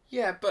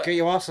 Yeah, but Get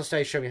your ass on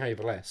stage, show me how you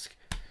burlesque.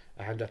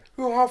 And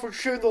you haven't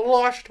seen the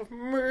last of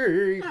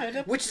me.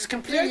 No, Which is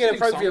completely the opening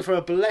inappropriate song- for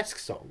a burlesque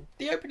song.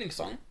 the opening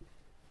song.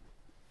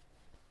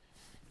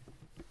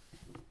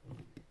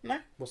 No,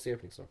 What's the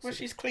opening song? where Sing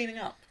it. she's cleaning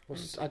up.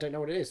 I don't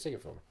know what it is. Sing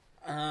it for me.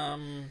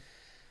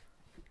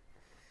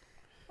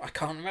 I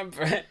can't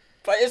remember it,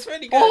 but it's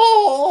really good.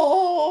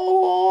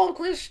 Oh,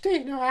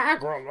 Christina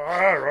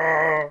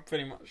Aguilera.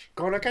 Pretty much.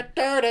 Gonna get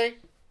dirty.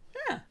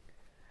 Yeah.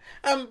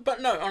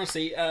 But no,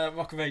 honestly,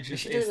 Rock of Ages Is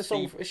she doing is the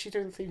song? Is she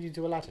doing the theme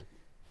to Aladdin?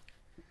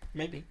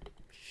 maybe.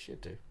 She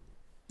should do.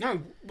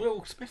 No,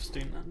 Will Smith's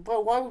doing that.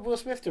 Well, why would Will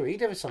Smith do it? He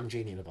never sung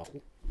Genie in a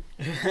Bottle.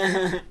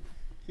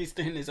 He's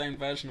doing his own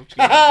version of Ha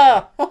Genie.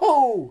 ha!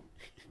 Oh!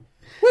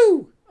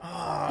 Woo!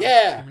 Oh,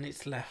 Yeah. 10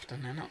 minutes left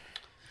and they're not.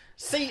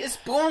 See, it's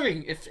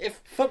boring. If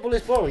Football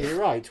is boring, you're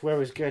right.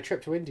 Whereas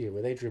Trip to India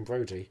with Adrian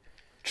Brody.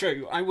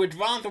 true, I would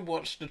rather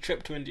watch the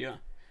trip to India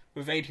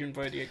with Adrian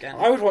Brody again.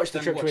 I would watch the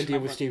than Trip to watch India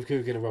with another- Steve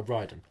Coogan and Rob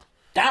Brydon.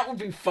 That would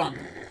be fun.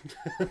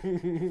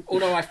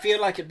 Although I feel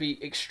like it'd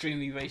be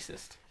extremely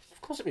racist. Of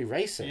course it'd be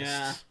racist.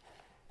 Yeah.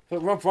 But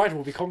Rob Brydon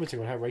will be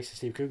commenting on how racist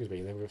Steve Coogan's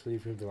being. Then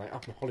Steve Coogan will be like,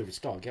 I'm a Hollywood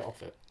star, get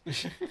off it.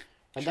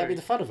 And that'd be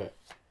the fun of it.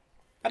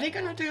 Are they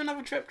going to do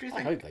another trip, do you I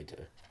think? hope they do.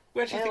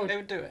 Where do you think Well, they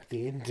would do it?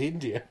 The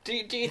India. Do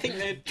you think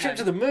they'd... Trip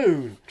to the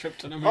moon. Trip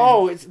to the moon.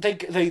 Oh, it's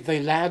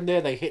they land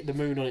there, they hit the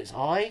moon on its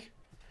eye.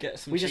 Get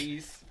some we just-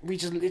 cheese. We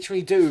just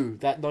literally do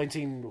that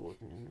 19...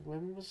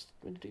 When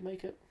did he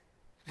make it?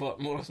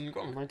 What, Morrison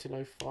Gone?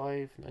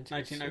 1905,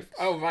 1905.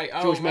 Oh, right.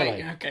 Oh, George right.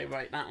 Melly. Okay,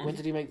 right, that one. When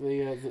did he make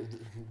the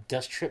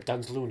Das Trip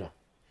Dans Luna?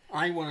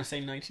 I want to say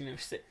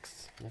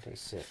 1906.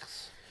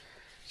 1906.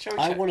 Shall we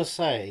I check? want to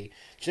say...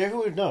 Do you know who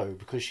would know?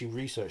 Because she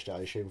researched it, I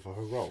assume, for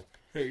her role.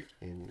 Who?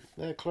 In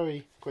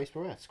Grace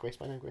Moretz. Grace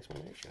by Name, Grace by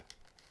Nature.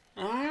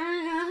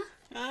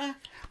 I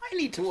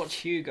need to watch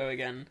Hugo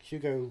again.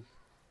 Hugo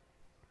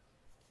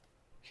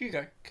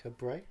Hugo.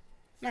 Cabret?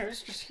 No,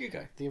 it's just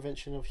Hugo. The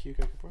invention of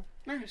Hugo Cabret?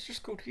 No, it's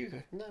just called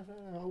Hugo. No.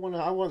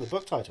 I want the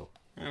book title.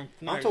 Oh,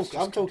 no, I'm it's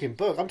just talking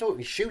book. I'm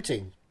talking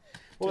shooting.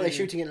 What are they Do-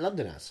 shooting in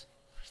London as?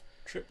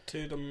 Trip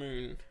to the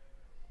Moon.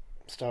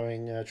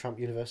 Starring Trump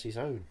University's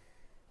own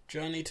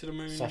Journey to the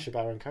Moon. Sacha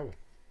Baron Cohen.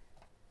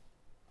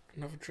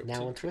 Another trip Now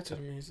to, on trip Twitter.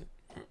 to the music.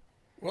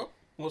 What?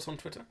 What's on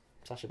Twitter?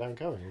 Sacha Baron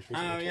Cohen, who's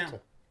recently Oh, on yeah.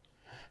 Twitter.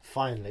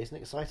 Finally, isn't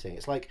it exciting?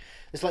 It's like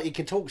you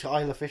can talk to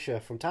Isla Fisher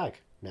from Tag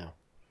now,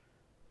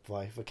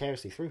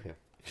 vicariously through him.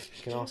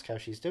 You can ask how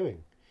she's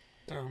doing.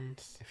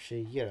 Dance. If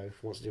she,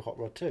 wants to do Hot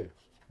Rod 2.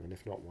 And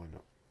if not, why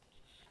not?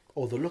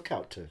 Or The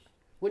Lookout 2.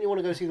 Wouldn't you want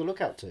to go see The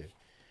Lookout 2?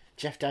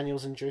 Jeff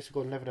Daniels and Joseph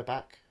Gordon-Levitt are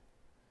back.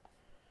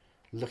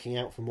 Looking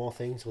out for more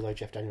things, although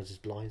Jeff Daniels is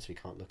blind, so he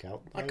can't look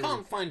out. I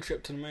can't find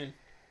Trip to the Moon.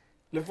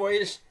 Le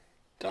Voyage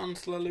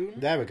dans la Lune?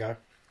 There we go.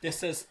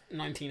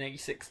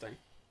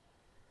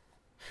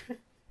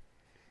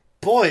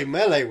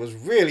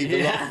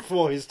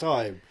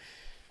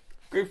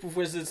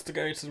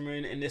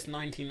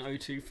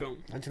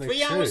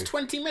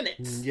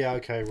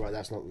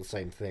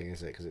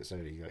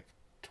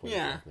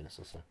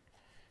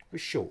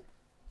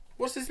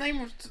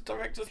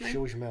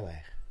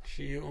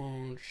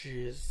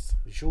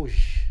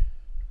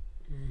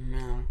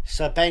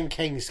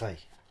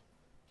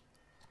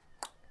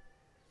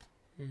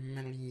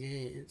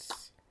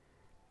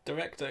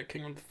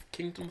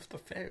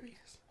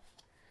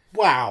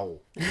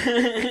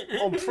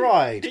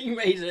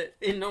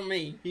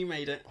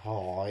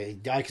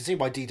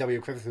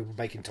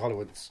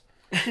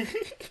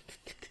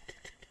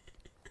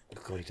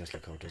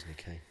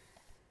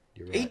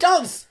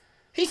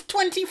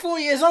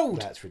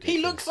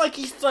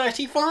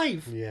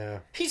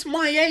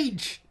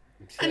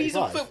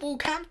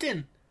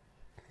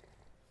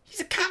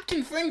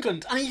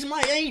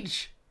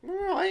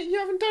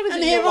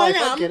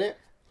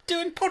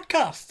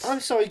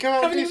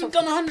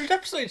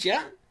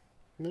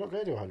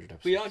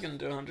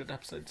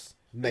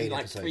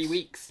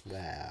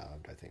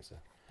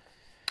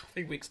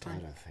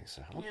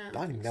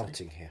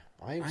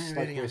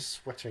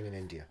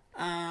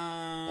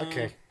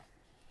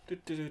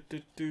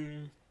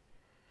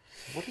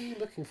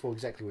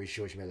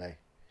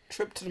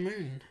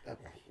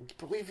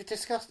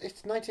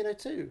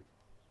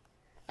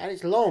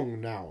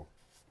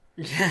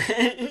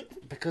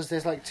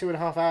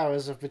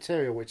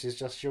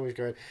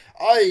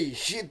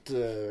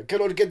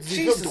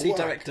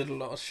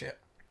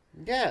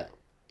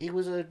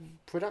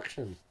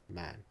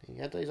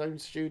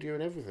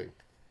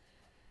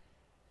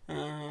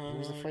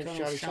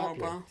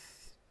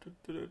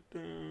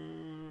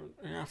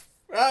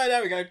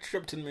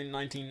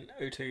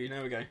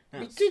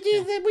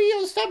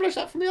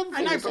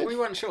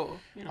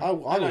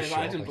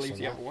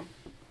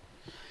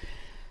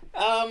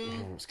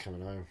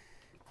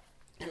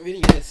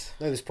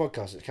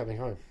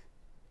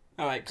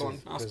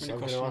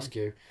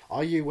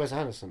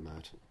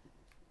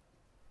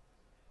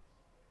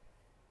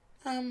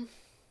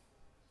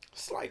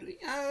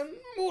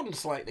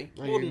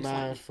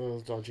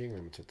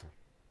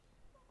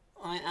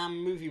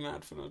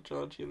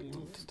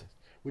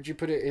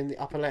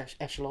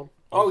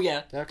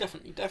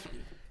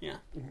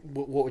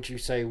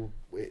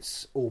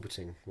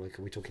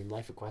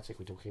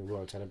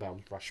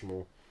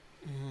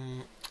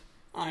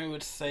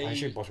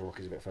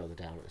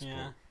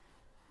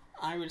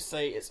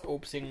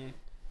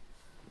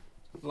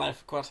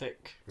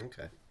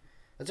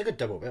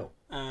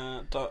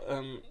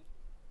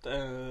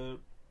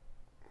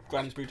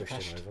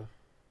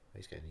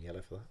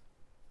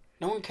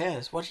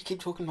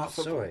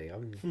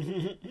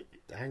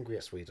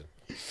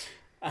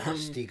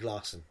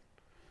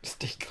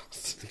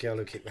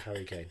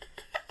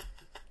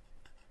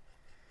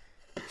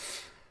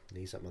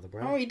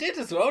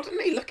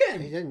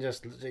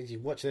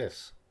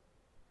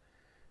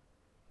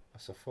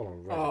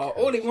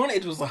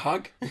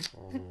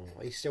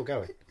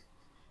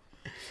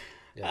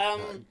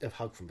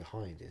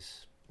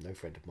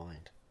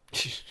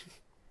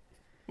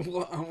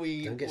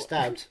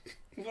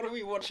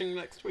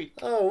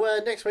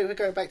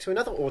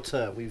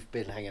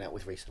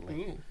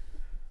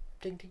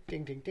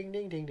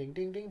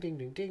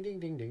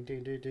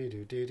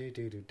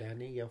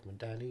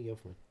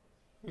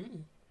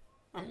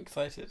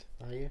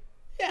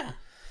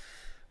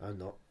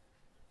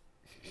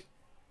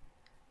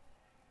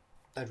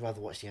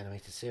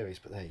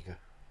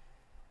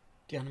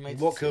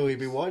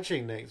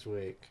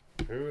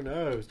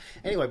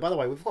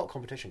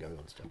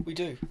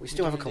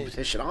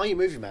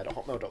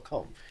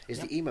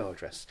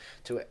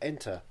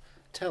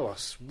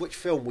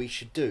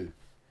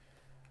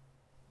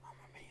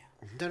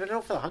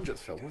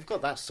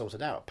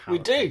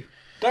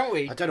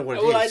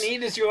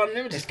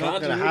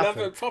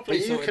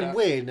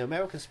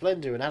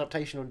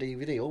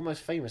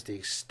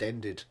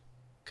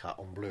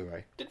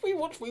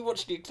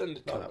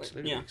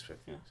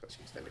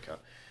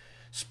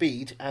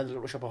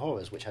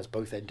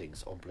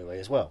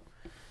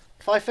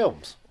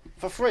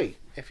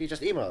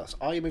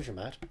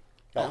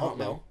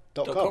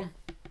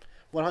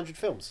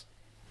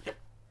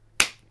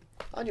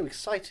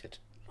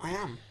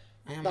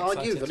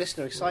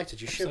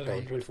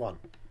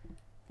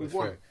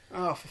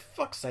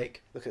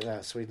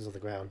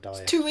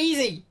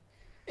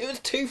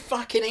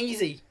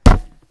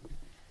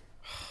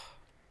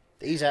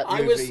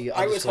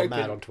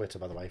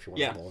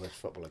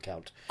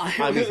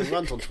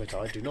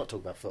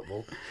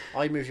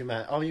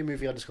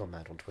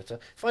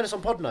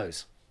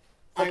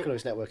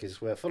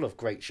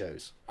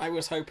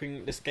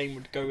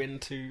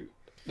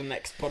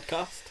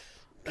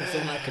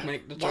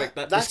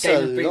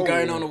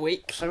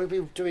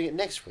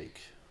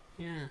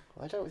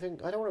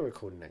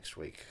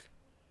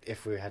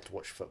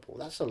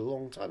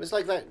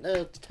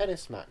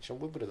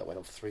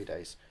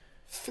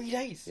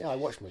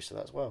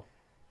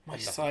 My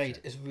side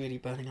is really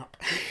burning up.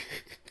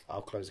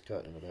 I'll close the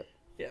curtain in a bit.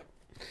 Yeah.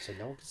 So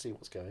no one can see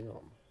what's going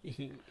on.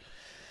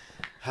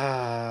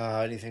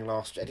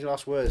 Any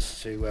last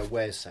words to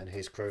Wes and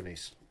his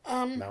cronies?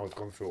 Now we've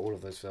gone through all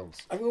of those films.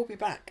 I will be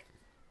back.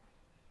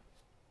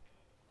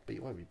 But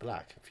you won't be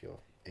black if you're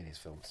in his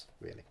films,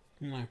 really.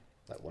 No.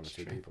 Like one or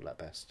two people at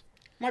best.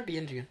 Might be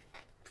Indian.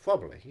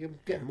 Probably. You'll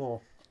get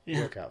more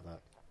work out of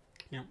that.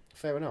 Yeah.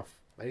 Fair enough.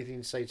 Anything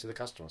to say to the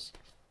customers?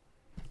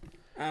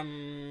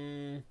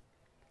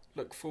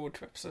 Look forward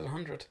to episode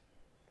 100.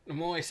 The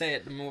more I say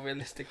it, the more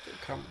realistic it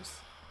becomes.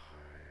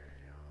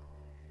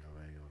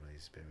 Going on a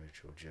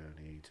spiritual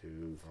journey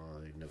to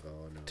find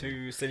Nirvana.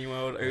 To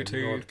Cineworld And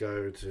O2. not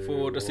go to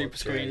for the watch super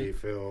screen. a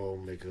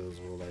film because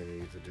all they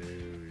need to do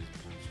is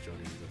punch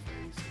Johnny in the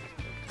face.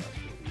 And podcast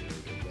will be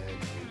over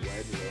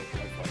when will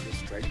I find the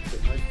strength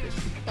in my fist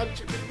and punch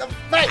him in the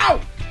face? Ow!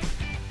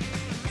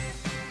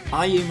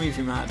 Are You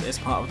Movie Mad is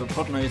part of the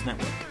Podnose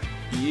Network,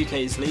 the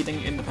UK's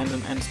leading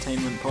independent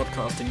entertainment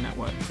podcasting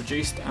network,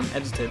 produced and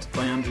edited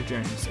by Andrew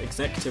Jones,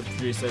 executive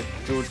producer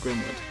George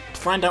Grimwood. To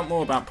find out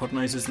more about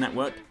Podnose's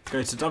network,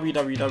 go to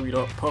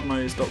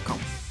www.podnose.com.